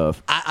that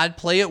stuff. I'd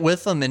play it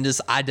with him, and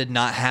I did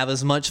not have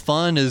as much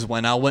fun as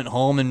when I went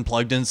home and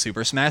plugged in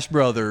Super Smash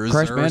Brothers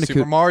or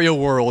Super Mario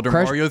World or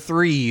Mario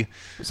 3.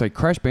 It's like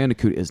Crash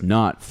Bandicoot is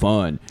not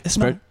fun. It's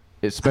not.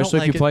 Especially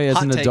if you play as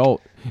an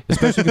adult.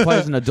 Especially if you play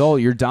as an adult,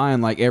 you're dying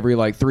like every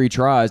 3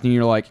 tries, and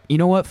you're like, you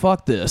know what?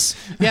 Fuck this.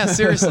 Yeah,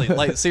 seriously.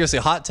 Seriously,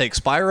 hot take.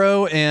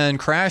 Spyro and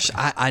Crash,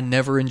 I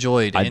never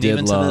enjoyed. And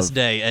even to this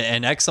day.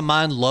 An ex of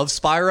mine loves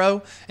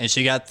Spyro, and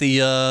she got the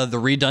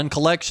redone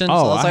collection. So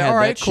I was like, all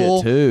right,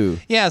 cool. Shit too.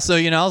 Yeah, so,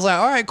 I was like,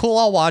 all right, cool,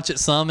 I'll watch it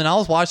some. And I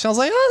was watching, I was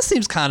like, oh, this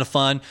seems kind of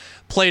fun.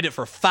 Played it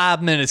for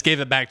 5 minutes,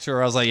 gave it back to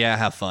her. I was like, yeah,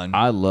 have fun.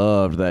 I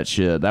loved that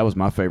shit. That was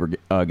my favorite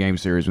game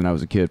series when I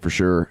was a kid, for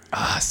sure.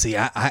 See,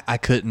 I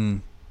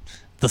couldn't.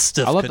 The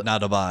stiff could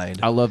not abide.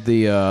 I love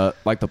the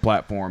the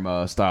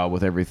platform style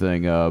with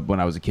everything when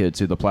I was a kid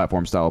too. The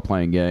platform style of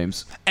playing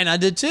games. And I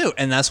did too.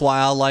 And that's why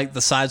I like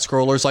the side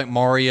scrollers like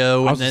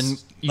Mario and then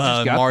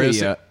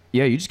Mario.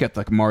 Yeah, you just got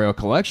the Mario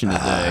collection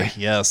today.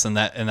 Yes, and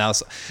that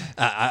was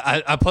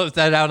I put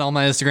that out on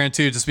my Instagram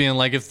too, just being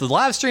like, if the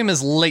live stream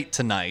is late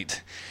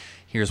tonight,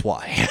 here's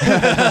why.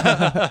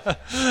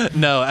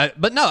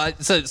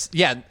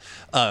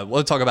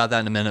 We'll talk about that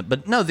in a minute.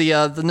 But no, the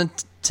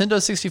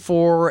Nintendo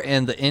 64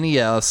 and the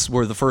NES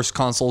were the first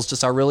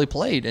consoles I really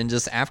played, and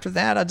just after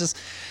that, I just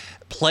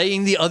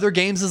playing the other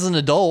games as an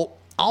adult.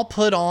 I'll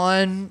put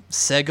on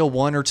Sonic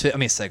 1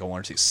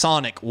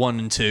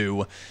 and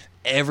 2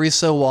 every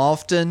so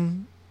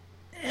often.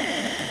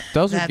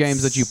 Those are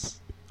games that you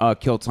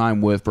kill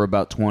time with for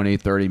about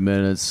 20-30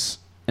 minutes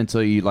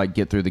until you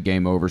get through the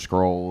game over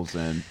scrolls.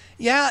 And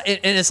yeah, and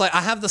it's like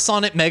I have the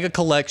Sonic Mega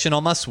Collection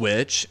on my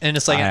Switch, and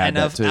it's like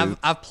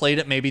I've played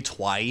it maybe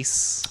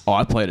twice. Oh,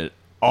 I played it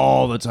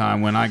all the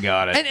time when I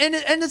got it,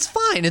 and it's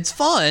fine, it's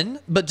fun,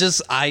 but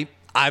just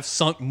I've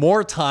sunk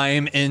more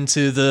time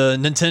into the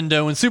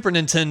Nintendo and Super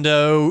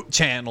Nintendo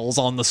channels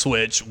on the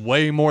Switch,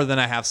 way more than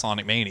I have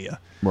Sonic Mania.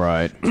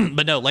 Right.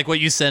 But no, like what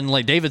you said and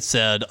like David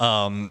said,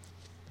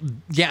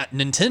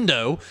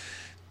 Nintendo,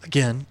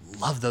 again,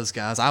 love those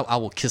guys. I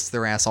will kiss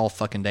their ass all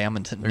fucking day. I'm a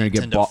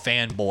Nintendo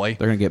fanboy.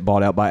 They're going to get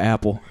bought out by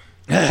Apple.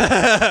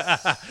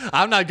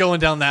 I'm not going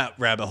down that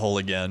rabbit hole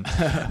again.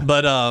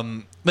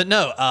 But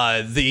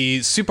no,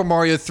 the Super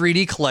Mario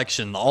 3D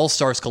collection, the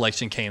All-Stars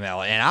collection came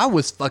out, and I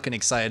was fucking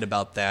excited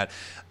about that.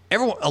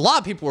 A lot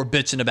of people were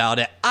bitching about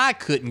it. I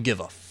couldn't give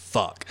a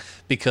fuck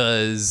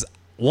because,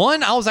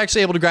 one, I was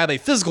actually able to grab a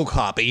physical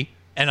copy,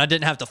 and I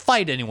didn't have to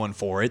fight anyone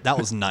for it. That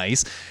was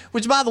nice.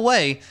 Which, by the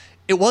way,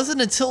 it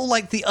wasn't until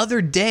the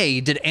other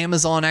day did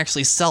Amazon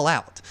actually sell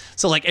out.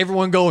 So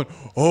everyone going,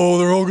 oh,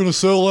 they're all going to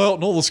sell out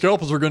and all the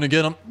scalpers are going to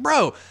get them.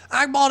 Bro,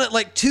 I bought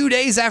it 2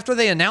 days after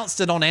they announced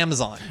it on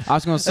Amazon. I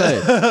was going to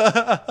say,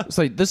 it's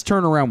this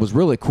turnaround was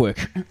really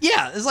quick.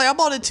 Yeah, it's I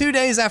bought it 2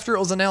 days after it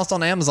was announced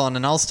on Amazon,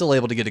 and I was still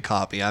able to get a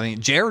copy. I mean,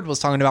 Jared was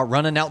talking about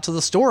running out to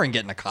the store and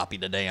getting a copy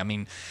today. I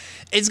mean,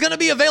 it's going to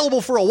be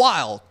available for a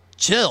while.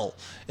 Chill.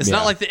 It's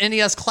not like the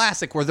NES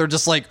Classic where they're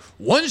just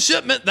one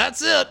shipment,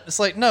 that's it. It's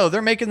no, they're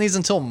making these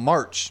until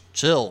March.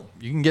 Chill.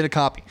 You can get a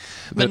copy.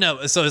 But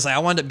no, so it's I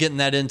wound up getting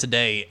that in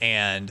today,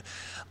 and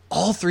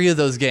all 3 of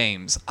those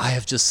games I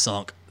have just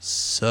sunk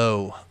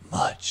so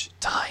much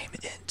time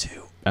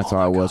into. That's how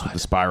I was with the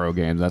Spyro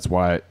games. That's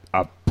why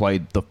I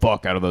played the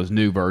fuck out of those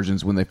new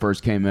versions when they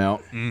first came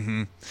out.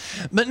 Mm-hmm.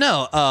 But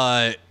no,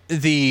 I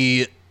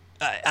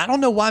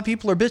don't know why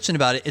people are bitching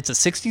about it. It's a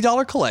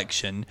 $60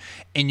 collection,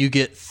 and you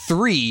get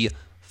 3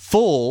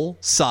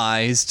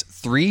 full-sized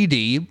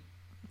 3D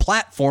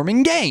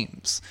platforming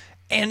games.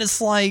 And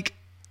it's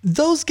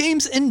those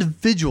games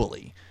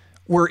individually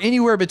were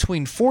anywhere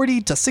between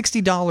 $40 to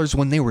 $60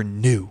 when they were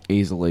new.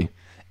 Easily.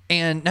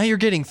 And now you're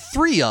getting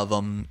 3 of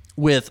them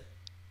with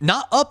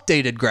not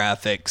updated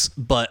graphics,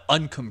 but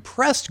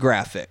uncompressed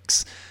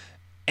graphics.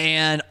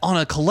 And on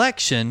a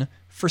collection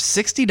for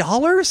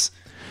 $60?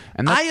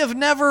 And I have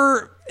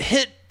never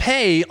hit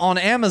pay on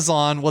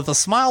Amazon with a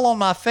smile on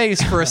my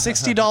face for a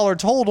 $60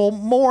 total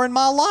more in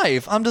my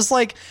life. I'm just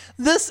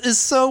this is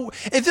so...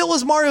 If it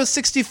was Mario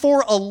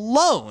 64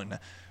 alone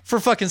for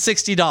fucking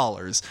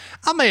 $60,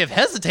 I may have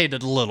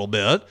hesitated a little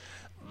bit,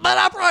 but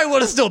I probably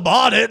would have still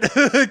bought it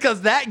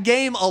because that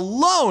game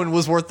alone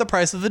was worth the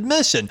price of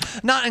admission,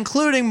 not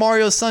including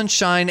Mario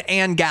Sunshine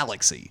and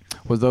Galaxy.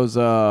 Was those...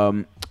 there's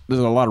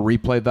a lot of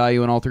replay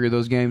value in all 3 of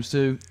those games,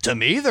 too? To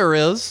me, there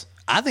is.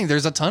 I think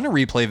there's a ton of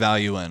replay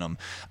value in them.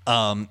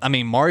 I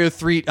mean, Mario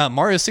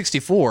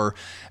 64,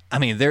 I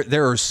mean,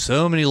 there are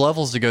so many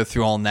levels to go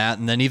through on that.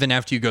 And then even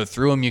after you go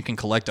through them, you can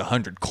collect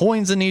 100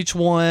 coins in each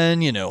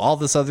one, all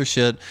this other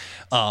shit.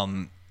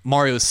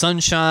 Mario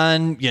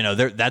Sunshine,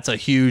 that's a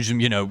huge,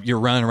 you're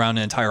running around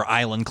an entire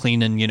island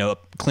cleaning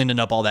cleaning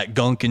up all that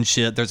gunk and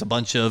shit. There's a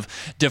bunch of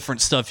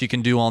different stuff you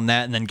can do on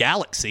that. And then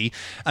Galaxy,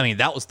 I mean,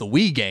 that was the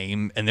Wii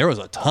game, and there was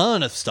a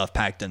ton of stuff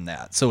packed in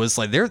that. So it's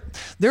like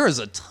there is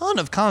a ton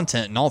of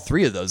content in all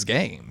 3 of those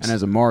games. And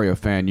as a Mario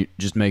fan, it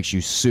just makes you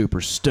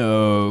super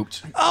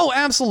stoked. Oh,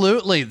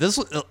 absolutely.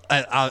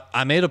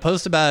 I made a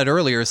post about it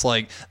earlier. It's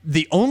like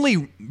the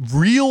only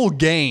real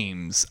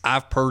games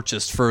I've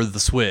purchased for the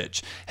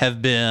Switch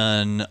have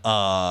been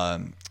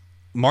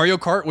Mario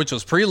Kart, which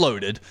was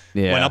preloaded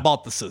when I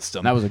bought the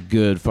system. That was a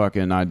good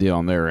fucking idea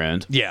on their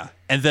end. Yeah.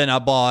 And then I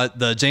bought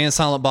the Jay and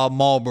Silent Bob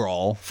Mall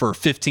Brawl for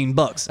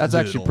 $15. That's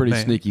actually pretty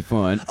sneaky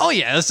fun. Oh,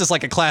 yeah. It's just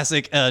like a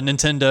classic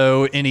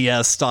Nintendo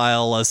NES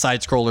style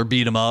side-scroller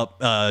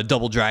beat-em-up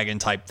Double Dragon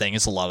type thing.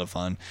 It's a lot of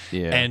fun.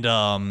 Yeah. And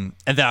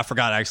then I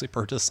forgot I actually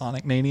purchased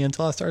Sonic Mania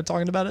until I started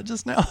talking about it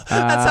just now.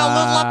 That's how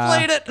little I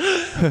played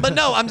it. But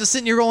no, I'm just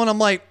sitting here going, I'm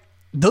like,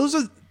 those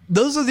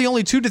are the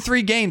only 2 to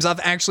 3 games I've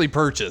actually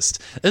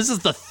purchased. This is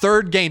the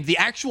 3rd game, the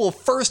actual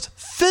first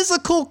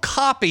physical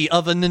copy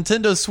of a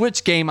Nintendo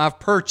Switch game I've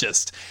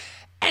purchased.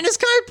 And it's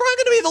probably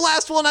going to be the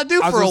last one I do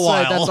for a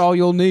while. That's all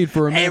you'll need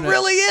for a minute. It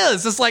really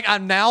is. It's like I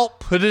now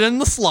put it in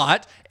the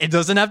slot. It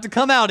doesn't have to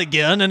come out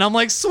again. And I'm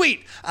like,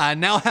 sweet. I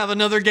now have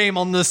another game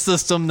on this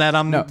system that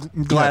I'm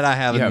glad I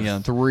have in the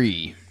end.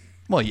 3.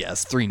 Well,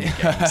 yes, 3 new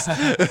games.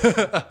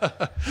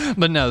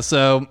 But no,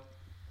 so...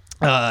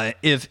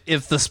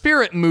 if the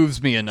spirit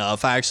moves me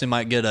enough, I actually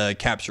might get a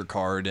capture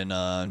card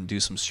and do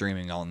some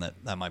streaming on that.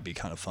 That might be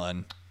kind of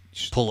fun.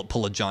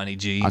 Pull a Johnny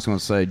G. I was going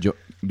to say, do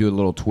a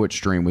little Twitch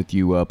stream with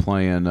you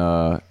playing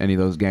any of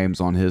those games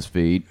on his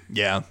feed.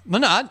 Yeah, but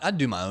no, I'd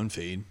do my own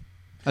feed.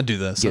 I'd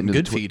do some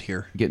good feed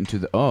here. Getting to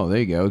there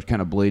you go.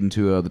 Kind of bleed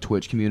into the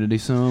Twitch community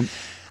some.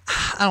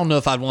 I don't know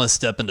if I'd want to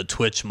step into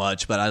Twitch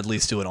much, but I'd at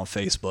least do it on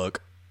Facebook.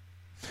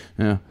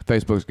 Yeah,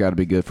 Facebook's got to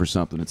be good for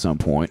something at some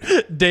point.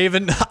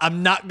 David,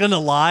 I'm not going to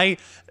lie.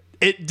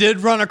 It did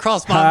run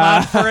across my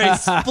mind for a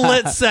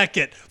split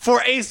second.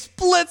 For a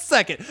split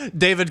second.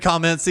 David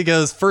comments, he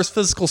goes, first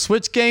physical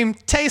Switch game,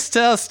 taste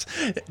test.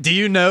 Do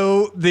you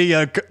know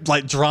the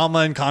drama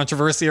and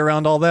controversy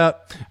around all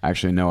that?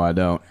 Actually, no, I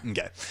don't.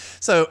 Okay.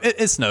 So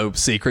it's no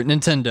secret.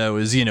 Nintendo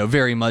is,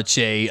 very much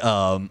a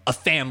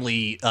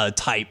family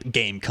type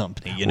game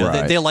company.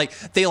 Right.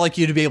 They like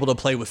you to be able to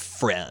play with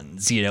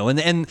friends,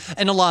 and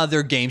a lot of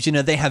their games,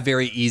 they have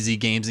very easy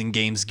games and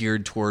games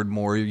geared toward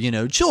more,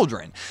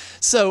 children.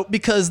 So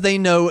because they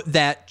know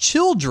that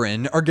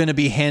children are going to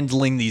be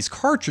handling these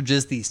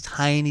cartridges, these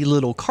tiny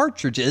little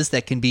cartridges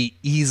that can be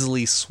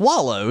easily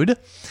swallowed,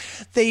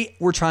 they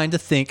were trying to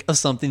think of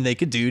something they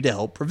could do to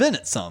help prevent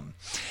it some.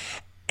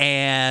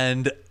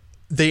 And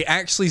they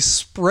actually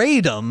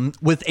sprayed them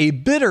with a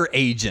bitter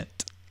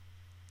agent.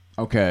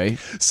 Okay.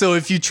 So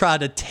if you try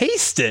to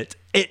taste it,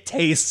 it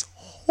tastes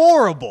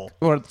horrible.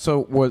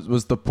 So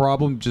was the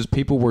problem just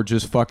people were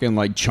just fucking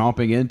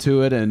chomping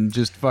into it and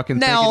just fucking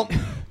thinking...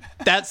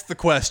 That's the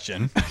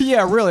question.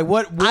 Yeah, really.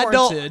 What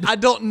warranted? I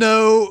don't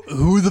know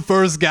who the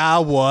first guy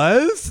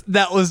was.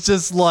 That was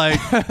just like,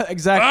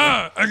 exactly.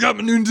 I got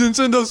my new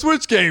Nintendo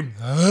Switch game.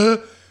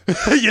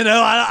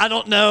 I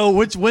don't know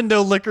which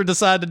window licker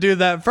decided to do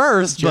that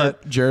first.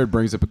 Jared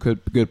brings up a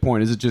good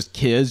point. Is it just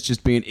kids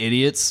just being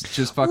idiots,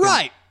 just fucking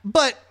right?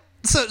 But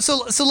so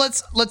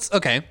let's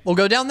okay. We'll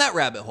go down that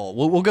rabbit hole.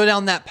 We'll go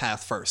down that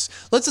path first.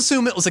 Let's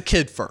assume it was a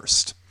kid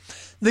first.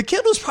 The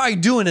kid was probably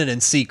doing it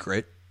in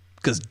secret.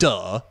 Because,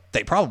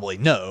 they probably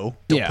know.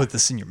 Don't put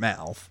this in your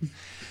mouth.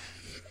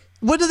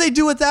 What do they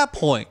do at that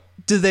point?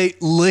 Do they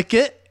lick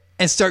it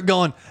and start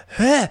going,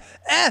 it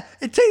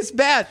tastes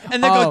bad,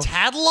 and they go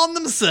tattle on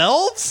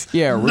themselves?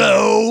 Yeah, really.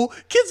 No,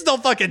 kids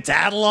don't fucking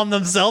tattle on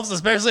themselves,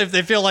 especially if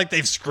they feel like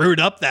they've screwed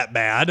up that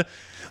bad.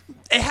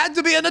 It had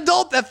to be an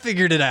adult that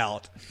figured it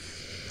out.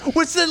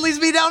 Which then leads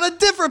me down a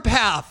different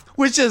path,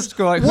 which is,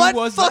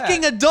 what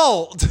fucking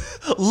adult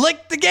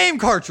licked the game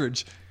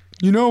cartridge?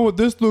 You know what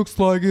this looks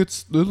like?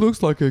 It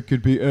looks like it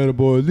could be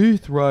edible at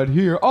least right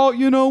here. Oh,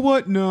 you know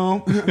what?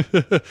 No.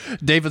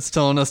 David's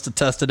telling us to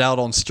test it out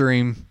on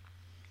stream.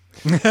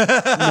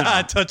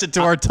 I touch it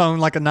to our tongue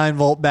like a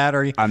 9-volt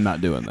battery. I'm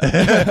not doing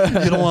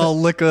that. You don't want to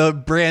lick a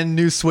brand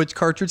new Switch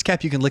cartridge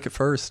cap? You can lick it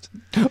first.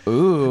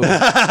 Ooh.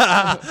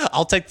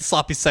 I'll take the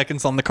sloppy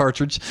seconds on the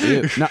cartridge.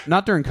 Ew,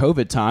 not during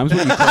COVID times.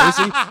 What are you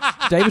crazy?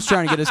 David's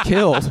trying to get us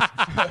killed.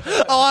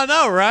 Oh, I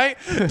know, right?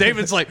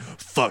 David's like,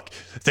 fuck,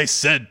 they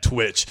said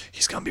Twitch.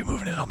 He's going to be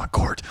moving it on my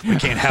court. We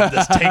can't have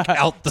this. Take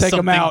out the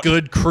Something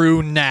Good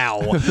crew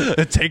now.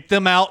 Take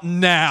them out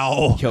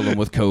now. Kill them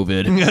with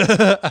COVID.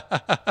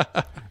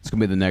 It's going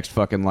to be the next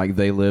fucking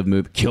They Live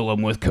movie. Kill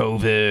them with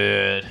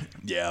COVID.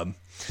 Yeah.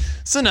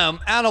 So no,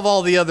 out of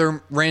all the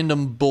other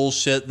random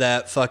bullshit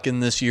that fucking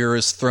this year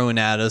is thrown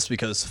at us,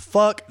 because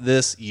fuck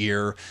this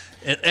year,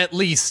 at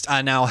least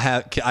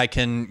I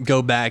can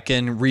go back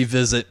and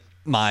revisit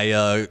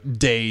my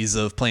days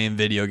of playing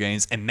video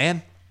games. And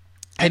man,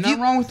 ain't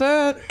nothing wrong with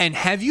that. And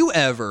have you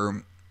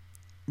ever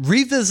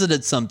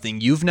revisited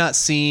something you've not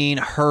seen,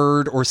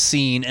 heard, or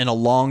seen in a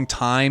long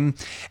time,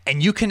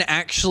 and you can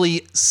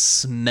actually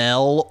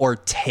smell or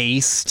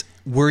taste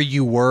where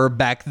you were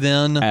back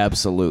then.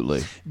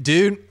 Absolutely.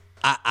 Dude,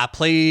 I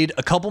played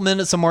a couple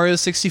minutes of Mario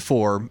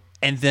 64,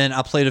 and then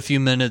I played a few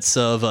minutes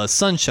of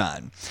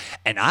Sunshine.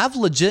 And I've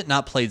legit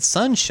not played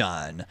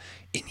Sunshine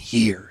in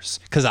years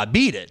because I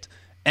beat it.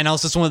 And I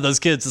was just one of those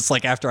kids. It's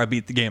like after I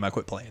beat the game, I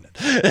quit playing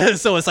it.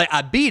 So it's like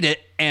I beat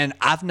it, and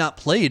I've not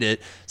played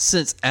it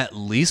since at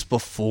least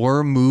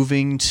before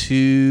moving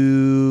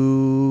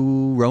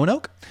to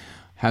Roanoke.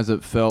 Has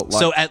it felt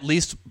like... So at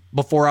least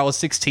before I was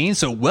 16,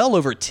 so well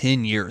over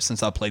 10 years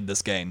since I played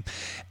this game.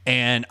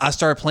 And I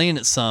started playing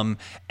it some,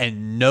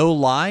 and no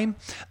lie,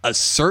 a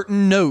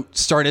certain note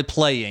started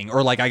playing,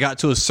 or like I got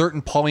to a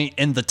certain point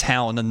in the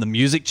town and the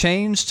music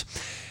changed.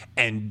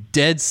 And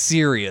dead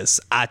serious,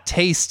 I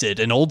tasted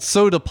an old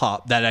soda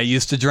pop that I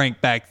used to drink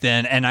back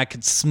then, and I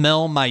could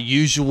smell my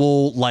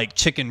usual like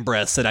chicken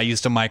breasts that I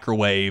used to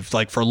microwave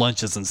like for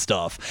lunches and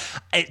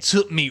stuff. It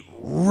took me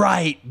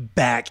right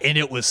back, and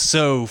it was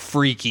so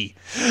freaky.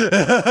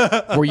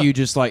 Were you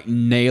just like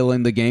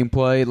nailing the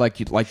gameplay like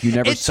you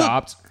never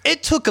stopped?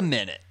 It took a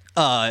minute.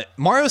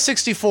 Mario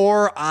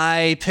 64,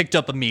 I picked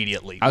up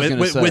immediately. I was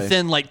gonna say.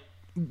 Within like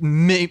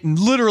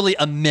literally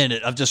a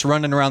minute of just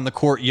running around the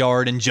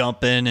courtyard and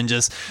jumping and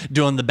just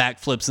doing the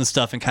backflips and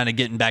stuff and kind of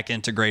getting back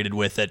integrated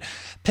with it.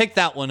 Picked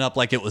that one up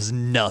like it was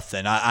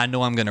nothing. I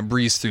know I'm going to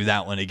breeze through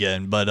that one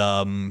again, but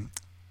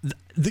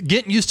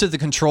getting used to the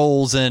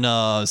controls in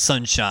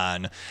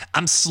Sunshine,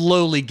 I'm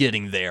slowly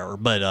getting there,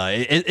 but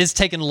it's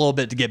taken a little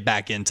bit to get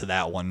back into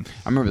that one.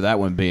 I remember that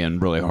one being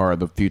really hard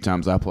the few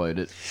times I played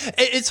it.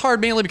 It's hard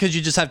mainly because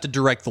you just have to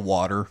direct the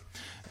water.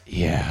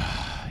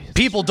 Yeah.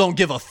 People don't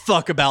give a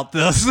fuck about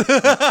this.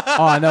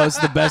 Oh, I know. It's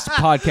the best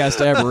podcast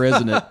ever,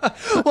 isn't it?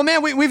 Well,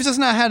 man, we've just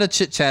not had a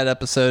chit-chat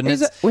episode. And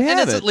it's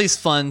at least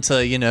fun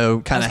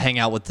to, kind of hang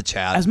out with the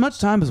chat. As much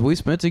time as we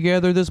spent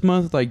together this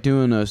month, like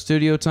doing a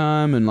studio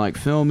time and like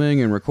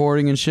filming and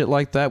recording and shit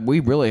like that,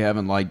 we really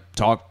haven't like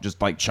talked,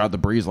 just like shot the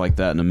breeze like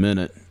that in a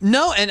minute.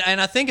 No, and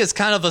I think it's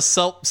kind of a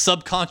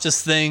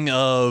subconscious thing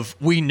of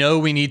we know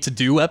we need to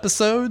do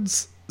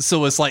episodes.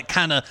 So it's like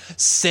kind of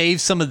save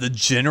some of the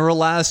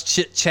generalized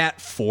chit chat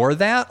for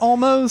that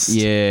almost.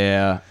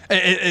 Yeah.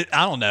 I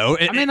don't know.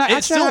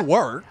 It still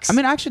works.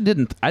 I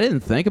actually I didn't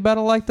think about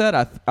it like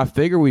that. I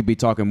figure we'd be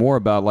talking more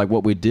about like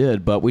what we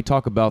did, but we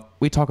talk about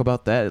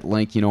that at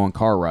length, on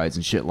car rides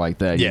and shit like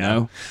that, you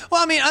know?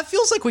 Well, I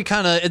feels like we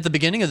kind of at the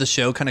beginning of the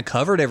show kind of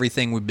covered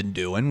everything we've been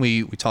doing.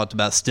 We talked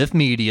about Stiff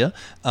Media,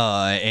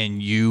 and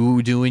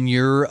you doing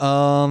your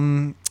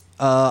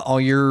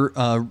all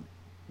your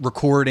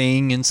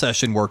recording and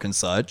session work and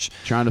such,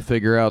 trying to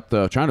figure out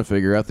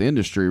the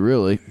industry,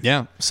 really.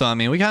 Yeah. So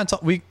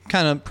we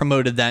kind of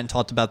promoted that and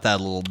talked about that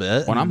a little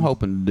bit. What I'm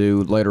hoping to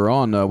do later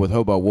on with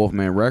Hobo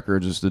Wolfman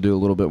Records is to do a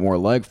little bit more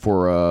leg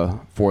for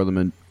them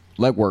and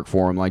legwork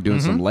for them, like doing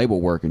some label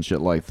work and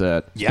shit like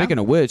that. Yeah. Speaking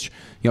of which,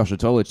 y'all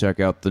should totally check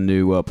out the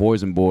new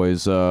Poison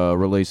Boys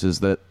releases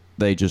that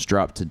they just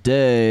dropped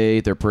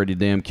today. They're pretty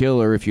damn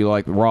killer. If you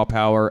like Raw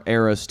Power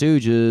era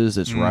Stooges,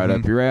 it's right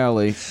up your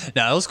alley.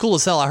 Now, it was cool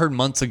as hell. I heard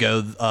months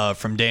ago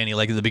from Danny,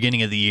 like at the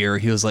beginning of the year,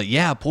 he was like,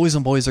 yeah,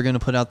 Poison Boys are going to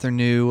put out their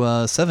new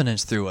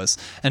 7-inch through us.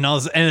 And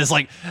it's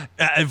like,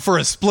 for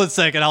a split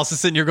second, I was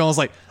just sitting here going, I was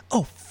like,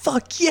 oh,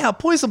 fuck yeah,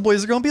 Poison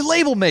Boys are going to be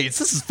label mates.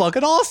 This is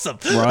fucking awesome.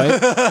 Right?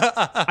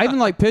 I even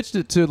like pitched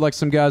it to like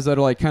some guys that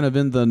are like kind of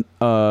in the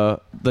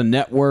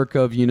network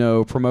of,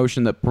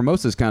 promotion that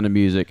promotes this kind of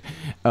music,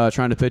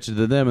 trying to pitch it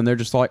to them, and they're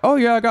just like, oh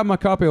yeah, I got my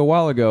copy a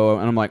while ago.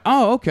 And I'm like,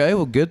 oh, okay,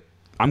 well, good.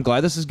 I'm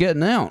glad this is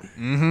getting out.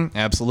 Mm-hmm,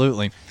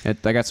 absolutely. I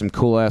got some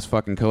cool ass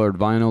fucking colored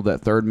vinyl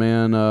that Third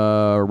Man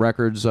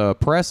Records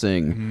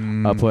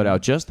pressing put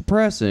out. Just the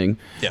pressing.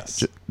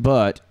 Yes.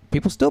 But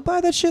people still buy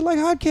that shit like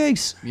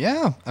hotcakes.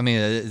 Yeah,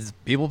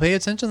 people pay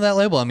attention to that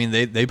label.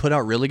 They put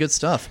out really good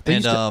stuff. They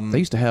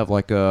used to have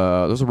like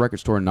there was a record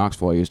store in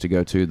Knoxville I used to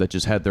go to that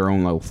just had their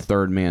own little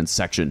Third Man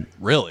section.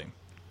 Really?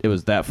 It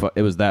was that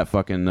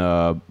fucking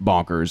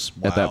bonkers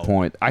at that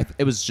point.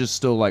 It was just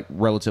still like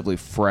relatively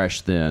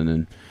fresh then,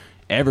 and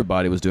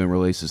everybody was doing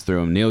releases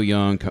through them. Neil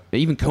Young,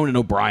 even Conan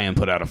O'Brien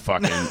put out a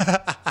fucking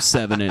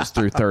 7-inch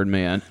through Third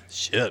Man.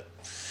 Shit.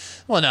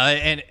 Well, no,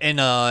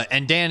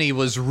 and Danny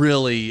was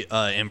really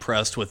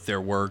impressed with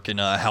their work and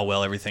how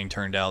well everything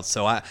turned out.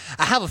 So I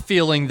have a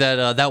feeling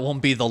that that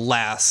won't be the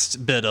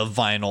last bit of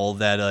vinyl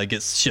that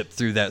gets shipped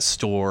through that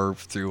store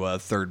through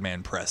Third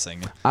Man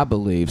Pressing. I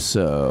believe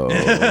so.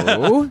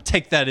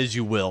 Take that as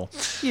you will.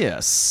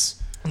 Yes.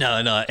 No,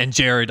 and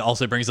Jared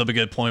also brings up a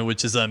good point,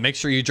 which is make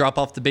sure you drop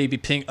off the baby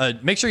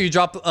make sure you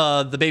drop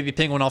the baby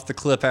penguin off the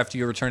cliff after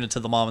you return it to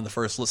the mom in the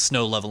first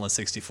snow level in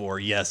 64.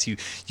 Yes,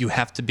 you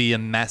have to be a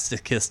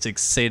masochistic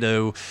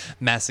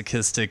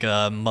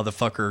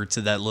motherfucker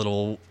to that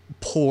little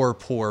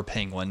poor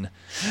penguin.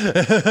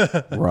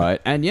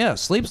 Right. And yeah,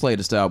 Sleep's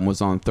latest album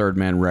was on Third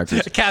Man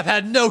Records. Cap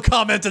had no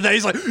comment to that.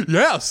 He's like,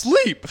 yeah,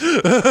 Sleep.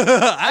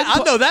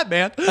 I know that,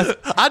 man.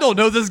 I don't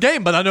know this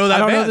game, but I know that, I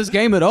don't know this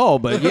game at all,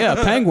 but yeah,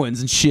 penguins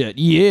and shit.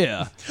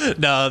 Yeah.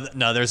 No,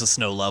 there's a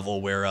snow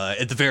level where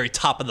at the very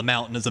top of the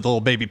mountain is a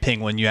little baby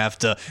penguin. You have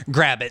to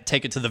grab it,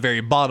 take it to the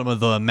very bottom of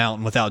the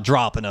mountain without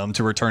dropping them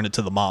to return it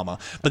to the mama.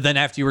 But then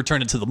after you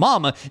return it to the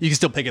mama, you can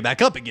still pick it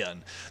back up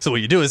again. So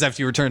what you do is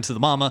after you return it to the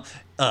mama,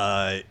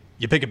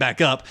 you pick it back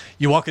up,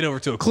 you walk it over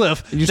to a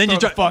cliff, And you then throw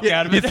the fuck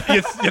out of it.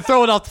 you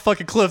throw it off the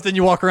fucking cliff, then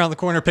you walk around the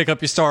corner, pick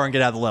up your star, and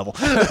get out of the level.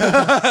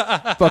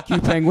 Fuck you,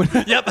 penguin.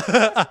 Yep.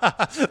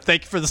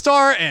 Thank you for the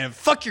star, and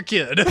fuck your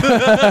kid.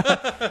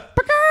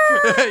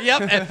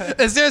 Yep.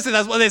 And seriously,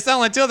 that's what they sound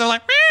like too. They're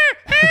like,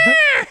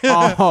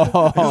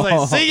 Oh. It's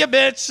like, see ya,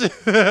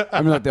 bitch.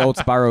 I mean, like the old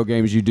Spyro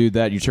games, you do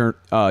that.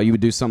 You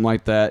would do something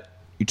like that.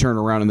 You turn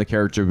around and the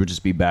character would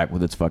just be back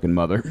with its fucking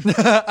mother.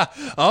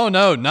 Oh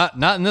no, not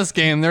in this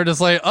game. They're just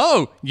like,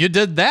 oh, you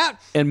did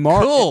that? And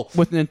cool.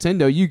 With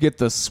Nintendo, you get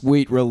the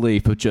sweet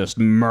relief of just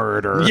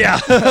murder. Yeah.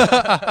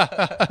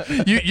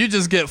 you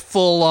just get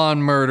full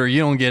on murder. You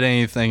don't get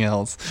anything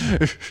else.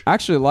 I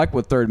actually like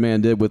what Third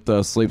Man did with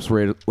Sleep's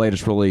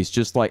latest release.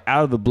 Just like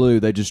out of the blue,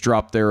 they just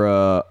dropped their.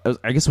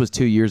 I guess it was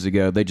 2 years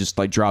ago. They just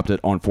like dropped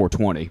it on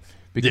 420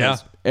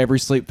 because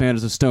every Sleep fan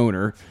is a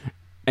stoner.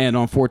 And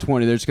on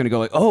 420, they're just going to go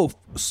like, oh,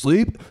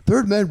 Sleep,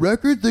 Third Man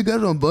Records, they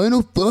got it on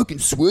vinyl? Fucking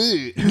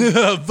sweet.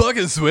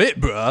 Fucking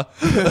sweet, bruh.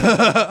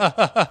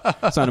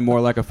 Sounded more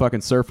like a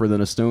fucking surfer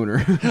than a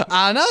stoner.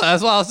 I know.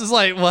 That's why I was just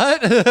like,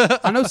 what?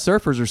 I know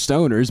surfers are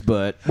stoners,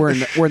 but we're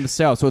in the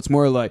South, so it's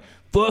more like,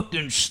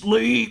 fucking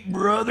Sleep,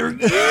 brother.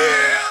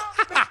 Yeah.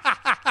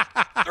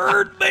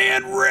 Third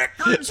Man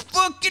Records.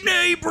 Fucking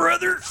A,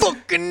 brother.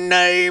 Fucking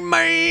A,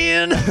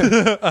 man.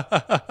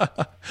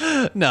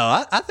 No,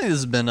 I think this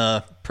has been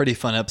a pretty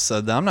fun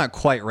episode, though. I'm not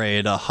quite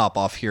ready to hop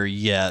off here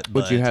yet.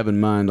 What you have in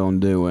mind on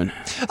doing?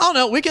 Oh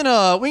no, we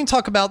can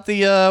talk about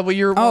the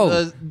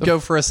go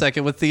for a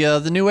second with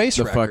the new Ace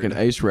record. The fucking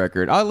Ace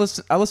record. I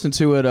listened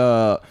to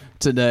it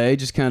today,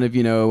 just kind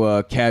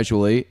of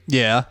casually.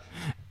 Yeah.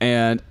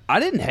 And I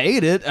didn't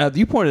hate it.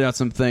 You pointed out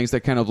some things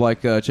that kind of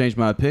like changed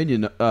my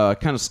opinion,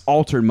 kind of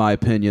altered my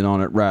opinion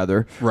on it,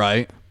 rather.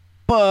 Right.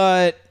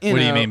 But what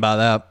do you mean by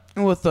that?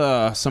 With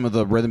some of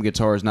the rhythm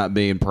guitars not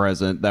being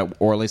present,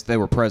 or at least they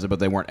were present, but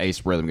they weren't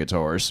Ace rhythm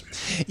guitars.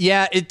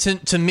 Yeah,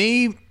 to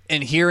me,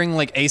 and hearing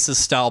like Ace's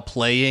style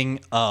playing,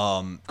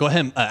 go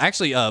ahead.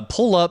 Actually,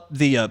 pull up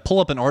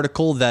an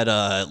article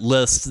that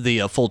lists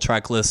the full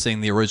track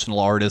listing, the original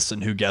artist,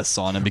 and who guests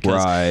on it.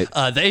 Because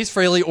the Ace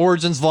Frehley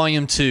Origins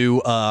Volume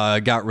 2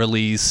 got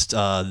released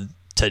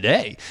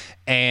today.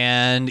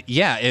 And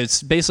yeah,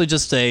 it's basically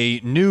just a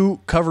new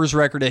covers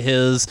record of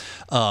his,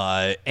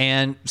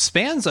 and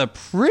spans a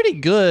pretty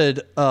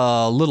good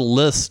little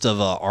list of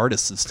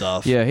artists and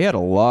stuff. Yeah, he had a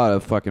lot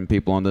of fucking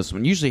people on this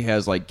one. Usually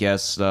has like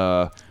guest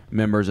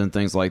members and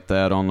things like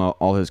that on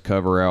all his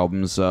cover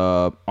albums.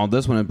 On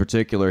this one in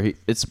particular,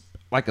 it's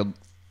like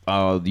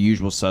the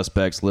usual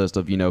suspects list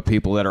of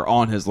people that are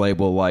on his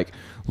label, like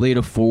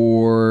Lita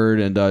Ford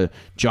and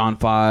John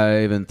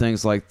Five and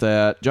things like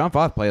that. John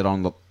Five played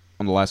on the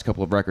last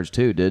couple of records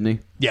too, didn't he?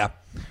 Yeah,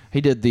 he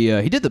did the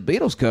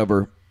Beatles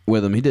cover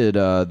with him. He did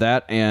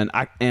that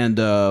and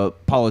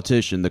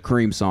Politician, the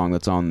Cream song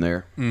that's on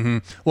there. Mm-hmm.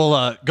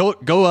 Well,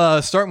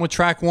 go starting with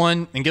track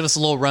 1 and give us a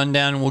little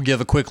rundown, and we'll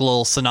give a quick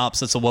little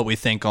synopsis of what we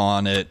think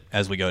on it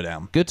as we go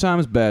down. Good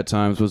Times, Bad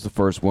Times was the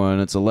first one.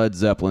 It's a Led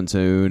Zeppelin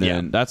tune,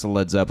 and that's a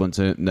Led Zeppelin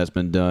tune that's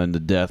been done to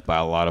death by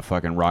a lot of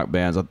fucking rock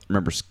bands. I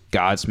remember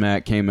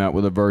Godsmack came out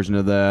with a version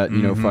of that,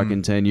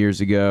 fucking 10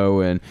 years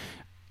ago, and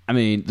I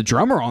mean, the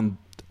drummer on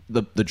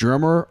the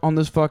drummer on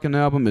this fucking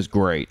album is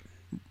great.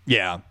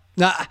 Yeah.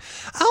 Now, I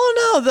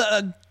don't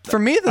know. For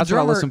me, the That's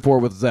drummer. what I listen for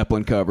with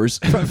Zeppelin covers.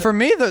 For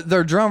me,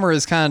 their drummer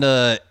is kind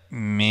of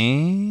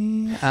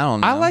me. I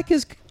don't know. I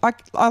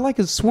like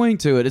his swing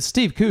to it. It's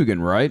Steve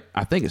Coogan, right?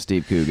 I think it's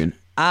Steve Coogan.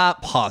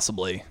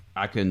 Possibly.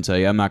 I couldn't tell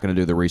you. I'm not going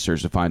to do the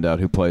research to find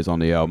out who plays on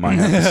the album. I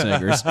have the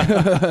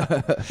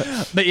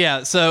singers. But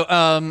yeah,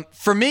 so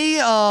for me,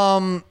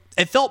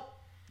 it felt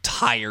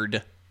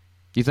tired.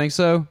 You think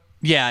so?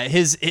 Yeah,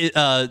 his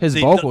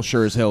vocal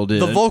sure as hell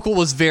did. The vocal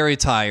was very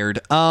tired.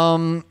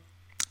 I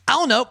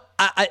don't know.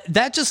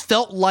 That just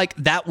felt like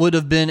that would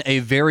have been a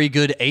very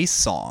good Ace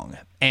song,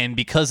 and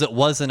because it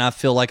wasn't, I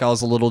feel like I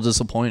was a little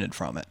disappointed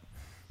from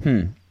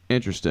it.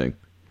 Interesting.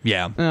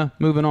 Yeah.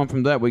 Moving on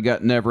from that, we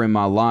got Never in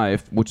My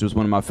Life, which was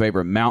one of my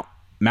favorite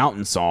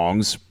mountain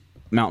songs.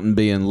 Mountain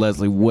being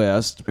Leslie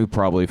West, who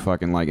probably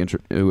fucking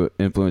who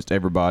influenced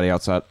everybody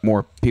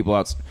more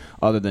people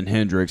other than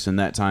Hendrix in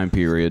that time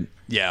period.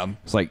 Yeah.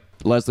 It's like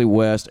Leslie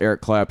West,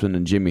 Eric Clapton,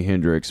 and Jimi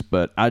Hendrix,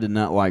 but I did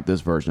not like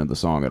this version of the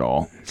song at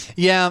all.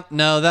 Yeah,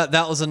 no,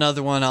 that was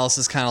another one. I was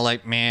just kind of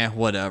like, meh,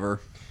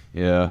 whatever.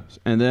 Yeah,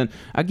 and then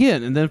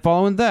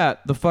following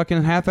that, the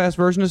fucking half-ass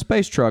version of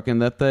Space Truckin'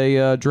 that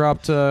they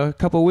dropped a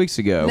couple of weeks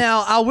ago.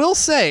 Now, I will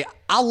say,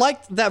 I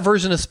liked that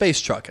version of Space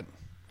Truckin'.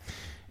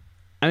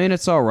 I mean,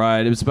 it's all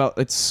right.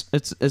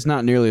 It's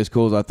not nearly as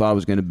cool as I thought it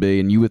was going to be,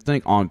 and you would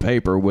think on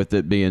paper, with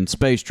it being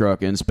Space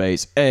Truckin',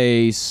 Space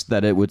Ace,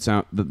 that it would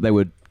sound that they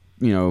would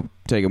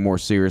take it more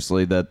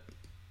seriously. That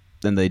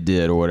than they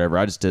did or whatever.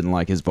 I just didn't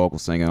like his vocal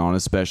singing on it,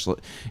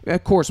 especially.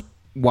 Of course,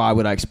 why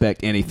would I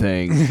expect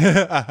anything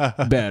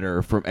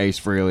better from Ace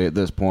Frehley at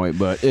this point?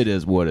 But it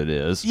is what it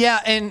is. Yeah,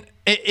 and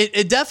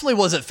it definitely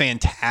wasn't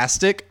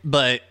fantastic,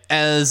 but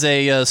as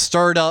a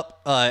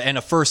startup and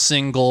a first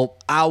single,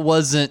 I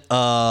wasn't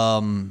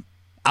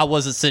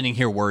sitting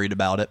here worried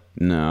about it.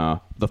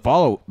 No.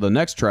 The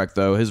next track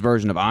though, his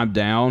version of "I'm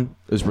Down"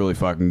 is really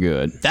fucking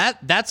good.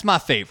 That's my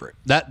favorite.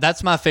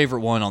 That's my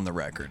favorite one on the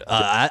record.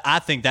 I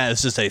think that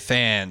is just a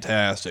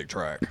fantastic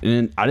track.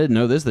 And I didn't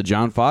know this. The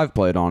John 5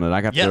 played on it.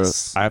 I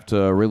have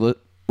to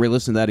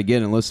re-listen to that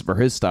again and listen for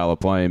his style of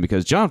playing,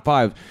 because John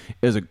 5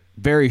 is a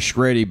very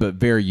shreddy but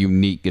very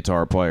unique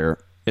guitar player.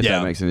 If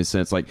that makes any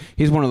sense. Like,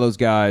 he's one of those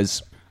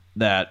guys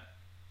that,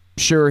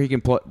 sure, he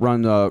can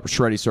run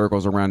shreddy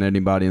circles around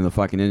anybody in the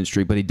fucking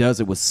industry, but he does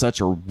it with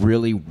such a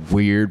really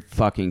weird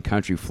fucking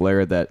country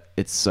flair that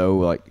it's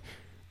so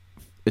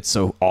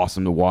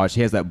awesome to watch.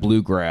 He has that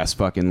bluegrass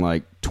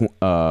fucking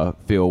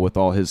feel with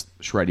all his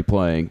shreddy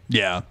playing.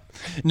 Yeah.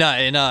 No,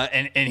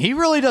 and he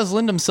really does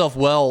lend himself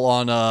well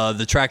on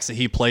the tracks that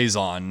he plays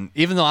on.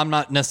 Even though I'm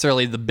not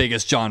necessarily the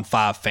biggest John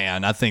 5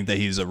 fan, I think that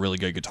he's a really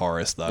good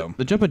guitarist, though.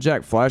 The Jumpin'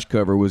 Jack Flash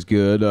cover was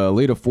good.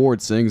 Lita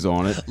Ford sings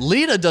on it.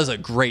 Lita does a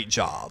great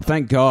job.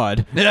 Thank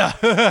God. Yeah.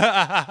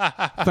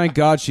 Thank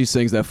God she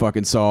sings that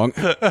fucking song.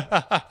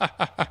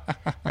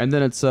 And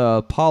then it's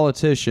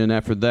Politician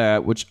after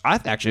that, which I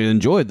actually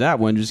enjoyed that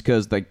one just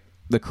because the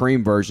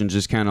Cream version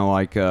just kind of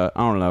like, I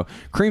don't know.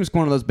 Cream's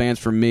one of those bands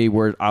for me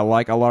where I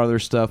like a lot of their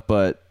stuff,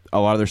 but a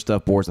lot of their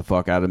stuff bores the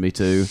fuck out of me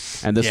too.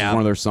 And this is one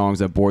of their songs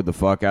that bored the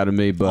fuck out of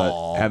me,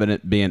 but having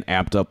it being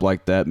amped up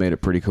like that made it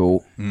pretty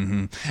cool.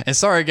 Mm-hmm. And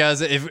sorry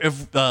guys,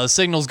 if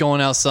signal's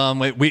going out some,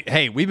 we've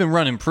been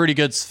running pretty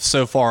good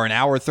so far, an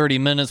hour 30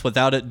 minutes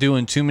without it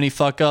doing too many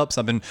fuck ups.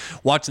 I've been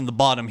watching the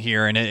bottom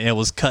here and it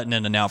was cutting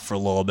in and out for a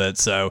little bit.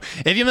 So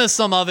if you missed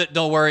some of it,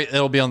 don't worry,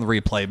 it'll be on the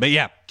replay. But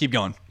yeah, keep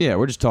going. Yeah,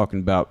 we're just talking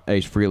about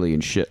Ace Frehley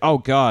and shit. Oh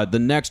God, the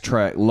next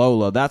track,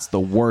 Lola, that's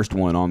the worst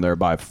one on there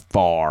by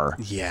far.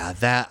 Yeah,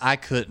 that I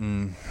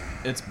couldn't.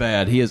 It's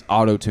bad. He is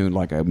auto-tuned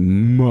like a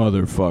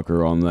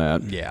motherfucker on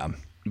that. Yeah.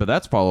 But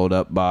that's followed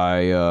up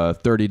by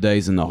 30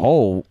 Days in the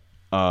Hole,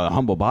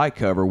 Humble Pie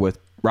cover with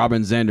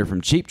Robin Zander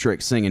from Cheap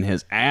Trick singing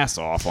his ass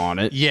off on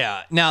it.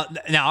 Yeah. Now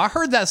I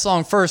heard that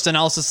song first, and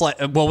I was just like,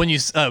 well, when you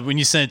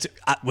sent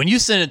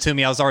it to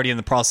me, I was already in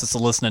the process of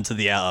listening to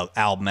the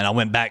album, and I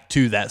went back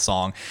to that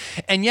song,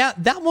 and yeah,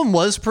 that one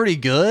was pretty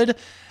good.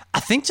 I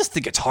think just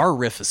the guitar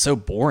riff is so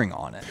boring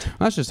on it.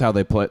 That's just how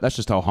they play. That's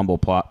just how Humble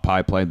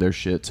Pie played their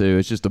shit too.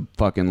 It's just a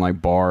fucking like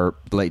bar,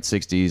 late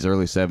 60s,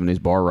 early 70s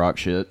bar rock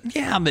shit.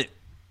 Yeah, but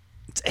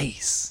it's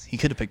Ace. He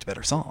could have picked a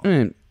better song. I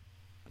mean,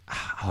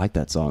 I like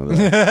that song though.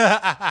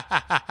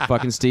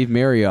 Fucking Steve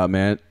Marriott,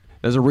 man.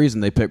 There's a reason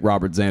they picked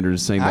Robert Zander to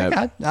sing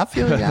that. I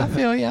feel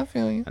you.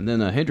 And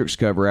then a Hendrix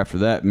cover after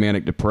that,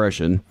 Manic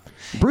Depression.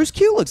 Bruce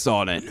Kulick's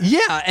on it.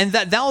 Yeah, and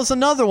that was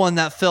another one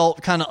that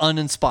felt kind of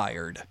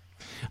uninspired.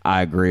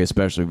 I agree,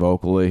 especially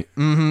vocally.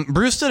 Mm-hmm.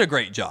 Bruce did a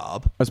great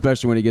job,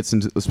 especially when they get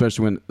into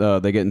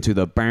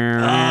the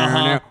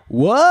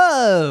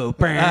whoa.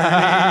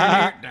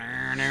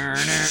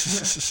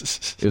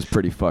 It was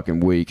pretty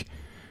fucking weak,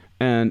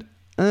 and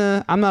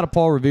I'm not a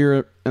Paul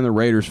Revere and the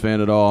Raiders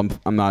fan at all.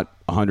 I'm not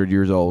 100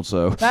 years old,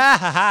 so.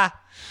 The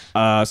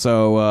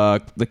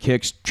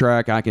Kicks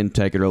track, I can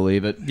take it or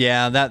leave it.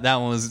 Yeah,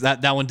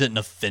 that one didn't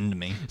offend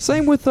me.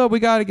 Same with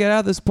We Gotta Get Out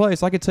of This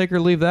Place. I could take or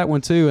leave that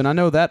one too, and I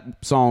know that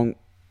song,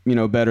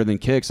 better than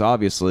Kicks,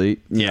 obviously.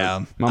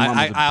 Yeah,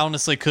 I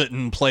honestly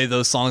couldn't play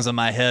those songs in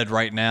my head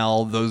right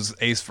now, those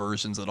Ace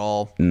versions at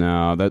all.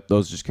 No,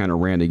 those just kind of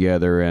ran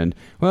together, and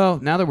well,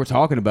 now that we're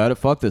talking about it,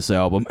 fuck this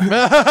album. Because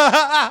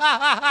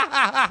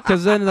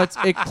then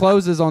it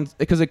closes on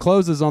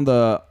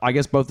the, I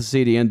guess, both the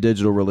CD and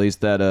digital release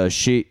that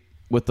She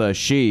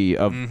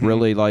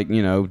really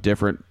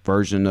different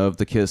version of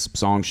the Kiss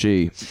song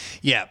She.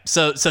 Yeah,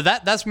 so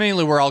that's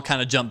mainly where I'll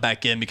kind of jump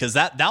back in, because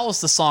that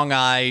was the song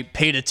I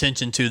paid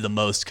attention to the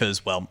most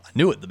because, well, I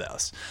knew it the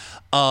best.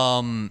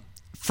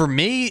 For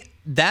me,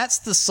 that's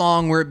the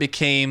song where it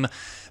became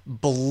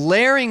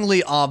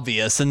blaringly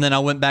obvious, and then I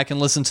went back and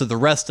listened to the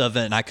rest of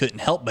it and I couldn't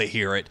help but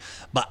hear it.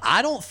 But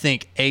I don't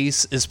think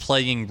Ace is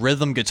playing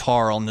rhythm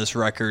guitar on this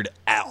record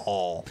at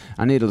all.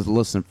 I need to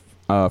listen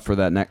for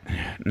that now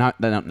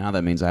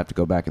that means I have to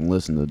go back and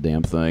listen to the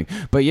damn thing.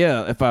 But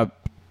yeah, if I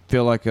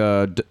feel like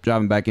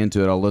driving back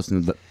into it, I'll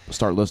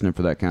start listening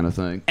for that kind of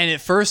thing. And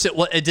at first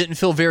it didn't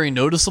feel very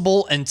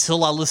noticeable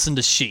until I listened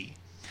to She.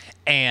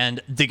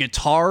 And the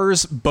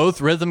guitars,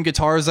 both rhythm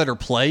guitars that are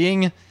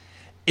playing,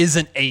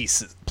 isn't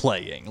Ace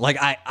playing. Like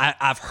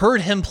I've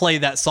heard him play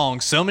that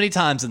song so many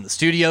times in the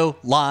studio,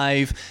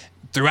 live,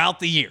 throughout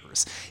the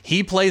years.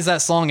 He plays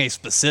that song a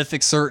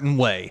specific certain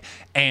way.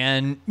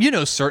 And,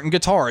 certain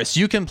guitarists,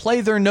 you can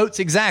play their notes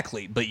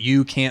exactly, but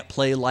you can't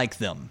play like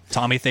them.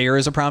 Tommy Thayer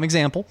is a prime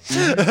example.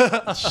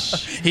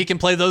 He can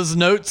play those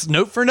notes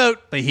note for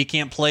note, but he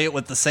can't play it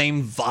with the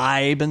same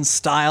vibe and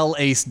style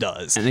Ace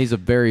does. And he's a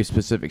very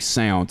specific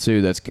sound,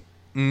 too. That's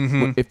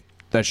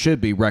that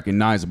should be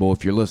recognizable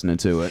if you're listening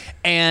to it.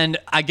 And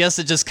I guess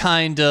it just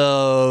kind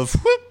of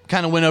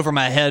went over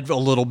my head a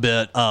little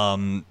bit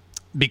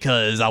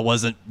because I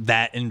wasn't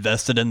that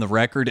invested in the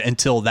record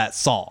until that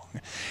song.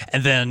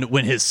 And then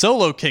when his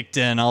solo kicked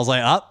in, I was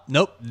like, oh,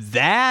 nope,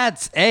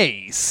 that's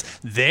Ace.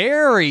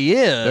 There he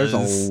is. There's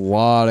a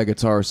lot of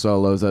guitar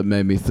solos that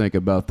made me think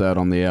about that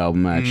on the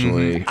album,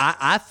 actually.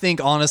 I think,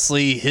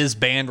 honestly, his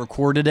band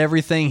recorded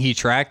everything, he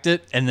tracked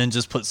it, and then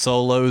just put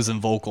solos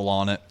and vocal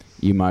on it.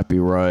 You might be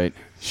right.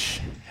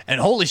 And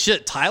holy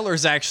shit,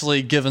 Tyler's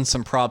actually given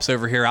some props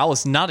over here. I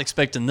was not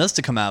expecting this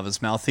to come out of his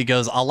mouth. He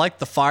goes, I like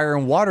the Fire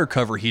and Water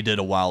cover he did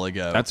a while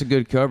ago. That's a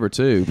good cover,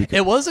 too.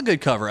 It was a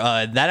good cover.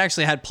 That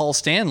actually had Paul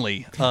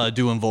Stanley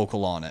doing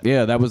vocal on it.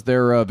 Yeah, that was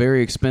their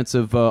very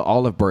expensive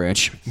olive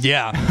branch.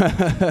 Yeah.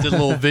 Did a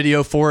little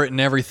video for it and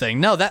everything.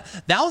 No, that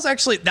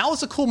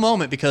was a cool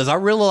moment because I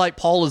really like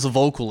Paul as a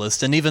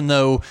vocalist. And even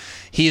though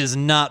he has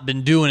not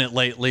been doing it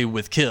lately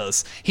with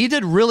Kiss, he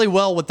did really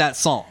well with that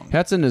song.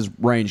 That's in his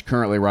range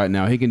currently right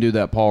now. He can do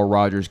that Paul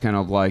Rogers kind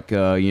of like,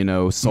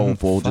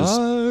 soulful. Just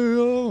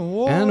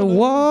and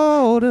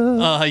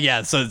water.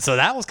 Yeah, so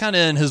that was kind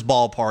of in his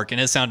ballpark, and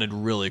it sounded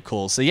really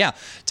cool. So, yeah,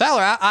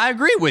 Tyler, I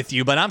agree with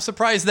you, but I'm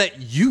surprised that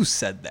you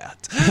said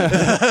that.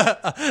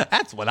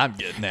 That's what I'm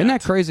getting at. Isn't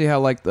that crazy how,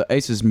 like, the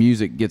Aces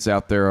music gets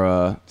out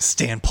there?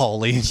 Stan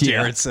Pauli,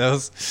 Jared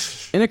says.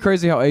 Isn't it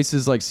crazy how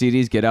Aces, like,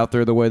 CDs get out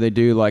there the way they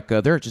do? Like,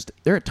 they're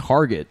at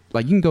Target.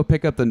 Like, you can go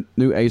pick up the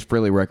new Ace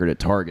Frehley record at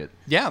Target.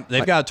 Yeah,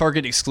 they've got a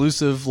Target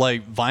exclusive,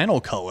 like,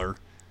 vinyl color.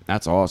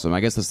 That's awesome.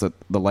 I guess that's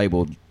the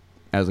label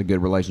has a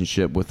good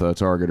relationship with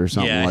Target or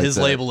something like that. Yeah, his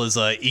label is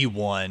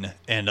E1,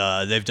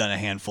 and they've done a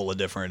handful of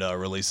different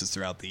releases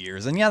throughout the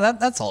years. And, yeah,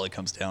 that's all it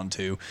comes down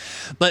to.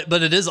 But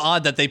it is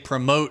odd that they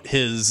promote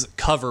his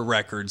cover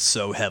records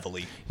so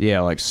heavily.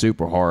 Yeah, like,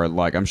 super hard.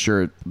 Like, I'm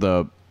sure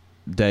the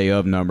day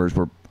of numbers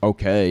were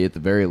okay at the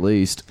very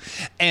least.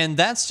 And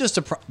that's just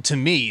to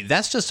me,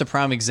 that's just a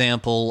prime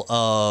example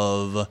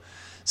of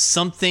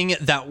something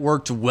that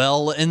worked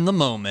well in the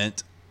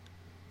moment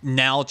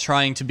now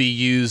trying to be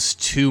used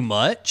too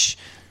much,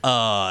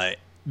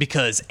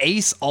 because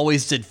Ace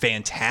always did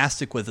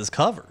fantastic with his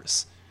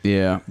covers.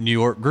 Yeah. New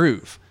York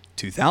Groove,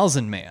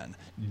 2000 Man,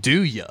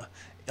 Do Ya.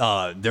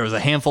 There was a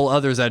handful of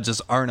others that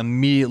just aren't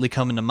immediately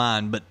coming to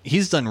mind, but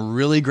he's done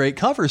really great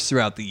covers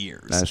throughout the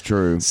years. That's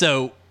true.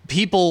 So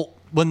people,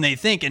 when they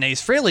think an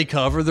Ace Frehley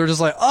cover, they're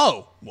just like,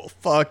 oh, well,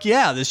 fuck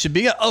yeah, this should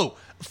be it. Oh,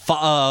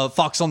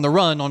 Fox on the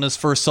Run on his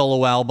first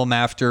solo album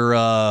after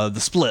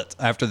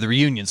the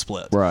reunion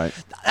split. Right.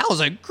 That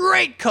was a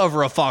great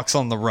cover of Fox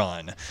on the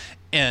Run.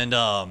 And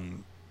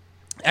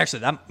actually,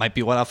 that might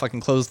be what I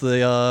fucking close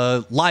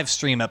the live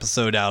stream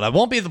episode out. It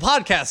won't be the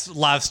podcast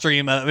live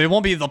stream. It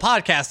won't be the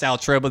podcast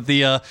outro, but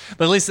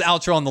at least the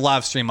outro on the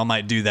live stream, I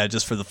might do that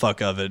just for the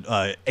fuck of it.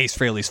 Ace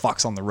Frehley's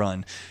Fox on the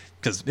Run.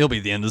 Because it'll be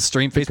the end of the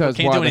stream. Facebook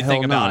can't do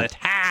anything about it.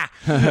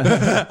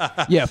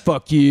 Ha! Yeah,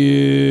 fuck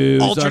you.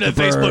 Alternate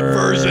Zuckerberg. Facebook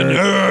version.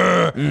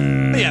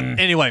 But yeah,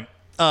 anyway.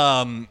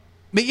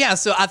 But yeah,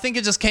 so I think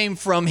it just came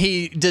from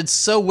he did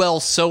so well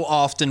so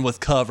often with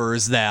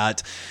covers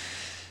that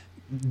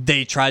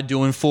they tried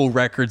doing full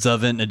records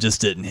of it and it just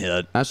didn't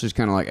hit. That's just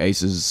kind of like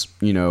Ace's,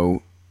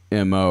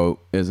 MO,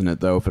 isn't it,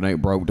 though? If it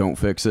ain't broke, don't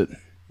fix it.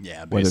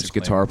 Yeah, basically. Whether it's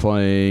guitar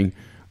playing,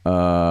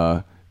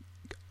 cover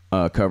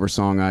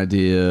song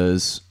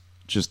ideas,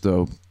 just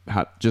the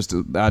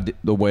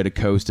way to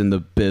coast in the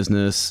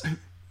business.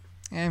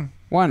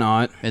 Why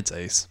not? It's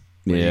Ace.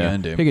 What are you Yeah,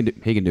 gonna do?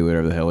 he can do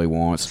whatever the hell he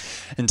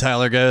wants. And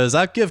Tyler goes,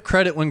 I give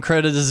credit when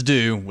credit is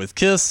due. With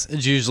Kiss,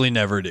 it's usually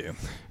never due.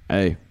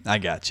 Hey, I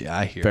got you.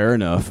 I hear. fair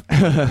enough.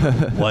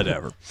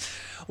 Whatever.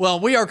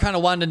 Well, we are kind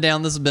of winding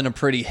down. This has been a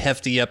pretty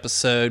hefty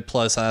episode.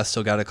 Plus, I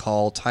still got to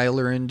call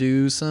Tyler and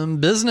do some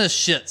business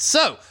shit.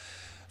 So,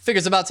 figure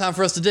it's about time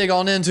for us to dig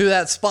on into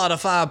that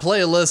Spotify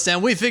playlist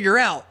and we figure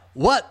out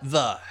what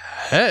the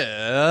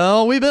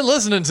hell we've been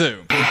listening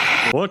to.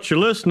 What you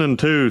listening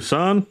to,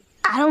 son?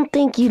 I don't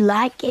think you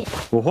like it.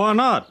 Well, why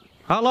not?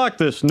 I like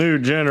this new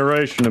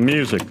generation of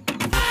music.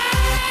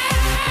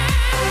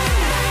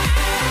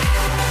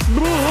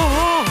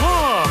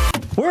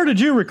 Where did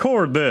you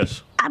record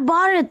this? I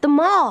bought it at the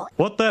mall.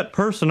 What that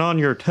person on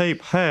your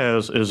tape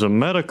has is a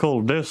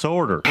medical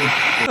disorder.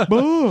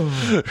 All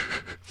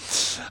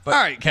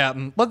right,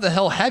 Captain. What the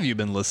hell have you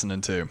been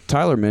listening to?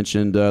 Tyler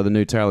mentioned the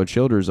new Tyler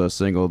Childers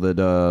single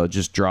that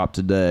just dropped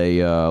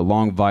today,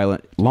 Long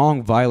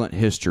Violent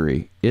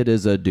History. It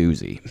is a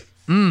doozy.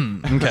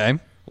 Okay.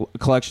 A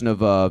collection of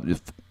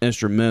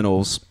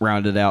instrumentals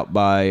rounded out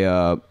by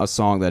a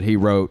song that he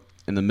wrote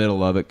in the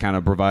middle of it, kind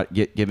of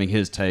giving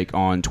his take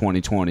on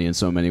 2020 in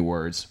so many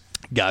words.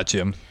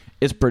 Gotcha.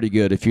 It's pretty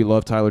good. If you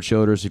love Tyler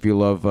Childers, if you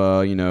love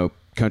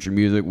country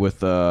music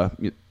with if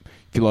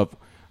you love,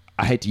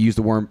 I hate to use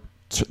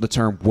the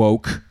term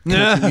woke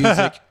country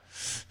music.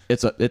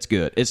 It's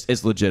good.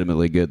 It's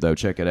legitimately good though.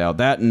 Check it out.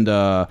 That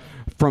and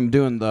from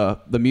doing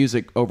the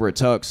music over at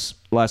Tux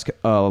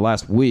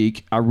last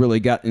week, I really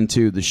got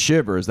into the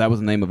Shivers. That was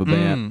the name of a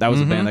band. That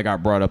was a band that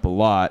got brought up a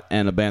lot,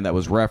 and a band that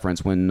was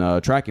referenced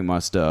when tracking my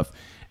stuff.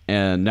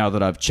 And now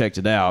that I've checked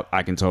it out,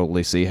 I can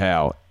totally see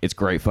how it's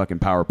great fucking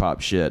power pop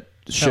shit.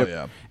 Hell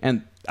yeah.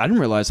 And I didn't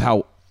realize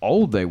how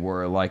old they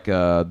were. Like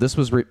this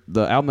was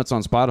the album that's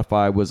on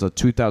Spotify was a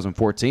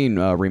 2014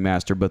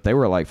 remaster, but they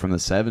were like from the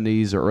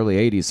 70s or early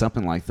 80s,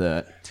 something like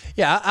that.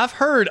 Yeah, I've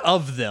heard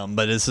of them,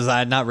 but it's just I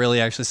had not really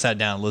actually sat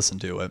down and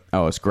listened to it.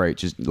 Oh, it's great.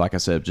 Just like I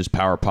said, just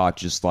power pop,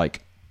 just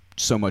like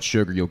so much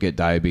sugar you'll get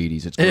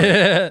diabetes. It's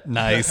great.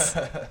 Nice.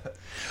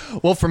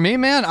 Well, for me,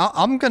 man,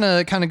 I'm going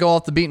to kind of go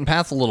off the beaten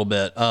path a little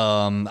bit.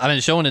 I've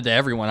been showing it to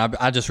everyone.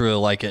 I just really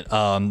like it.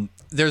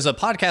 There's a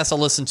podcast I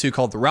listen to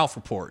called The Ralph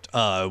Report,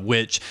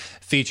 which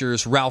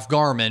features Ralph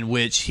Garman,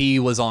 which he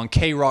was on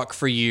K-Rock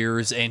for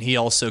years, and he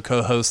also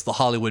co-hosts the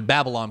Hollywood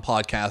Babylon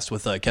podcast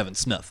with Kevin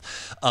Smith.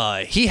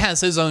 He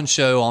has his own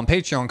show on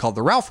Patreon called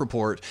The Ralph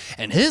Report,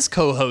 and his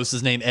co-host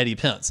is named Eddie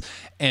Pence.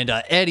 And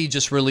Eddie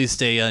just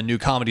released a new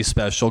comedy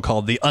special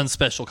called The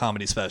Unspecial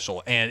Comedy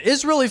Special, and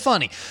it's really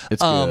funny.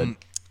 It's good.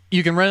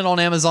 You can rent it on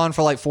Amazon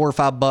for like $4 or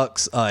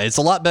 $5. It's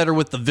a lot better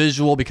with the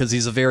visual because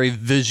he's a very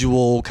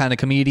visual kind of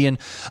comedian.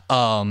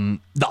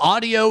 The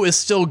audio is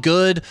still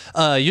good.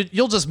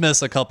 You'll just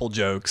miss a couple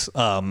jokes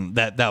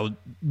that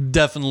would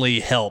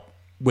definitely help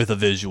with a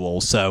visual.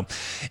 So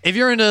if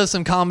you're into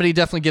some comedy,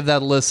 definitely give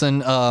that a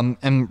listen.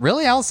 And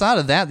really outside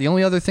of that, the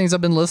only other things I've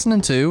been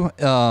listening to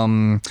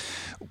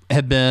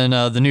have been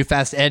the new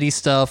Fast Eddie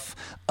stuff.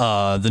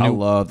 I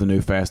love the new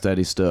Fast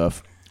Eddie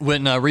stuff.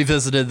 Went and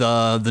revisited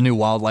the new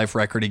Wildlife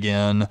record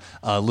again,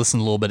 listened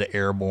a little bit of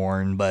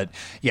Airborne, but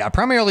yeah,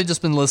 primarily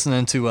just been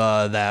listening to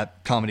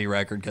that comedy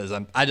record because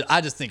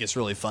I just think it's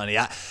really funny.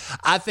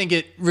 I think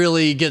it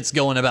really gets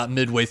going about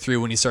midway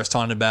through when he starts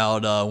talking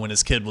about when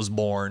his kid was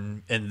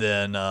born and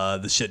then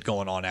the shit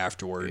going on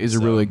afterwards. It's a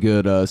really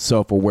good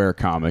self-aware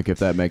comic, if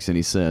that makes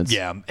any sense.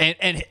 Yeah,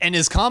 and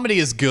his comedy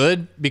is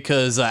good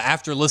because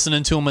after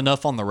listening to him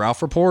enough on the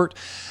Ralph Report,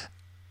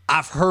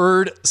 I've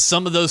heard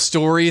some of those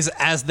stories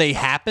as they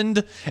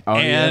happened,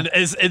 and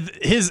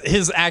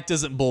his act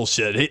isn't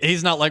bullshit.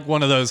 He's not like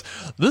one of those,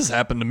 this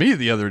happened to me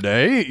the other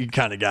day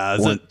kind of guys.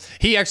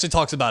 He actually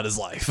talks about his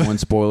life. One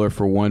spoiler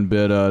for one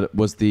bit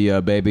was the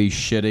baby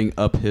shitting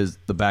up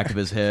the back of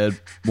his head,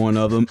 one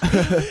of them.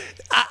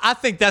 I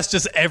think that's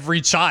just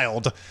every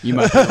child. You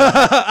might be right.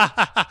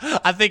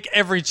 I think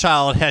every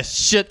child has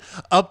shit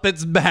up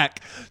its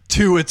back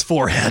to its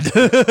forehead.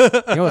 You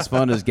know what's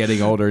fun is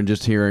getting older and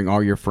just hearing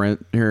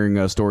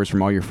stories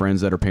from all your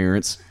friends that are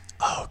parents.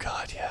 Oh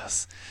God,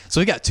 yes. So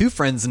we got two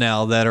friends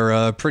now that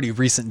are pretty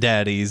recent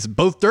daddies,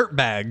 both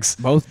dirtbags.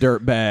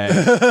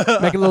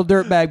 Make a little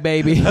dirtbag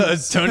baby.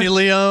 Tony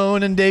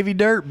Leone and Davey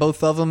Dirt,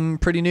 both of them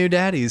pretty new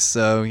daddies.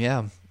 So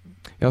yeah.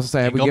 You also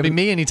say, Ain't gonna be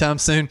me anytime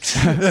soon.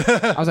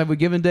 I was like, have we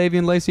given Davey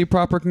and Lacey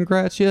proper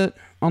congrats yet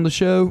on the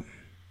show?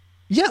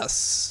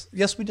 Yes,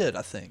 we did.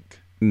 I think.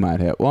 Might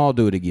have. Well, I'll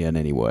do it again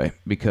anyway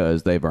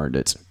because they've earned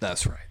it.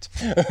 That's right.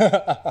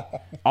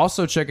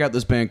 Also, check out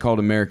this band called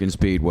American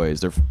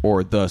Speedways. The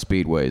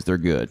Speedways. They're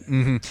good.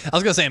 Mm-hmm. I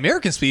was gonna say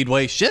American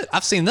Speedway. Shit,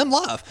 I've seen them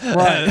live.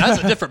 Right.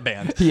 That's a different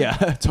band. Yeah,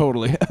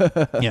 totally.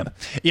 Yeah.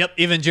 Yep.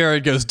 Even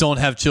Jared goes, "Don't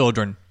have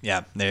children."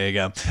 Yeah, there you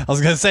go. I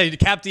was gonna say,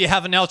 Cap, do you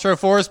have an outro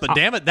for us? But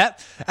damn it,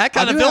 that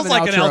kind of feels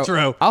like an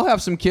outro. I'll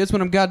have some kids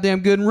when I'm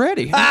goddamn good and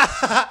ready. And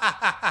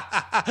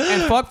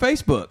fuck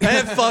Facebook.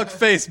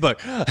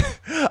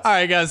 All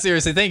right, guys,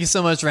 seriously, thank you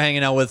so much for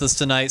hanging out with us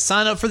tonight.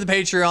 Sign up for the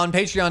Patreon,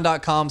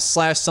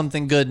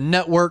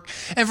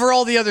 patreon.com/somethingggoodnetwork. And for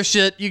all the other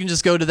shit, you can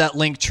just go to that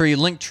linktree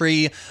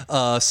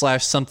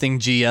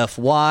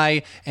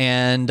 /somethinggfy.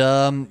 And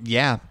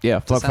yeah,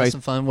 fuck have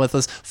some fun with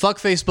us. Fuck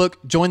Facebook,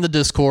 join the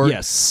Discord.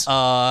 Yes.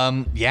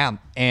 Yeah,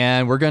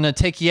 and we're going to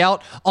take you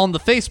out on the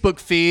Facebook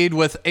feed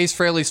with Ace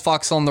Frehley's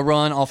Fox on the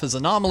Run off his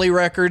Anomaly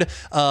record,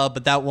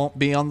 but that won't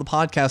be on the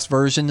podcast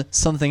version.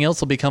 Something else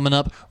will be coming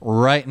up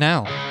right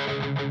now.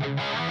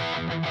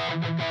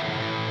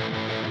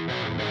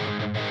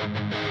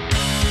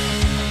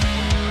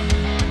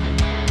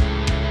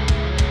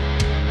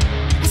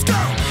 Let's go!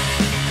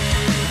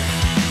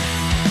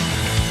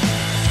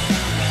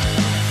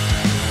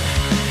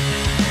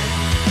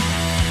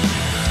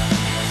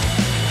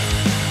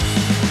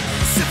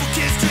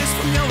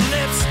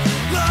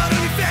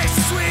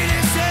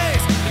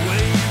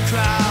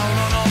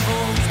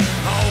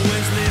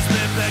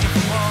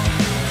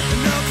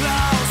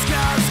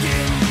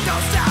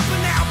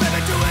 Stop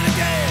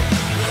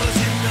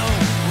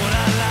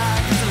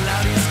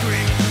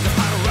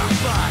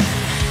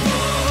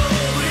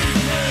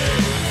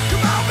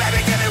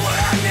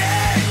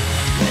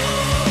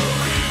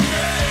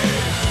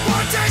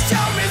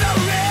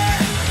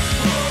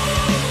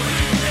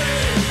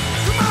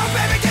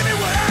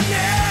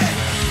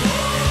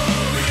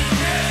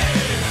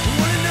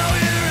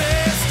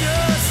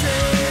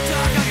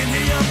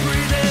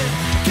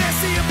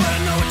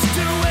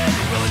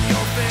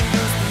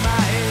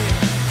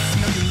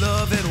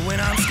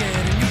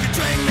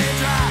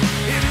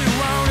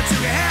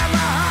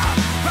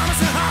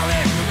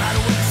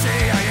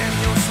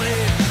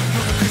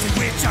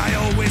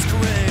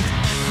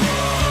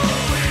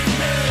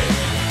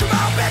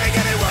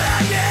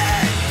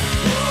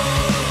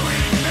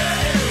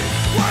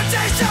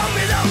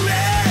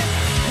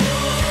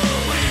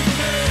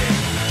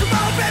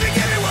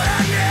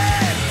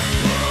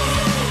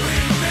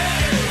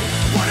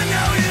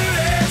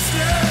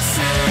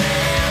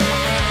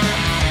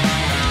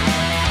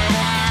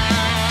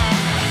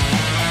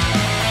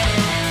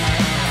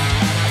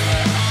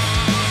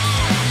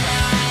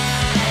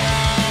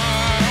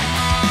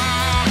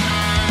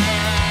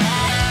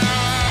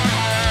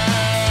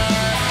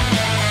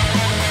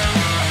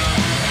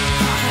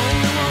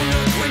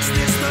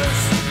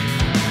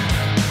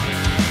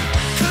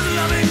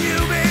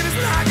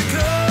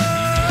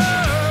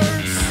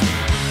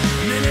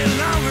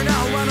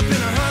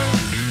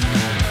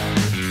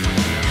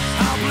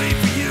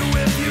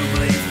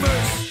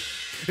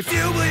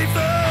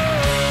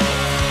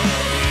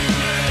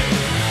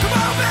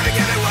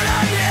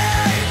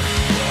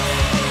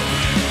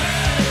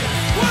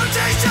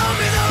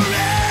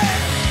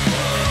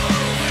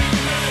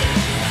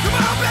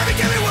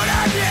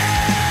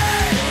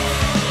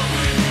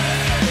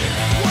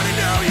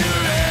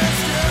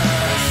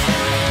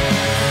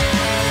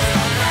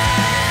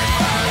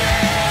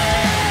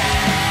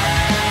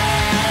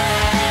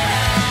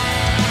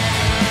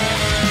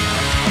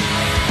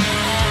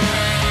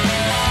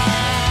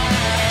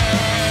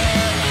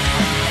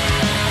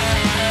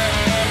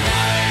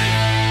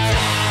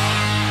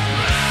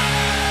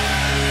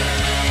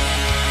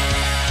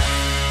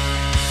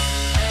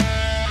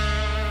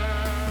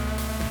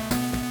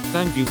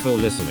Thank you for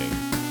listening.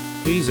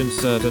 Please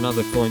insert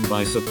another coin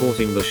by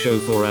supporting the show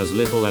for as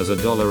little as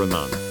 $1 a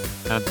month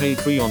at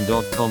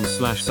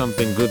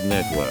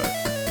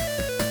patreon.com/somethinggoodnetwork.